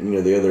done it, you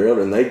know, the other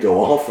elder, and they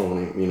go off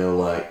on him, you know,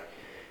 like,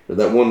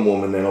 that one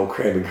woman, that old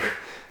crabby girl,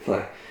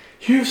 like,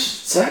 you've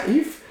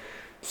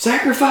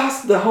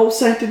sacrificed the whole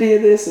sanctity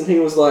of this, and he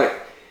was like,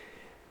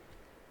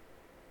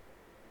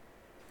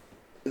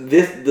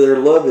 their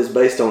love is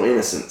based on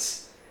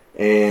innocence,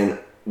 and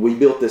we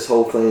built this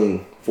whole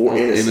thing for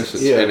innocence.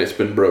 And it's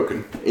been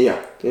broken. Yeah.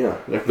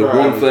 The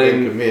one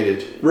thing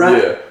committed.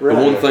 Right. Yeah. Right.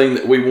 The one thing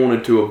that we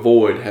wanted to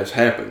avoid has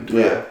happened.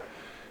 Yeah.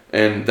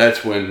 And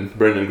that's when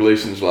Brendan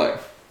Gleeson's like,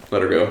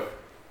 let her go.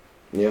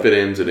 Yeah. If it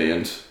ends, it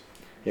ends.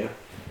 Yeah.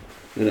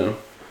 You know.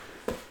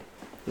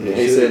 Yeah,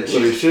 he said what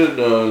he should have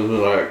done was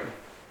like,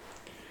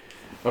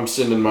 I'm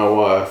sending my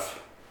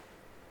wife.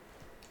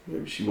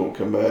 Maybe she won't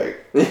come back.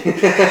 Maybe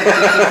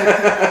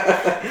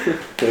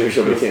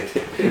she'll be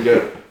tempted. We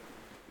got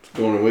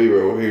going to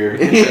Weaver over here.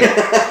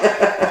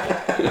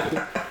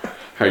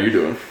 How you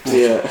doing?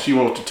 Yeah. She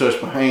wants to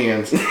touch my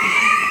hands. In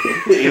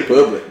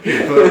public.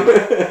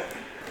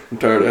 I'm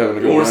tired of having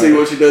to I go. want to see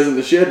what she does in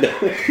the shed down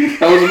there.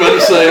 I was about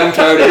to say I'm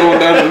tired of going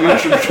down to the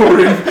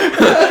masturbatorium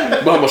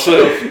by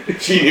myself.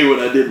 She knew what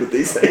I did with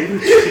these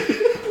things.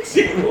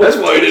 That's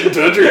why you didn't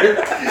touch her.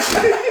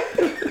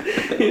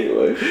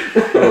 Anyway.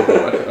 Oh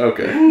boy.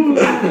 Okay.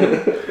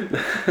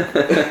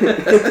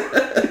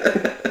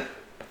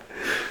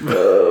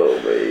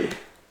 Oh man.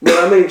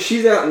 But I mean,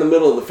 she's out in the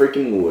middle of the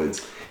freaking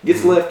woods.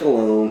 Gets left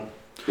alone.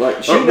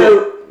 Like she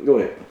Go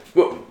ahead.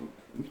 Well,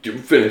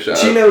 finish that.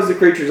 She knows the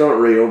creatures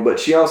aren't real, but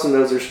she also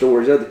knows there's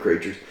stories of the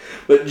creatures.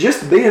 But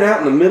just being out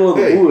in the middle of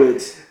the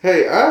woods.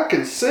 Hey, I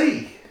can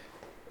see.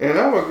 And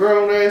I'm a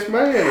grown ass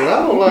man, and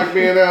I don't like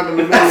being out in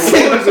the middle of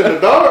the woods in the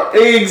dark.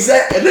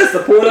 Exactly. That's the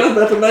point I was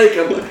about to make.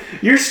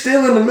 You're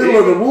still in the middle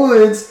of the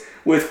woods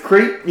with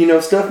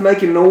stuff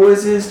making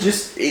noises,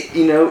 just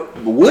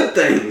wood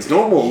things,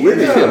 normal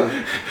living.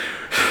 Yeah.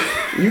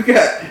 You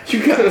got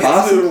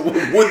possums,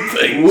 wood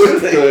things.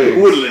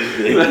 woodland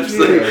things.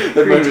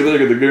 That makes me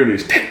think of the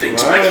Goonies. Dead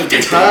things.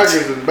 Lions,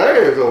 tigers, and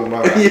bears on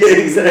my. Yeah,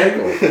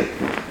 exactly.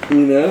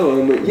 And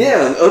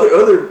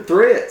other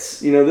threats.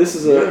 This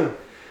is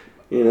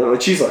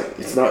and she's like,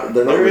 it's not.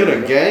 They're They're not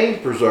in a game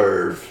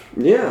preserve.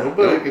 Yeah,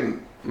 Nobody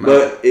can.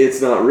 but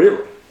it's not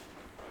real.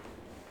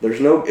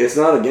 It's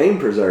not a game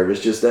preserve. It's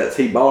just that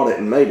he bought it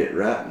and made it,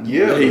 right?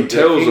 Yeah. He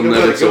tells them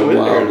that it's a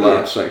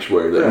wildlife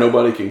sanctuary that Right.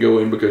 nobody can go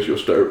in because you'll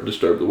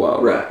disturb the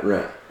wildlife.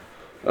 Right.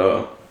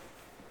 Well,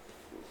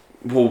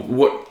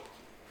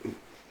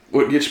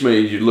 what gets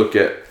me? You look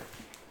at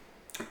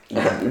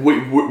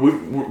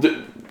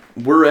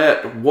we're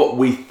at what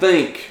we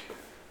think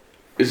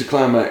is the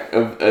climax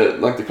of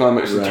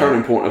the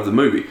turning point of the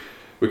movie,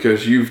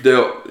 because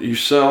you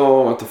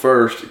saw at the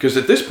first, because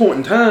at this point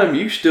in time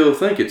you still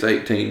think it's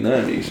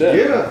 1897.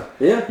 Yeah.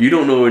 Yeah. You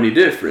don't know any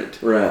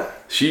different. Right.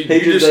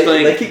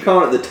 They keep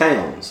calling it the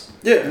towns.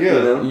 Yeah.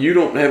 Yeah. You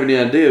don't have any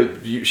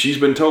idea. She's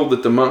been told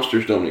that the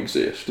monsters don't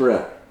exist.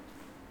 Right.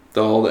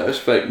 All that's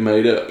fake,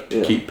 made up to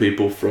Yeah. keep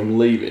people from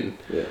leaving.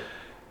 Yeah.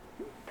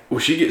 Well,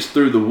 she gets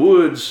through the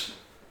woods,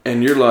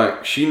 and you're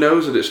like, she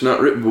knows that it's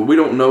not written, but we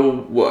don't know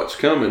what's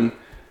coming.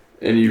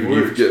 And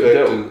We're you've got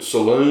expecting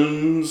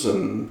saloons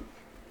and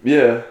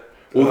yeah.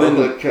 Well, all then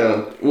that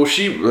kind of. well,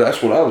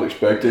 that's what I was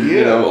expecting.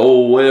 Yeah.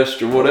 Old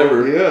West or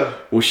whatever. Yeah.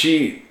 Well,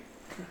 she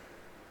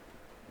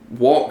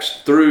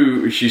walks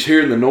through. She's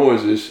hearing the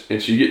noises,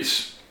 and she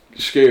gets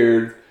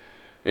scared,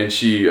 and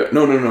she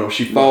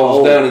she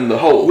falls down in the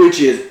hole. Which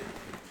is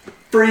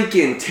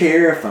freaking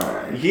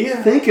terrifying.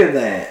 Yeah. Think of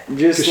that.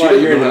 Just 'Cause she like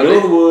doesn't you're in the know how middle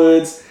of deep- the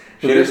woods.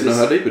 She and doesn't know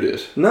there's how deep it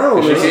is.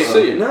 No, She there's can't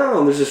see it.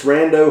 No, there's this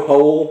rando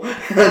hole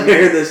in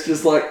there that's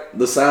just like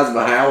the size of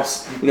a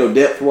house,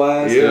 depth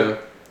wise. Yeah.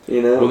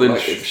 Well, then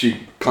like she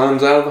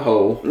climbs out of the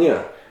hole.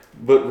 yeah.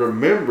 But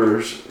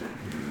remembers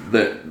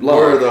That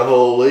where log. the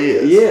hole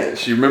is. Yeah.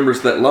 She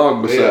remembers that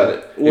log beside Yeah.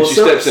 it, Well, and she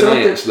steps in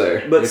something- ants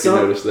there. But if you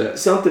notice that.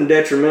 something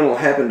detrimental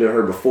happened to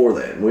her before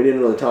that, and we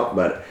didn't really talk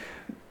about it.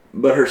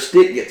 But her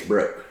stick gets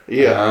broke.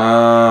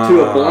 Yeah.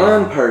 To a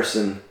blind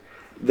person,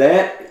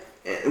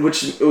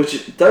 which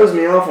throws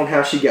me off on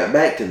how she got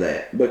back to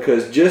that,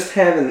 because just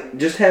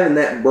having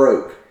that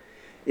broke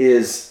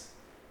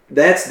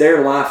that's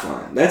their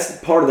lifeline. That's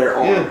part of their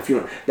arm. Yeah. If you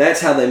want.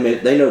 That's how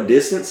they know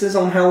distances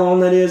on how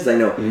long that is. They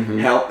know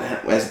how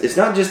it's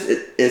not just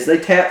as they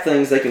tap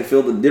things, they can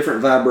feel the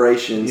different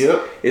vibrations.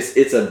 Yep.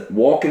 It's a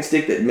walking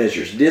stick that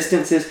measures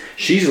distances.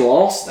 She's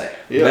lost that.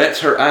 Yeah.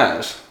 That's her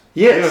eyes.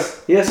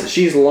 Yes,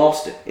 she's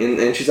lost it,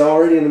 and she's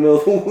already in the middle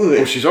of the woods.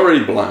 Well, she's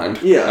already blind.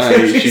 Yeah,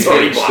 she she's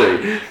can't already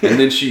see. And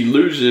then she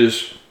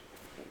loses.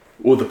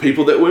 Well, the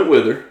people that went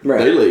with her, Right.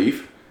 they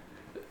leave,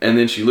 and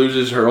then she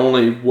loses her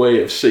only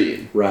way of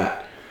seeing. Right.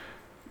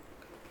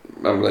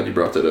 I'm glad you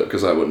brought that up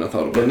because I wouldn't have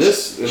thought about And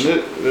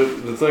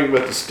it. the thing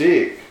about the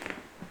stick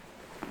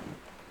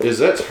is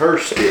that's her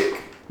stick.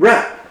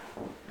 Right.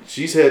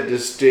 She's had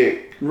this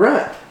stick,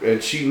 Right.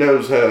 and she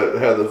knows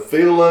how the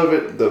feel of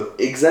it.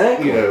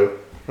 Exactly.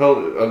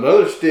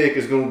 another stick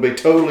is going to be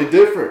totally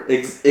different.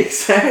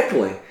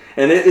 Exactly.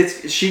 And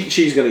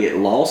she's going to get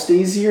lost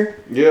easier.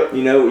 Yep.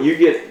 You know,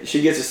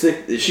 she gets a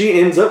stick. She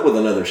ends up with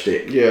another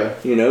stick. Yeah.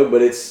 You know,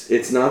 but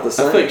it's not the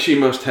same. I think she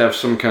must have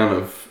some kind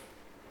of,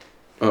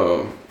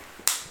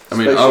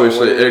 Spatial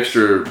obviously awareness.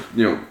 extra,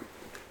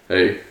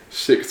 a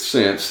sixth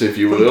sense, if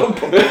you will.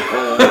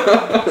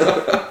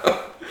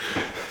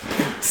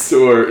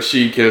 Or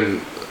she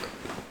can,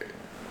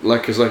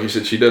 because like you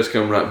said, she does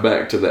come right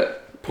back to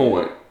that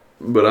point.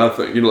 But I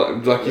think,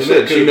 like you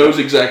said, she knows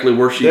exactly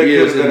where she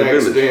is in the village.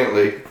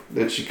 Accidentally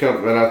that she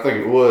come, and I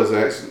think it was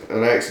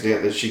an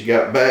accident that she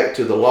got back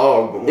to the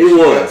log. But when It she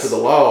was. got to the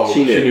log,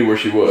 She knew where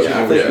she was.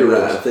 Yeah, I think you're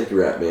right. I think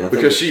you're right, man.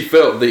 Because she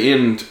felt the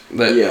end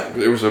that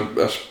there was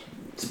a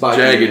spiking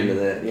jagged into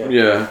that. Yeah.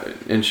 Yeah,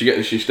 and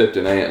she stepped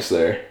in ants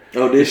there.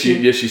 Oh, did she?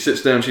 Yeah, she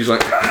sits down. She's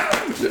like,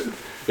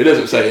 it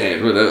doesn't say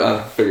ant, but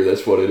I figure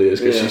that's what it is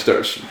because she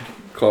starts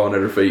clawing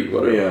at her feet,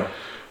 whatever. Yeah.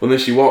 Well, then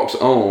she walks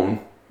on,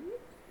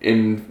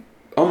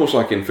 almost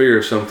like in fear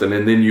of something,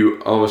 and then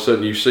all of a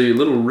sudden you see a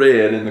little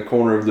red in the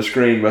corner of the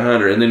screen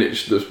behind her, and then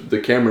the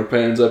camera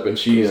pans up and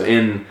she's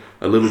in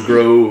a little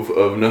grove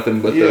of nothing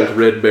but those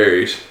red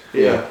berries.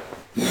 Yeah.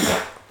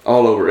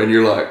 All over, and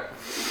you're like,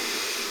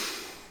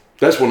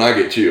 that's when I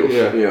get chills.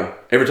 Yeah.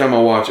 Every time I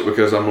watch it,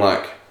 because I'm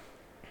like,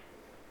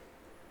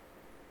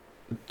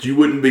 you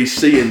wouldn't be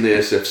seeing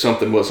this if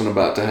something wasn't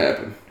about to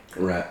happen.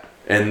 Right.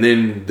 And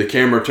then the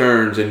camera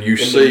turns and you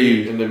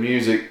see and the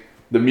music.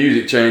 The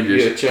music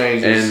changes. Yeah, it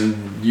changes.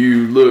 And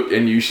you look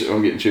and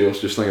I'm getting chills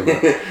just thinking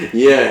about it.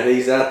 Yeah,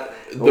 he's out.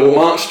 The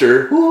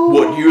monster,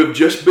 what you have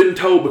just been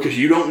told, because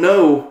you don't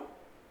know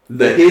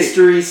that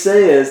history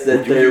says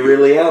that they're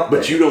really out there.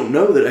 But you don't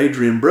know that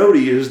Adrian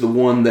Brody is the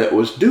one that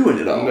was doing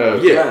it all. No.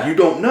 Yeah, Right. you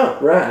don't know.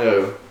 Right.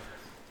 No.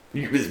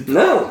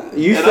 No.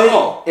 You At think,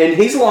 all. and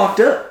he's locked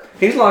up.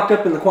 He's locked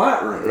up in the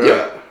quiet room. Right.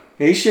 Yeah.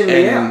 He shouldn't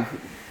be out.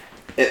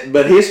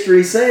 But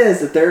history says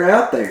that they're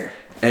out there.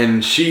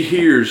 And she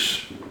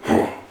hears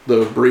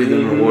the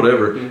breathing or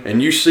whatever,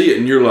 and you see it,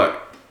 and you're like,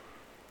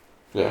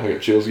 yeah, I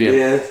got chills again.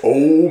 Yes.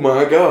 Oh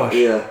my gosh.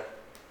 Yeah.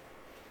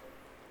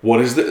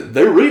 What is that?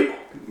 They're real.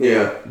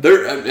 Yeah.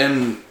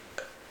 And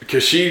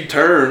because she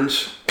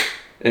turns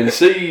and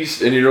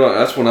sees, and you're like,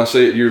 that's when I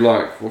see it. You're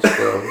like, what's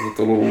the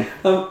little?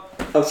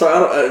 I'm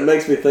sorry. It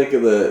makes me think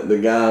of the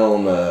guy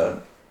on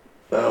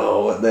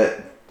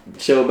that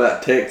show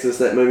about Texas,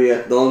 that movie,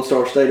 The Lone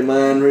Star State of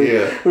Mind,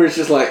 where it's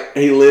just like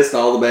he lists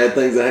all the bad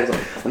things that happen.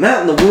 Like, I'm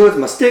out in the woods,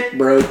 my stick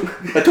broke.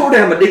 I tore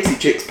down my Dixie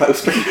Chicks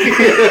poster. Has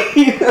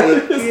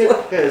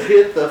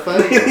hit the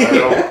fan.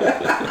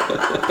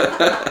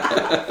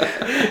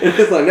 And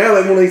it's like, now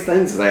that one of these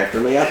things is after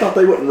me. I thought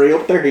they wasn't real,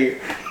 but they're here.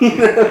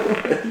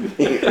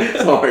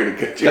 Sorry to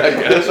cut you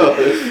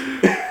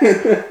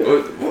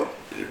off.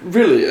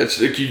 Really, it's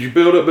like you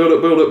build up.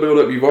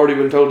 You've already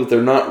been told that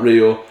they're not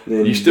real.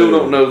 Then you still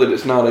don't know that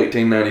it's not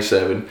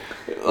 1897.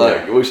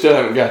 Like, we still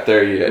haven't got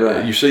there yet.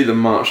 Right. You see the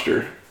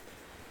monster,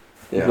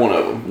 one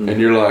of them, and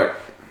you're like,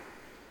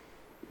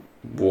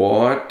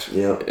 what?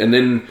 Yeah. And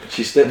then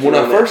She steps when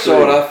I around first that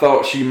saw it, tree. I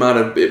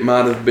thought it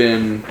might have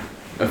been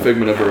a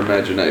figment of her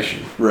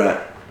imagination. Right.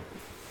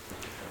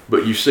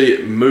 But you see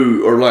it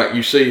move, or like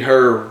you see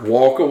her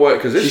walk away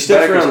because She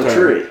steps around the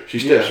tree. She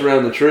steps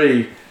around the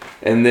tree,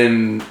 and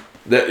then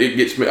it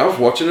gets me. I was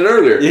watching it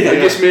earlier. Yeah.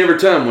 It gets me every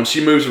time when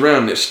she moves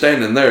around and it's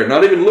standing there,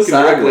 not even looking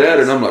directly at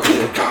her, and I'm like,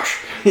 oh gosh.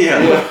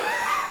 Yeah.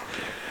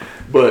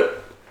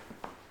 But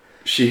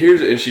she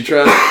hears it and she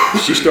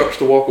starts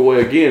to walk away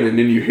again, and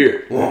then you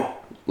hear it,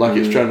 like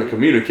it's trying to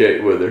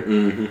communicate with her,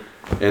 and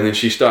then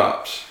she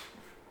stops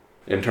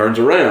and turns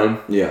around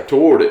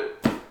toward it.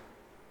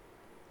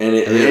 And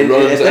it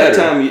runs at that at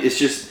her. time,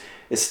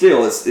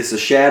 it's a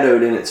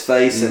shadowed in its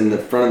face and the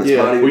front of its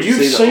body. Well, You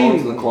see the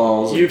arms and the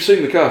claws. You've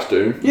seen the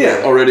costume,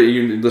 Yeah.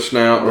 already. The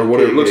snout or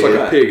whatever. It looks like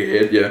a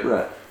pig head,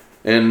 Right.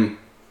 and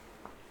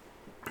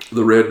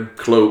the red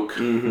cloak.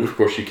 Of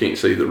course, you can't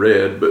see the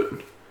red, but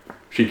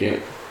she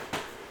can't.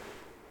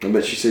 I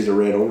bet she sees a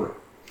red aura.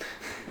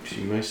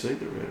 She may say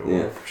the red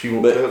Yeah. one.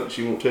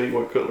 She won't tell you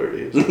what color it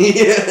is.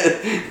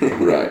 Yeah.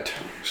 Right.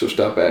 So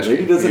stop asking.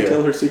 Maybe doesn't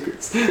tell her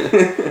secrets.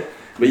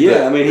 But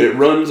yeah, I mean, it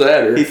runs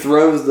at her. He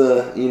throws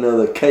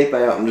the cape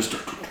out and just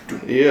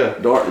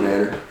darting at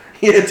her.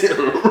 Yeah.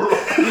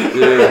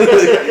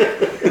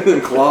 And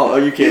then claw. Oh,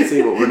 you can't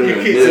see what we're doing. You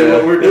can't see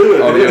what we're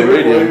doing. Audio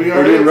radio.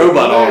 We're doing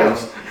robot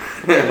arms.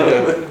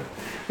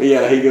 But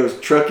yeah, he goes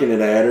trucking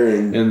it at her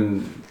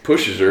and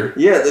pushes her.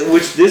 Yeah,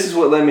 which this is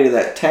what led me to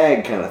that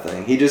tag kind of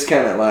thing. He just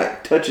kind of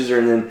like touches her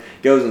and then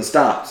goes and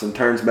stops and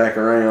turns back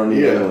around.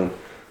 You know,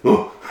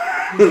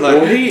 and,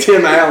 like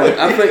Tim Allen.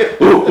 I think.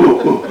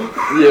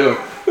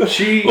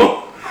 She.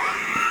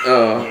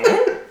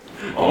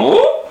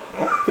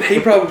 He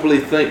probably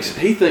thinks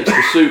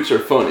the suits are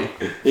funny.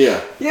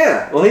 Yeah.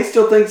 Well, he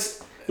still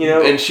thinks,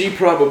 and he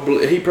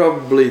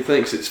probably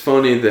thinks it's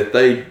funny that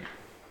they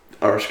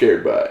are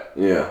scared by it.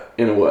 Yeah.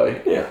 In a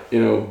way. Yeah.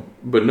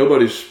 But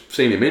nobody's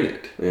seen him in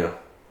it. Yeah.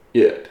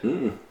 Yet.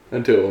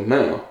 Until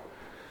now.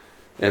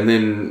 And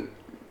then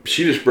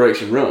she just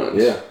breaks and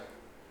runs. Yeah.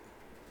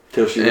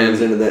 Till she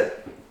runs into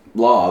that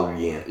log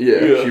again.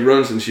 Yeah, she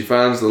runs and she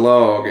finds the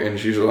log and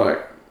she's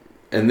like,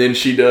 and then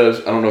she does,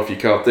 I don't know if you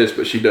caught this,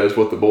 but she does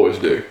what the boys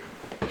do.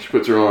 She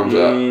puts her arms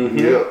out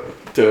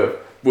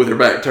with her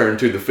back turned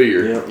to the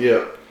fear.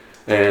 Yep.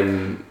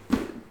 And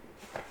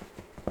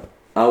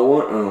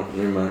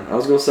never mind. I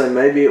was going to say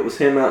maybe it was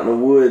him out in the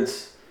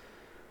woods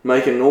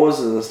making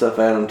noises and stuff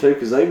at them too,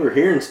 because they were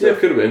hearing stuff. yeah,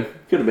 could have been.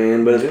 Could have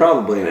been, but it's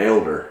probably an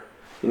elder.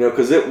 You know,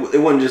 because it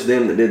wasn't just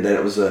them that did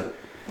that.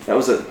 That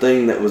was a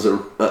thing that was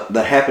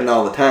that happened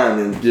all the time,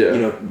 and you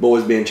know,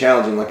 boys being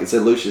challenging. Like I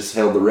said, Lucius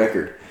held the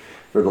record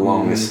for the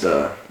longest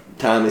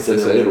time. He said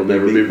it'll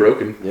never be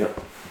broken. Yep.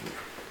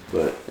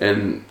 But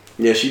and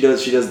yeah, she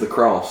does the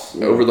cross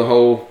over the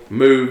hole,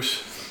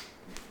 moves,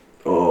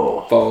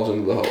 falls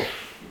into the hole.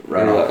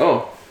 Right. And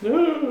you're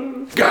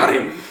like, got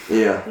him.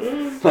 Yeah.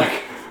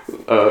 Like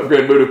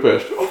Grand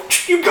Budapest. Oh,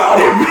 you got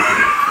him.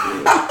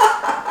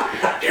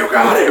 You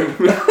got him.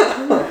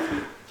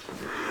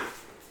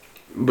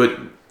 But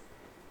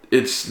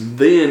it's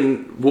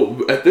then,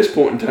 at this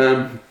point in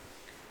time,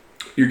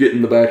 you're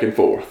getting the back and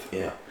forth.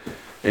 Yeah.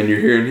 And you're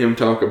hearing him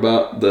talk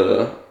about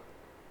the,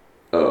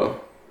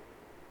 what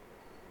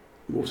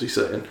was he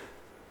saying?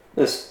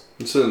 It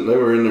said they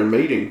were in their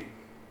meeting.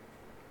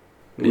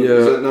 Yeah.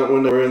 Is that not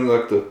when they were in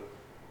like the...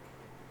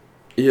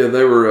 Yeah,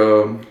 they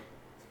were,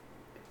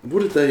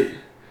 what did they...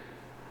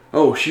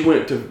 Oh,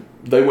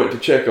 they went to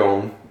check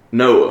on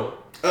Noah.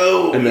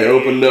 Oh, and they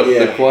opened up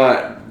the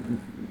quiet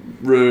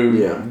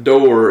room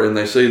door, and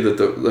they see that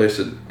they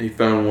said he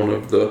found one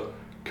of the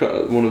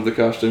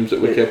costumes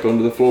that we kept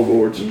under the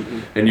floorboards,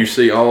 and you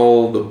see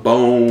all the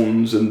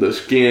bones and the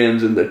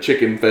skins and the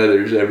chicken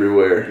feathers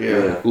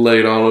everywhere,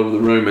 laid all over the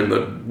room, and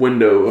the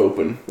window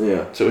open.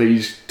 Yeah. So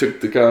he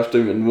took the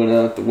costume and went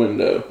out the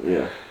window.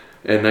 Yeah.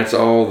 And that's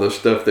all the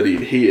stuff that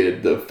he'd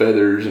hid, the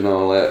feathers and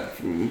all that.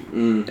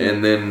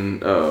 And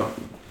then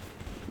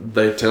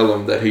they tell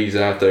him that he's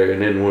out there,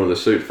 and then one of the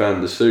suits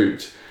found the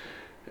suits.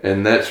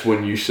 And that's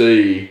when you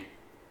see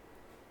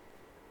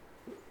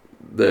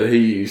that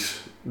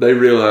they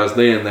realize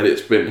then that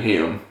it's been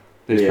him.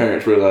 His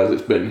parents realize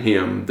it's been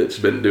him that's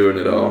been doing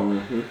it all.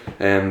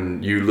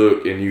 And you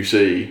look and you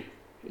see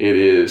it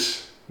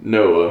is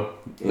Noah,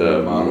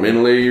 the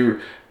mentally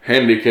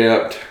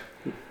handicapped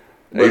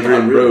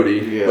Adrian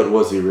Brody. But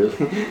was he really?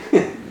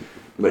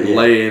 But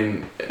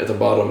laying at the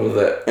bottom of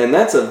that. And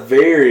that's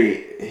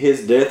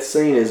his death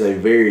scene is a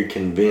very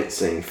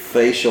convincing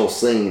facial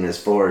scene as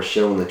far as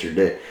showing that you're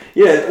dead.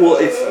 Yeah, well,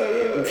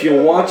 if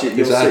you watch it,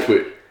 you'll see. Eye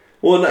twitch.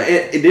 Well,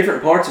 in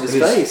different parts of his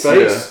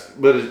face.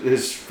 But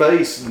his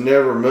face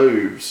never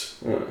moves.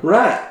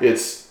 Right.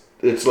 It's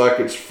like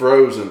it's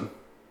frozen.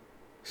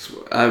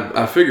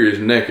 I figure his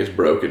neck is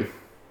broken.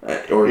 I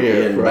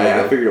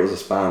figured it was a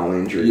spinal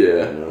injury.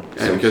 Yeah, you know,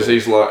 and because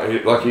he's you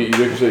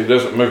can see, he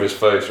doesn't move his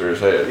face or his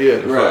head.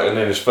 Yeah, right. And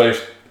then his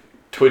face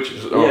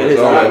twitches. His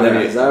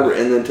eyebrow,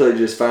 and then until he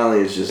just finally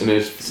is just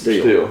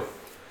still.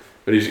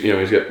 But he's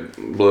got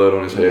blood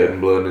on his head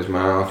and blood in his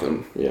mouth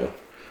and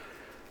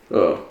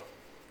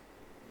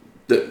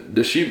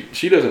does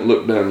she doesn't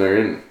look down there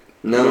and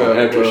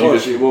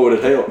what would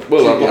it help?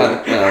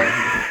 Well,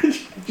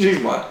 she's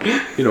mine.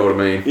 You know what I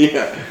mean?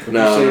 Yeah. Have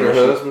you seen her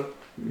husband?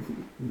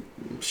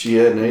 She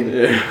hadn't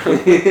either.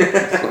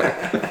 Yeah.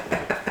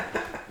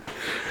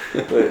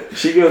 But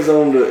she goes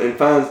on and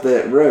finds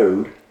that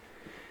road,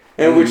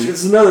 and which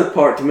is another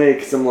part to me,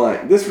 because I'm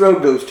like, this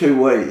road goes two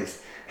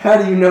ways. How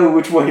do you know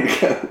which way to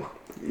go?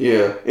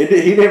 Yeah.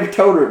 He never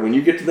told her, when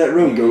you get to that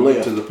road, go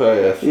left. To the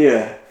path.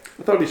 Yeah.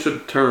 I thought he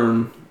should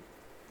turn.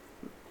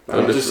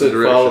 I just said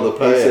follow the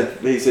path.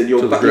 He said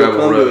you'll come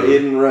to a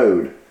hidden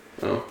road.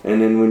 Oh.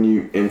 And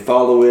then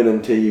follow it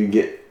until you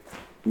get,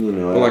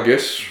 Well, I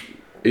guess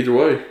either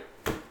way.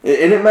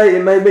 And it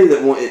may be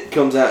that it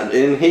comes out,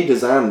 and he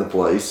designed the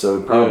place,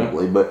 so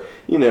probably, but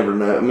you never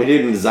know. I mean, he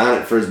didn't design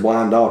it for his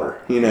blind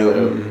daughter,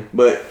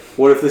 But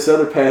what if this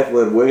other path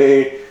led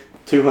way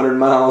 200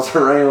 miles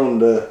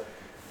around? I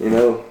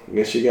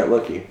guess she got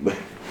lucky, but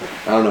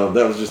I don't know.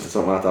 That was just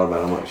something I thought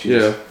about. I'm like,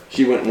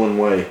 she went one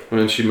way,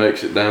 and then she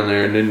makes it down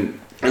there, and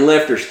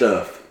left her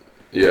stuff.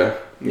 Yeah.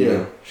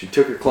 Yeah. She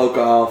took her cloak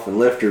off and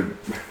left her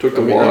a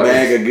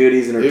bag of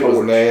goodies in her torch. It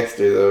was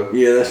nasty though.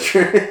 Yeah, that's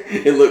true.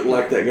 It looked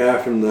like that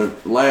guy from the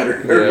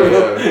ladder.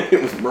 Yeah.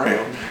 It was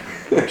brown.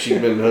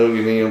 She'd been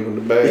hugging him from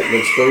the back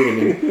and spooning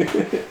him.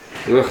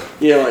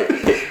 Yeah, like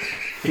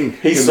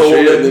he sold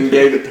it and then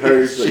gave it to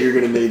her, so you're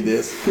gonna need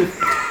this. It's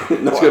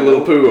got a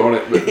little poo on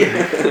it,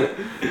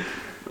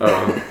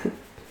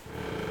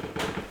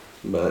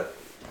 but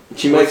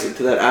she makes it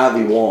to that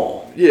ivy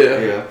wall.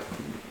 Yeah.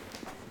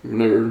 I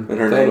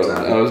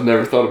was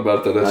never thought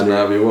about that as an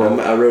ivy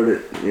wall. I wrote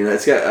it.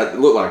 It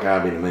looked like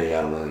ivy to me. I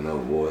don't really know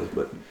what it was,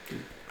 but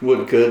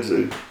wouldn't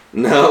kudzu.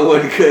 No, it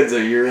wasn't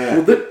kudzu. You're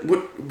right.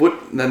 Well,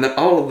 and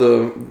all of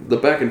the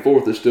back and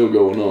forth is still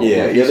going on.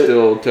 Yeah, he's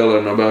still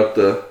telling about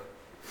the.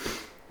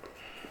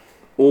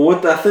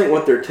 Well, I think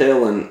what they're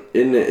telling,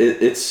 isn't it?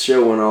 It's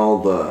showing all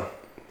the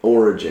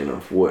origin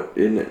of what,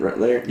 isn't it? Right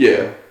there.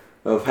 Yeah.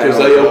 of how Because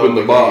they opened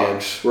the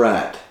box.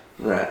 Right.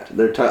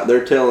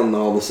 They're telling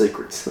all the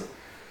secrets,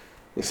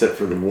 except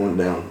for the one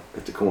down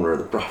at the corner of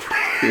the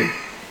property.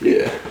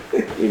 Yeah.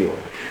 Anyway,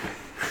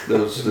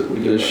 Those that we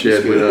The do not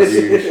shed we discuss.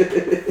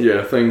 don't use.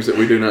 Yeah, things that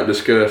we do not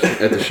discuss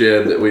at the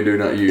shed that we do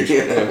not use.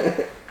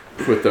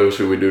 With those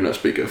who we do not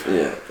speak of.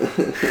 yeah.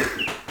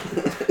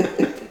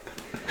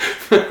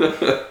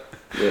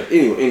 Yeah.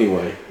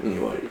 Anyway.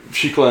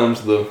 She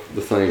climbs the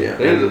thing. Yeah.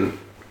 And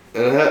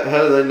And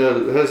how do they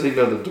know? How does he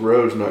know that the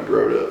road's not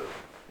grown up?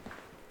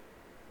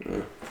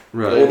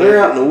 right. Well, they're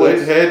out in the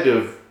woods.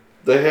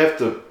 They have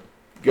to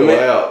go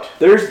out.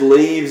 There's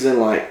leaves and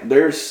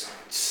there's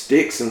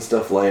sticks and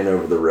stuff laying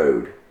over the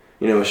road.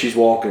 You know, she's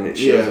walking it.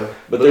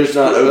 But there's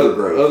not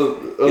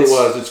overgrowth.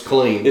 Otherwise, it's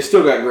clean. It's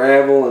still got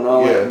gravel and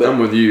all that. But I'm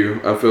with you.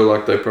 I feel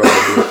like they probably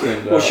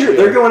stand well, out. sure,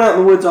 they're going out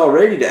in the woods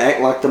already to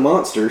act like the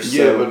monsters.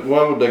 Yeah, So. but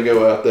why would they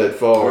go out that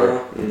far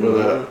Yeah.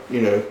 without,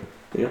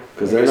 Yeah,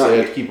 because I they're guess they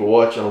have not to keep a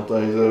watch on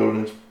things though,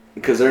 and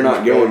it's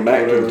going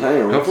back to the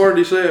town. How far did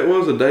you say it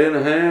was? A day and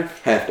a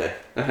half? Half day.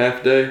 A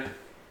half day?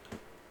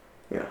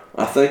 Yeah,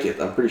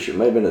 I'm pretty sure it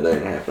may have been a day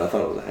and a half, but I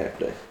thought it was a half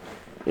day.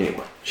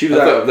 Anyway, she I was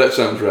thought out. that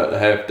sounds right. A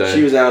half day.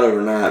 She was out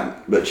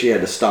overnight, but she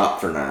had to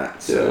stop for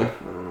night. So Yeah.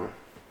 I don't know.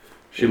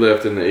 She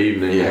left in the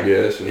evening, Yeah. I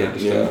guess, and had to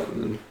Yeah. stop.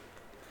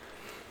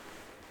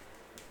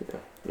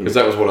 Because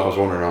that was what I was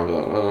wondering. I was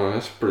like, oh,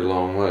 that's a pretty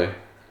long way.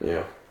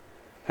 Yeah.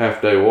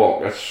 Half day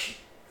walk.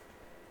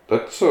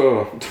 That's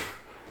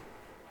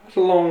a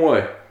long way.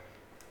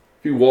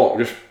 If you walk,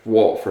 just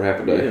walk for half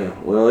a day. Yeah.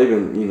 Well,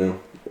 even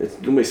it's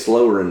gonna be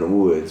slower in the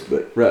woods,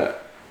 but Right.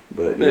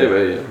 but Yeah, but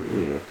yeah.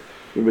 you know,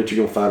 you bet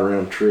you're gonna fight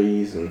around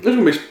trees and There's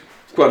gonna be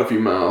quite a few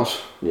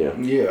miles. yeah.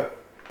 yeah.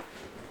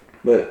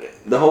 But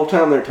the whole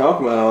time they're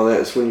talking about all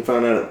that is when you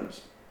find out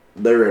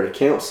they're at a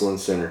counseling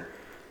center.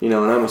 You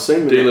know, and I'm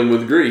assuming Dealing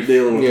with grief.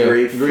 dealing with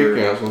grief for,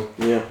 counseling.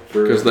 Yeah,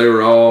 for Because they had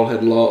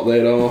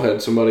all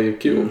had somebody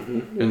killed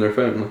in their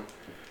family.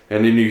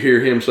 And then you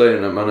hear him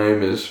saying that my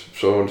name is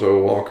so-and-so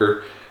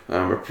Walker.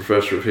 I'm a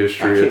professor of I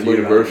history can't at the believe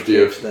I University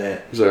didn't of... catch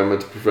that. He's like, I'm a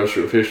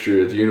professor of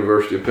history at the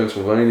University of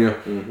Pennsylvania.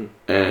 Mm-hmm.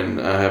 And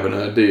I have an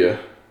idea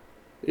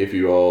if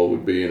you all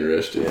would be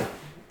interested. Yeah.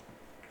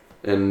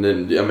 And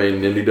then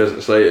he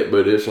doesn't say it,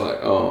 but it's like,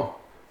 oh,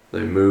 they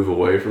move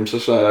away from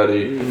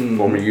society,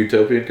 form a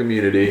utopian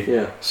community,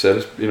 Yeah.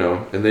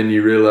 and then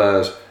you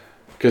realize,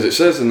 because it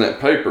says in that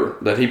paper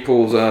that he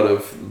pulls out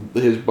of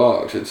his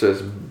box, it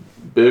says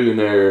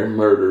billionaire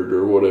murdered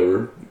or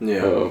whatever,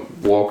 Yeah.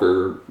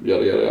 Walker,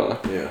 yada, yada, yada.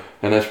 Yeah.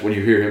 And that's when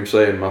you hear him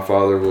saying, my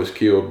father was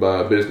killed by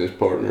a business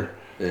partner,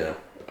 Yeah.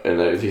 and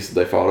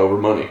they fought over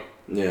money.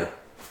 Yeah.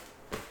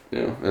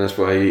 And that's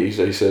why he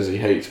says he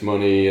hates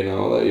money and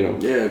all that,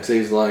 Yeah, because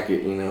he's like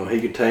it. He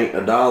could take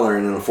 $1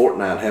 and in a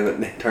fortnight have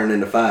it turned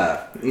into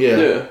 $5.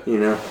 Yeah.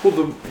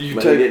 Well, you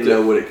But take he didn't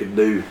know what it could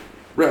do.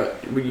 right.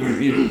 But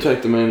you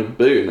take the man of a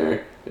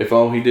billionaire. If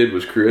all he did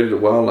was created a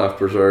wildlife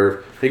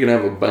preserve, he can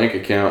have a bank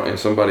account and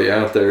somebody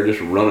out there just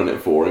running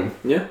it for him.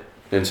 Yeah.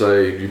 And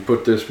say, you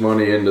put this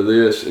money into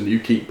this, and you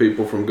keep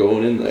people from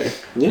going in there.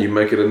 Yeah. You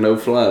make it a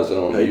no-fly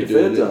zone. Paid You the do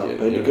feds it, off.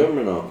 Paid the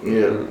government off.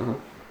 Yeah. Uh-huh.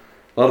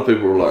 A lot of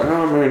people were like,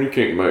 oh man, you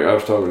can't make it. I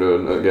was talking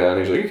to a guy and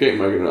he's like, you can't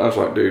make it. I was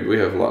like, dude, we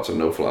have lots of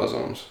no-fly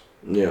zones.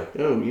 Yeah.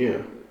 Oh yeah.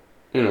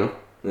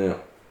 Yeah.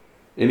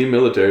 Any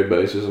military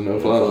base is a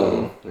no-fly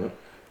zone. Yeah.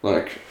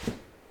 Like,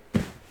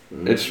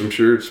 I'm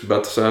sure it's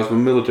about the size of a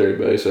military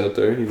base out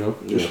there,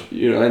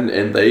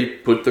 and they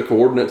put the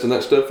coordinates and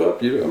that stuff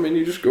up.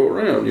 You just go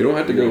around. You don't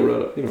have to go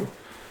right up,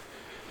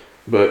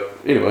 But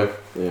anyway,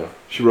 Yeah.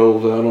 she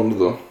rolls out onto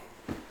the.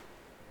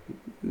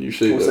 You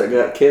see What's that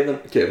guy? Kevin?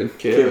 Kevin,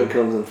 Kevin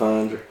comes and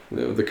finds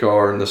her. the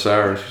car and the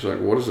siren. She's like,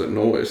 "What is that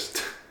noise?"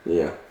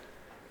 Yeah.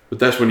 But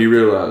that's when you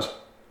realize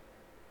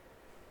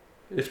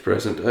it's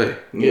present day.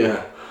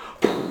 Yeah.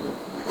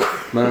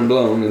 Mind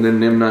blown. And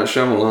then M. Night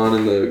Shyamalan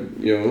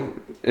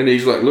and and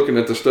he's like looking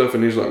at the stuff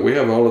and he's like, we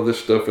have all of this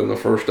stuff in the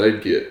first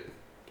aid kit.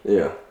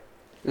 Yeah.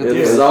 And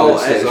This is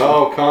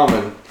all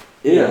common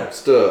Yeah.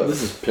 stuff.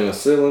 This is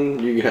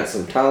penicillin. You got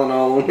some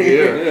Tylenol on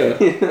here.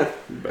 yeah.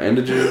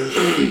 Bandages.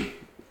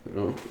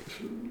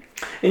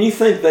 And you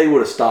think they would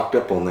have stocked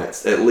up on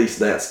that, at least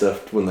that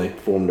stuff, when they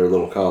formed their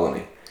little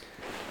colony.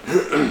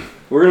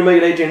 We're gonna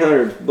make it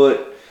 1800s,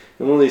 but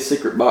in one of these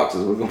secret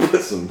boxes, we're gonna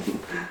put some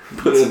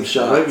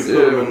shots. Maybe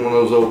put them in one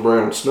of those old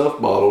brown snuff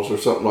bottles or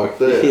something like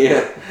that.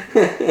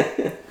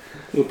 Yeah.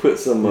 We'll put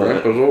some.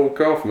 Grandpa's old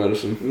cough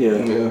medicine.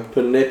 Yeah.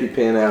 Put an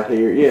EpiPen out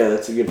here. Yeah,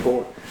 that's a good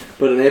point.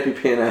 Put an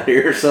EpiPen out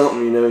here or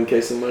something, in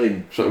case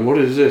somebody. So what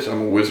is this?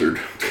 I'm a wizard.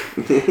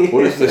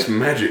 What is this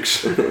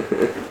magics?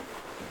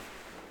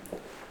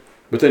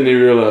 But then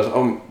you realize,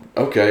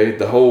 okay,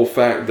 the whole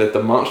fact that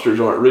the monsters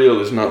aren't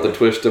real is not the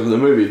twist of the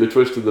movie. The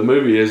twist of the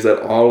movie is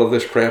that all of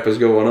this crap is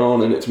going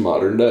on and it's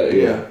modern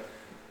day. Yeah.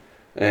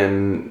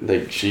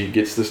 And she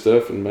gets the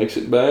stuff and makes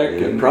it back.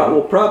 Yeah, and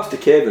props to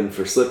Kevin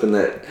for slipping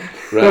that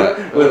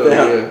right.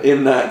 without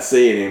M. Night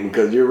seeing him,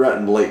 because you're right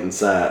in blatant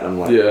sight. I'm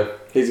like, Yeah.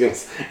 he's gonna.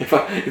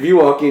 If you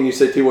walk in, you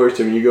say 2 words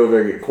to him, and you go over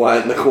there and get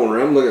quiet in the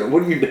corner. I'm looking.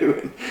 What are you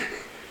doing?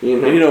 You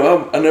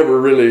know. And, I never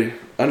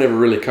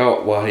really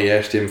caught why he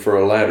asked him for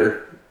a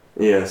ladder.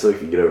 Yeah, so he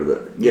could get her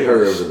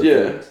over the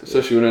fence.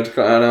 So she went out to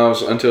call, and I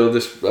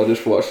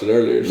just watched it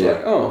earlier. It's Yeah.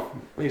 like, oh,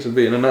 he's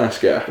being a nice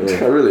guy.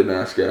 Yeah. A really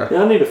nice guy.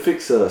 Yeah, I need to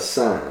fix a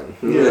sign.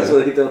 Yeah. That's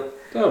what he done.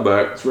 Oh,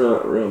 back. Let's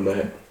run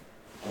back.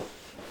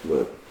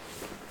 But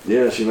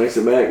yeah, she makes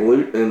it back.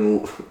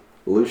 And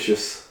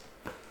Lucius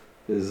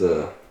is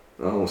I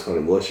almost called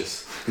him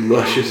Luscious.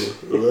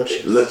 Luscious.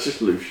 Luscious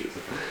Lucius.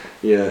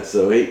 Yeah,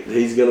 so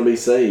he's gonna be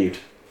saved.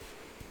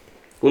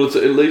 Well,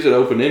 it leaves it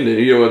open ended.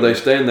 They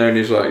stand there and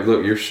he's like,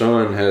 "Look, your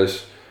son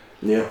has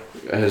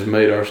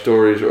made our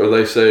stories," or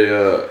they say,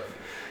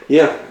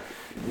 "Yeah,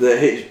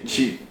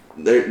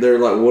 they're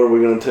like, what are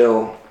we gonna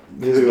tell?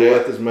 His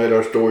death has made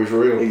our stories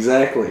real."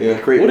 Exactly.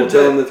 Yeah. We'll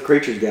tell him that the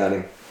creatures got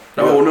him.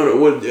 "Oh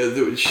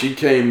no! She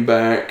came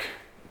back."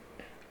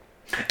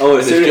 Oh,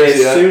 as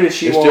soon as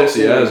she walks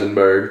Jesse in,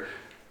 Eisenberg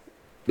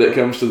that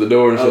comes to the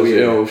door and says,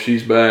 yeah. "Oh,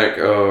 she's back.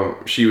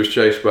 She was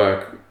chased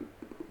by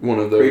one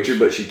of those creature,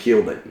 but she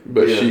killed it.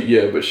 But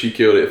she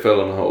killed it. It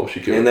fell in the hole. She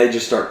killed and it." they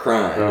just start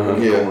crying in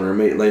the Yeah. corner.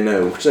 Immediately. They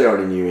know, which they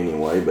already knew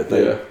anyway, but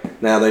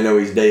now they know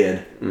he's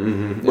dead.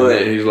 Mm-hmm.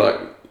 But and he's like,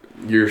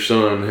 "Your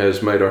son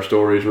has made our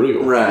stories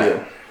real." Right.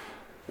 Yeah.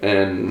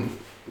 And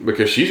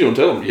because she's gonna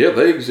tell him, "Yeah,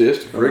 they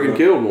exist. Friggin'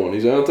 killed one.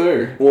 He's out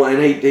there." Well, and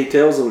he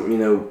tells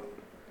them,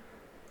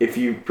 if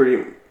you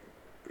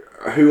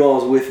who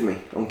all's with me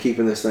on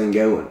keeping this thing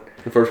going.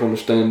 The first one to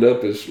stand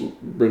up is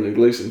Brendan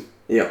Gleeson.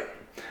 Yeah.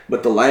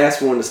 But the last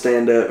one to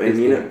stand up and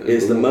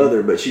is the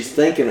mother, but she's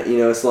thinking,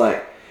 it's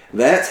like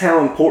that's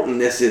how important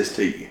this is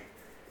to you.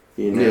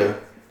 Yeah.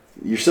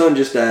 Your son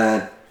just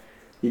died.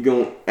 You're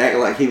going to act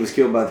like he was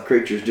killed by the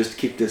creatures just to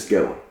keep this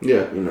going.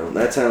 Yeah.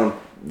 That's how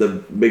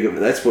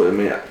that's what it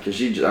meant.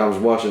 Because I was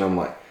watching, I'm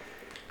like,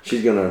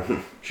 she's gonna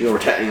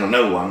retaliate.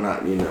 No, I'm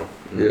not.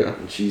 Yeah.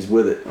 And she's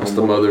with it. That's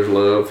the mother's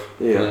love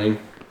thing.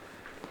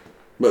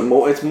 But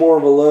it's more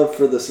of a love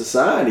for the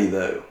society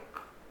though,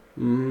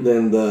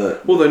 than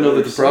the. Well, they know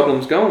that the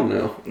problem's gone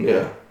now.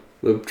 Yeah.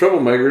 The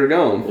troublemaker's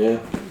gone. Yeah.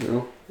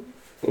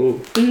 Oh.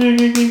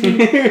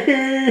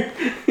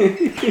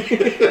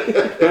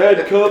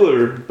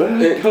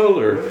 Bad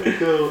color.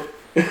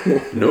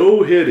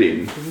 No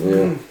hitting.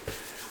 Yeah.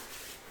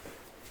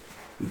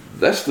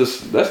 That's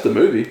the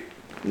movie.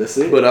 That's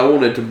it. But I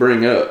wanted to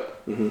bring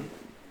up Mhm.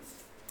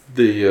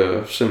 the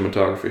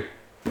cinematography.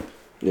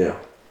 Yeah.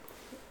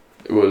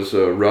 It was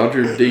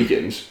Roger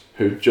Deakins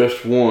who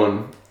just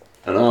won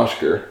an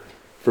Oscar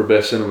for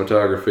best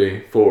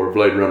cinematography for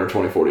Blade Runner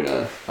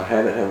 2049. I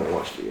haven't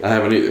watched it yet. I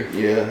haven't either.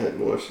 Yeah, I hadn't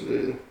watched it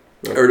either.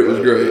 I heard it was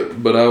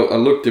great, but I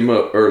looked him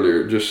up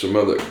earlier, just some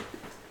other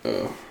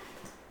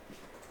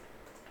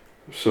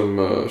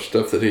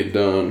stuff that he'd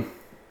done,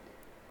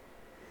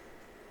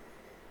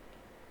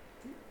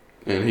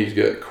 and he's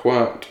got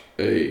quite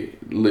a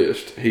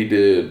list. He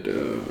did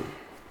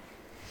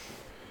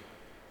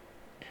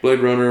Blade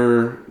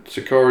Runner,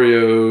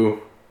 Sicario,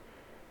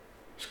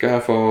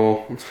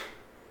 Skyfall,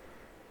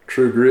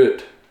 True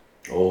Grit.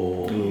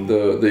 Oh.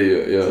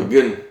 The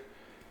Good.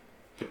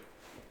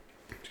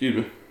 Excuse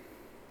me.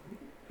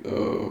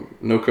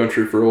 No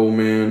Country for Old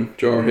Men,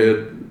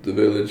 Jarhead, The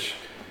Village,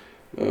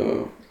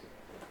 A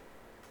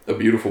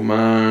Beautiful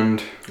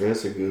Mind,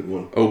 That's a good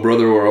one. Oh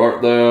Brother, Where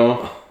Art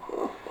Thou?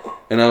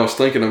 And I was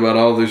thinking about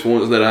all these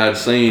ones that I had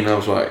seen. I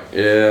was like,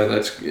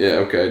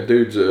 okay.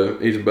 Dude's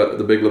he's about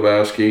The Big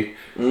Lebowski,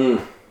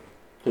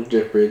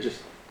 Jeff Bridges.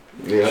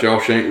 Yeah.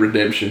 Shawshank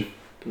Redemption.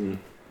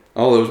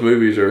 All those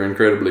movies are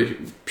incredibly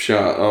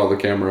shot. All the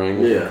camera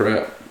angles and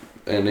crap.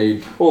 And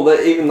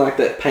Even like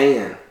that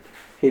pan,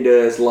 he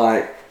does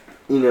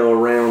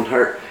around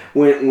her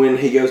when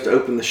he goes to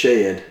open the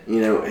shed.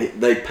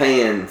 They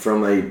pan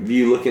from a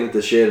view looking at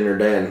the shed and her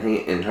dad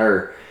and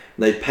her.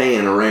 They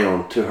pan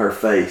around to her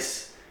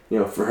face.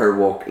 For her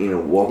walking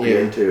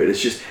into it. It's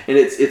just, and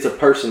it's a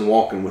person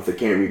walking with the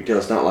camera. You can tell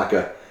it's not like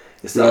a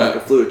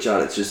fluid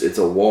shot. It's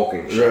a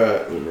walking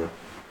shot. Right.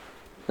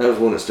 That was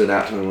one that stood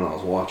out to me when I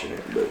was watching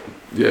it. But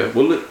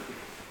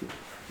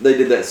they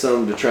did that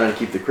some to try and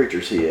keep the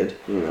creatures hid.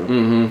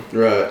 Mm-hmm.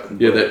 Right.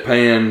 Yeah, that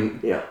pan.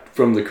 Yeah.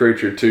 From the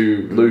creature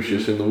to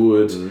Lucius in the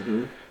woods.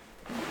 Mm-hmm.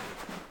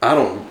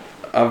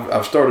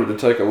 I've started to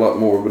take a lot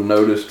more of a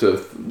notice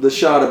to the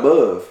shot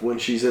above when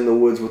she's in the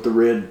woods with the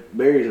red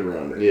berries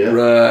around her. Yeah.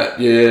 Right.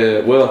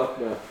 Yeah. Well,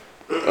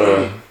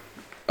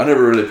 I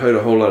never really paid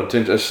a whole lot of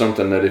attention. That's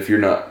something that if you're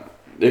not,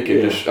 it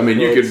can just. I mean,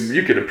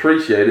 you could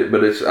appreciate it,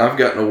 but I've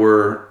gotten to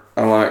where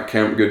I like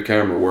good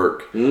camera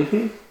work.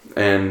 Mm-hmm.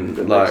 And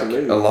a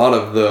lot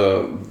of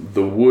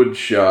the wood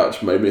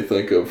shots made me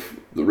think of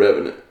The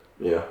Revenant.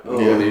 Yeah.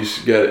 When he's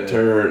got it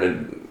turned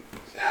and.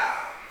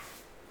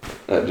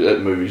 That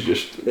movie's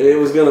just. It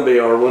was gonna be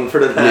our one for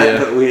tonight,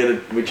 but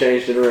we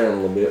changed it around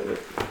a little bit. But.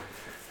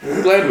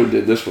 I'm glad we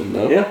did this one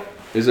though. Yeah.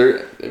 Is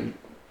there?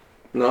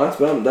 No, that's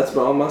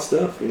about all my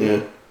stuff.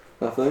 Yeah.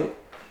 I think.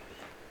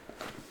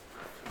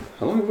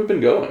 How long have we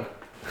been going?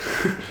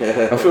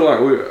 I feel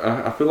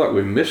like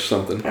we missed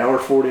something. Hour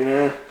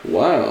 49.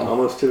 Wow.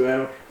 Almost 2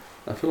 hours.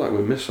 I feel like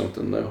we missed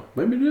something though.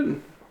 Maybe we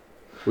didn't.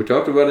 We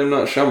talked about him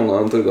not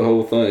Shyamalan through the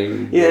whole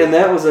thing. Yeah, and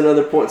that was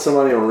another point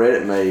somebody on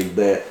Reddit made,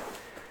 that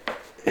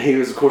he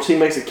was, of course, he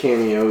makes a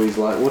cameo. He's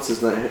like, what's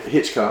his name?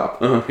 Hitchcock.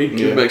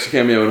 He makes a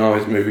cameo in all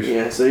his movies.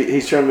 Yeah, so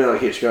he's trying to be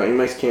like Hitchcock. He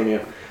makes a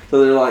cameo.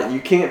 So they're like,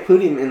 you can't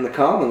put him in the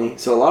colony.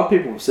 So a lot of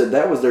people said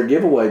that was their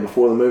giveaway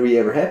before the movie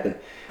ever happened.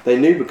 They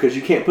knew, because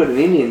you can't put an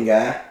Indian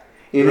guy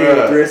in there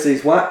with the rest of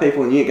these white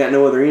people, and you ain't got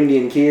no other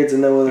Indian kids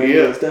and no other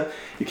Indian stuff.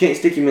 You can't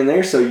stick him in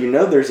there, so you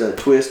know there's a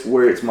twist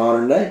where it's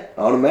modern day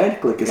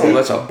automatically.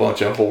 That's a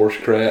bunch of horse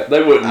crap.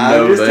 They wouldn't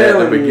know that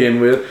to begin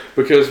with,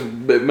 because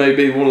it may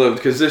be one of those.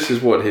 Because this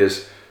is what,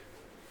 his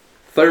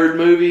third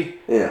movie,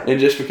 and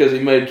just because he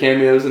made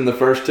cameos in the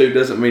first two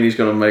doesn't mean he's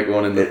going to make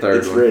one in the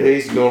third one. Ready.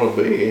 He's going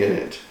to be in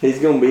it. He's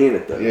going to be in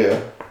it though.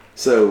 Yeah.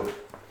 So,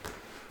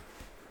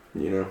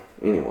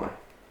 anyway.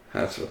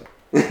 That's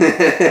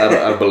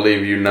I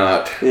believe you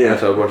not. Yeah.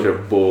 That's a bunch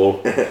of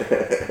bull.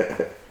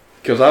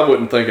 Because I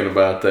wasn't thinking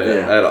about that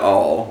at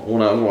all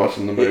when I was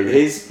watching the movie.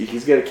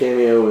 He's got a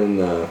cameo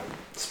in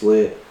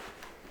Split.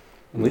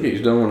 I think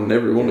he's done one in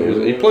every one of his.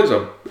 He plays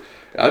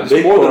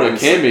it's more than a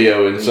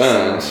cameo in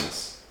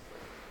Signs.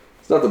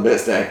 It's not the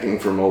best acting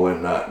from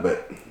Owen Knight,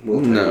 but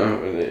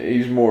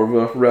he's more of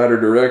a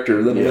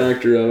writer-director than an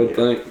actor, I would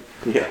think.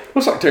 Yeah. Well,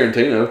 it's like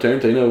Tarantino.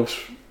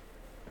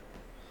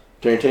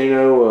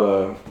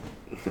 Tarantino,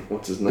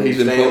 what's his name?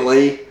 He's Stan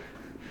Lee.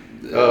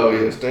 Oh,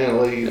 yeah,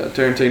 Stan Lee. Yeah,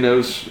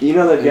 Tarantino's. They've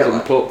got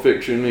in Pulp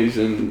Fiction. He's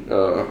in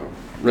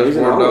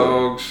Reservoir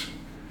Dogs.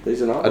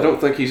 He's in all. I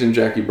don't think he's in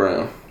Jackie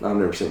Brown. I've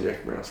never seen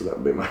Jackie Brown, so that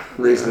would be my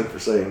reasoning for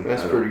saying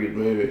that's a pretty good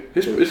movie.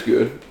 It's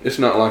good. It's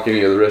not like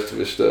any of the rest of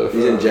his stuff.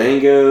 He's in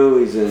Django.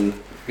 He's in.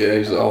 Yeah,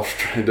 he's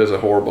Austrian. He does a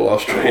horrible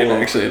Australian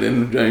accent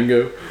in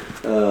Django.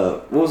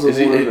 What was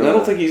the one? I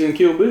don't think he's in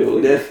Kill Bill.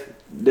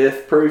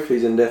 Death Proof.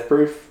 He's in Death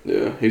Proof.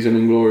 Yeah, he's in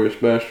Inglourious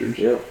Bastards.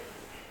 Yep.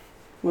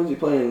 What was he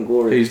playing in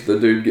Inglourious? He's the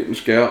dude getting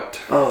scalped.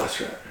 Oh, that's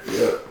right.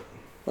 Yep.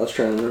 I was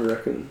trying to remember.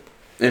 I couldn't.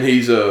 And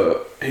he's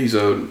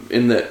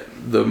in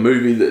the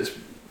movie that's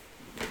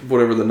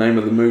whatever the name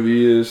of the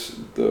movie is.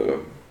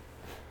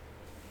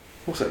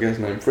 What's that guy's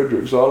name?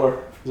 Frederick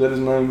Zoller. Is that his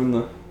name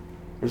or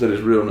is that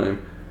his real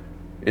name?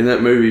 In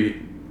that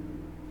movie,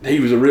 he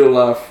was a real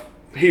life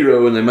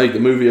hero, and they made the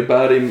movie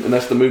about him, and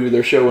that's the movie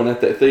they're showing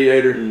at that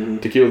theater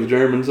to kill the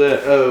Germans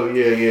at. Oh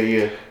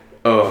yeah.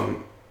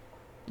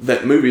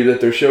 That movie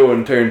that they're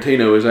showing,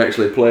 Tarantino is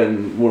actually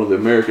playing one of the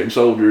American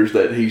soldiers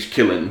that he's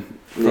killing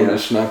from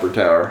his sniper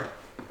tower.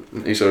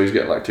 So he's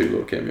got like 2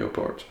 little cameo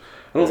parts.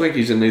 I don't think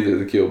he's in either of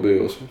the Kill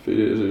Bills. If it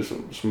is,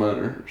 it's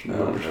minor. I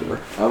don't remember.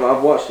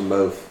 I've watched them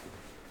both,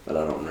 but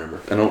I don't remember.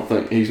 I don't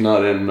think he's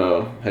not in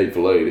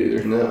Hateful Eight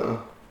either.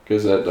 No.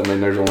 Because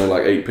there's only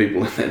like 8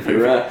 people in that movie.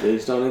 You're right,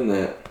 he's not in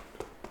that.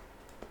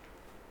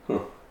 Huh.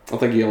 I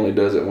think he only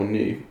does it when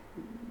he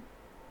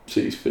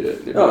sees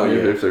fit.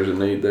 If there's a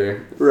need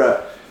there. Right.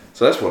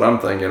 So that's what I'm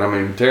thinking. I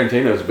mean,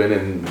 Tarantino's been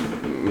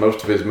in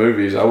most of his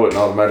movies. I wouldn't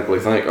automatically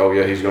think, oh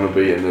yeah, he's going to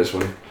be in this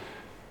one.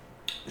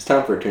 It's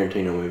time for a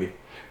Tarantino movie.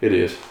 It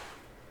is.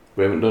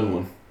 We haven't done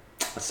one.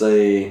 I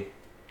say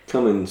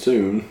coming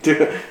soon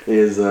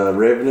is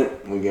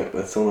Revenant.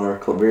 That's on our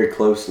very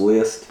close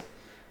list,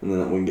 and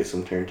then we can get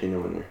some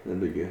Tarantino in there.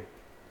 That'd be good.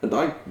 I'd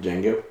like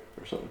Django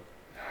or something.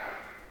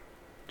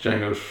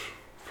 Django's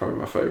probably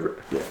my favorite.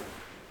 Yeah.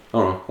 I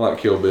don't know. I like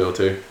Kill Bill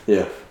too.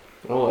 Yeah.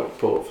 I like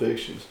Pulp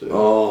Fiction stuff.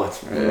 Oh,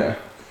 that's yeah.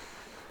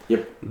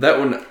 Yep. That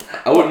one,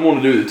 I wouldn't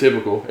want to do the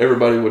typical.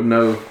 Everybody would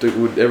know.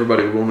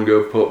 Everybody would want to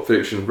go Pulp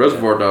Fiction.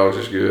 Reservoir Dogs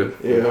is good.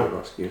 Yeah.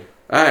 That's good.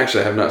 I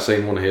actually have not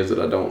seen one of his that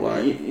I don't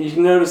like. You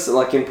notice that,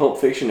 like in Pulp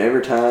Fiction,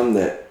 every time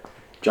that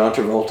John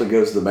Travolta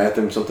goes to the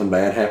bathroom, something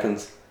bad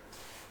happens.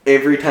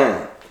 Every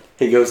time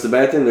he goes to the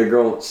bathroom, the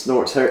girl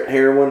snorts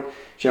heroin.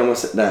 She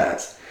almost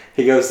dies.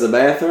 He goes to the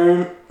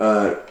bathroom.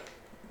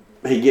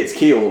 He gets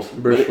killed.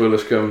 Bruce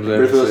Willis comes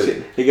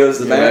in. He goes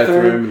to the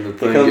bathroom. And the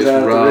thing gets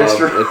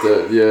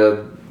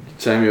robbed.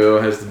 Samuel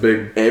has the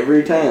big.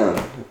 Every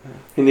time.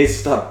 He needs to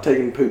stop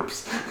taking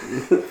poops.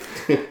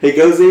 He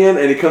goes in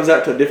and he comes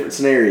out to a different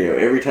scenario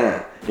every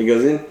time. He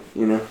goes in,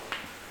 Anyway.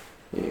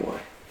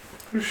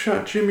 I just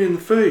shot Jimmy in the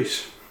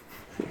face.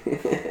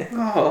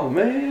 Oh,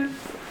 man.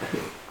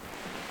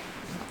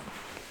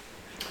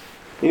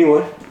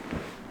 Anyway.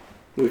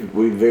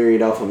 We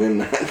varied off of him.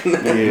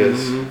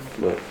 Yes.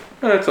 But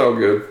that's all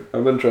good.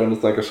 I've been trying to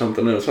think of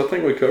something else. I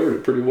think we covered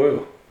it pretty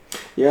well.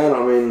 Yeah,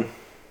 I mean,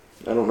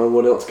 I don't know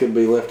what else could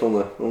be left on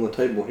the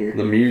table here.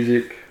 The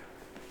music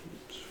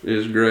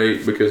is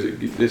great because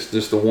it's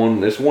just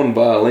it's one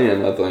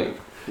violin, I think.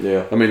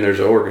 Yeah. I mean, there's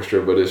an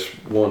orchestra, but it's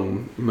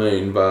one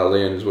main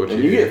violin is what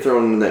and you get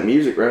thrown in that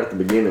music right at the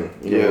beginning.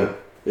 You know?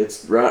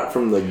 It's right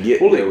from the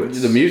get-go. Well,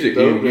 the music,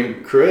 the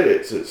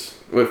credits,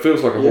 it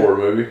feels like a horror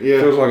movie. Yeah.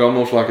 It feels like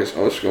almost like it's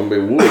going to be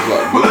woods,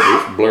 like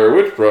this Blair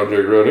Witch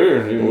Project right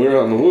here. We're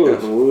out in the woods.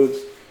 Out in the woods.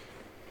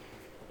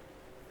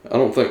 I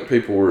don't think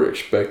people were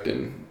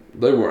expecting.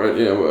 They weren't.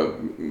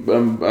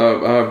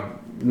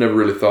 I've never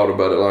really thought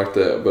about it like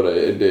that, but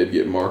it did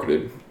get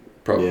marketed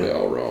probably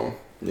all wrong.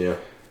 Yeah.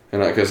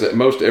 And because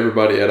most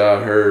everybody that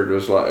I heard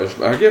was like,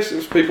 I guess it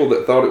was people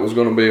that thought it was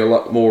going to be a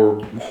lot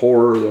more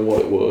horror than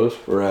what it was.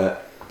 Right.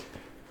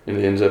 And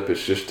it ends up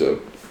it's just a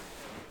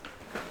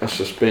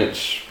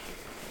suspense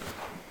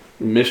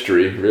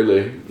mystery,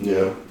 really.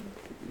 Yeah.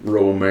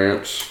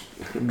 Romance,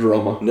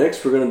 drama.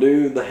 Next, we're gonna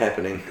do The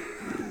Happening.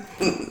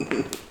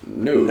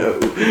 No. No,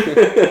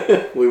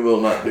 we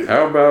will not do that.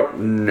 How about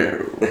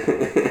no?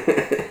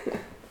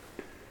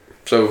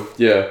 So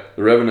yeah,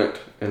 The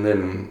Revenant, and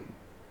then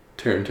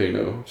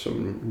Tarantino.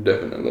 Some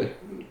definitely.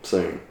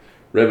 Soon.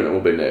 Revenant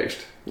will be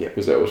next. Yeah.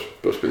 Because that was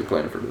supposed to be the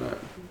plan for tonight.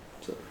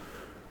 So,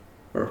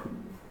 or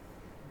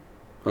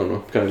I don't know.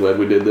 Kind of glad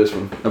we did this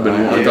one. I've been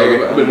wanting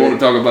to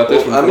talk about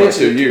this one for like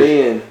 2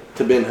 years.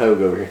 To Ben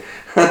Hogue over here.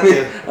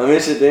 I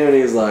mentioned to him and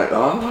he was like,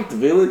 "Oh, I like The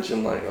Village."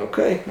 I'm like,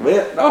 "Okay,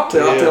 bet. I'll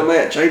tell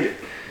Matt, change it."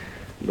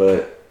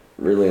 But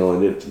really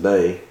only did it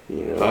today,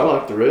 you know. I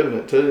like The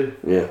Revenant too.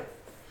 Yeah.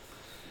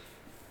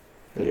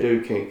 That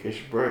dude can't catch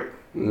a break.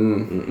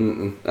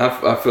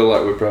 I feel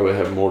like we probably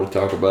have more to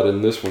talk about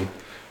in this one.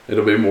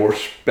 It'll be more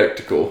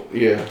spectacle.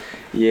 Yeah.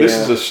 Yeah. This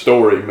is a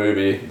story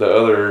movie. The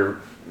other,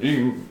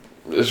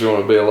 it's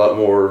going to be a lot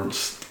more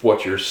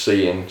what you're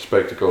seeing,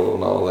 spectacle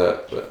and all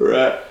that. But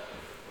right.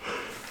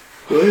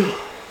 Well,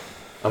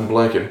 I'm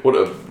blanking. What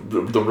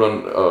the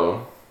run?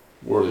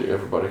 Where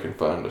everybody can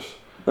find us.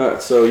 all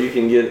right, so you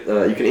can get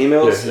you can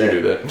email us. Yeah, you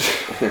do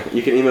that.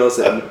 You can email us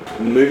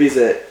at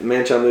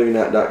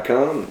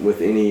movies@manchildmovienight.com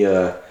with any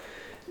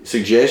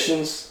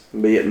suggestions,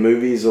 be it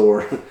movies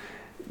or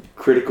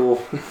critical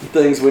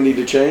things we need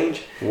to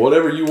change.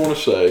 Whatever you want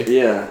to say.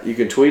 Yeah, you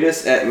can tweet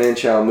us at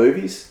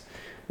manchildmovies.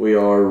 We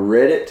are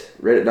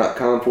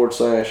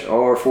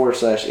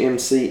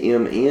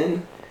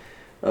reddit.com/r/MCMN.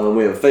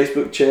 We have a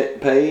Facebook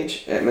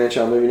page at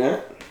Manchild Movie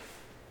Night.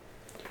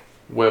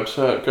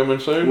 Website coming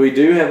soon. We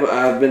do have.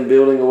 I've been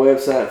building a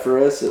website for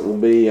us. It will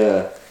be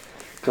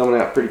coming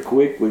out pretty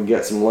quick. We've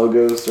got some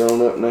logos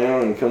thrown up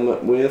now and come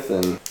up with,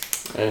 and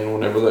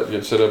whenever that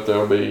gets set up,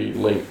 there'll be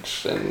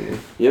links and.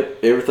 Yep,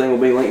 everything will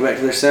be linked back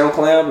to their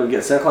SoundCloud. We've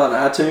got SoundCloud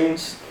and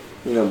iTunes.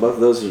 You know, both of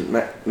those are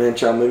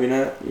Manchild Movie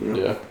Night. You know?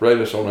 Yeah, rate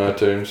us on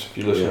iTunes. If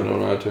you listen on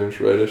iTunes,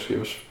 rate us.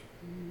 Give us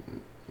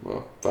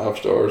 5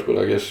 stars, but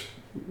I guess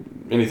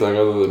anything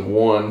other than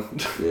 1.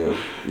 Yeah,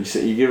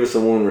 you give us a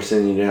 1, we're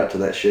sending it out to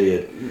that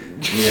shed.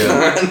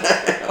 Yeah,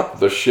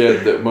 the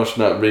shed that must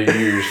not be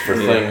used for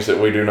things that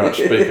we do not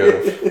speak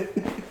of.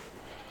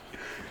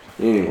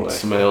 Anyway,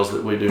 Smells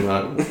that we do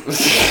not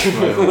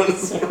smell.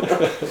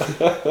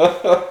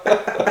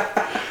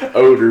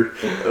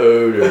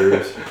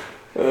 Odors.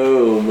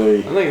 Oh me.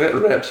 I think that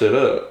wraps it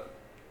up.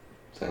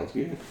 Sounds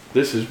good.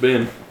 This has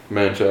been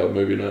Manchild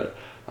Movie Night.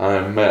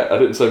 I'm Matt. I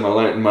didn't say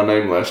my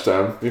name last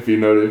time. If you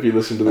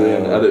listened to the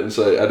end, I didn't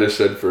say. I just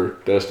said for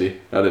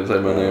Dusty. I didn't say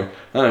my name.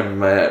 I'm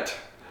Matt,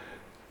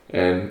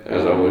 and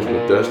as always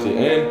with Dusty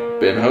and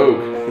Ben Hogue.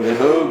 Ben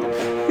Hogue.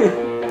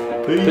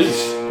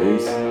 Peace.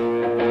 Peace.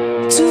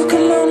 Took a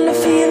lonely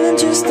feeling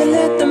just to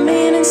let the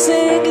meaning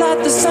sink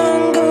like the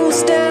sun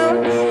goes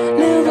down.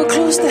 Never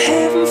close to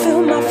heaven,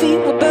 felt my feet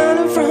were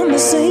burning from the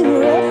same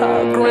red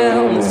hot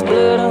ground. There's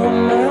blood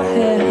on my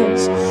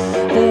hands,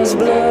 there's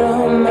blood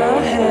on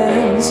my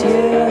hands, yeah,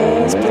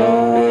 there's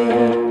blood.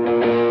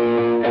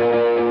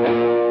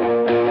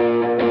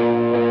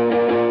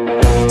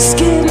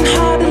 Skin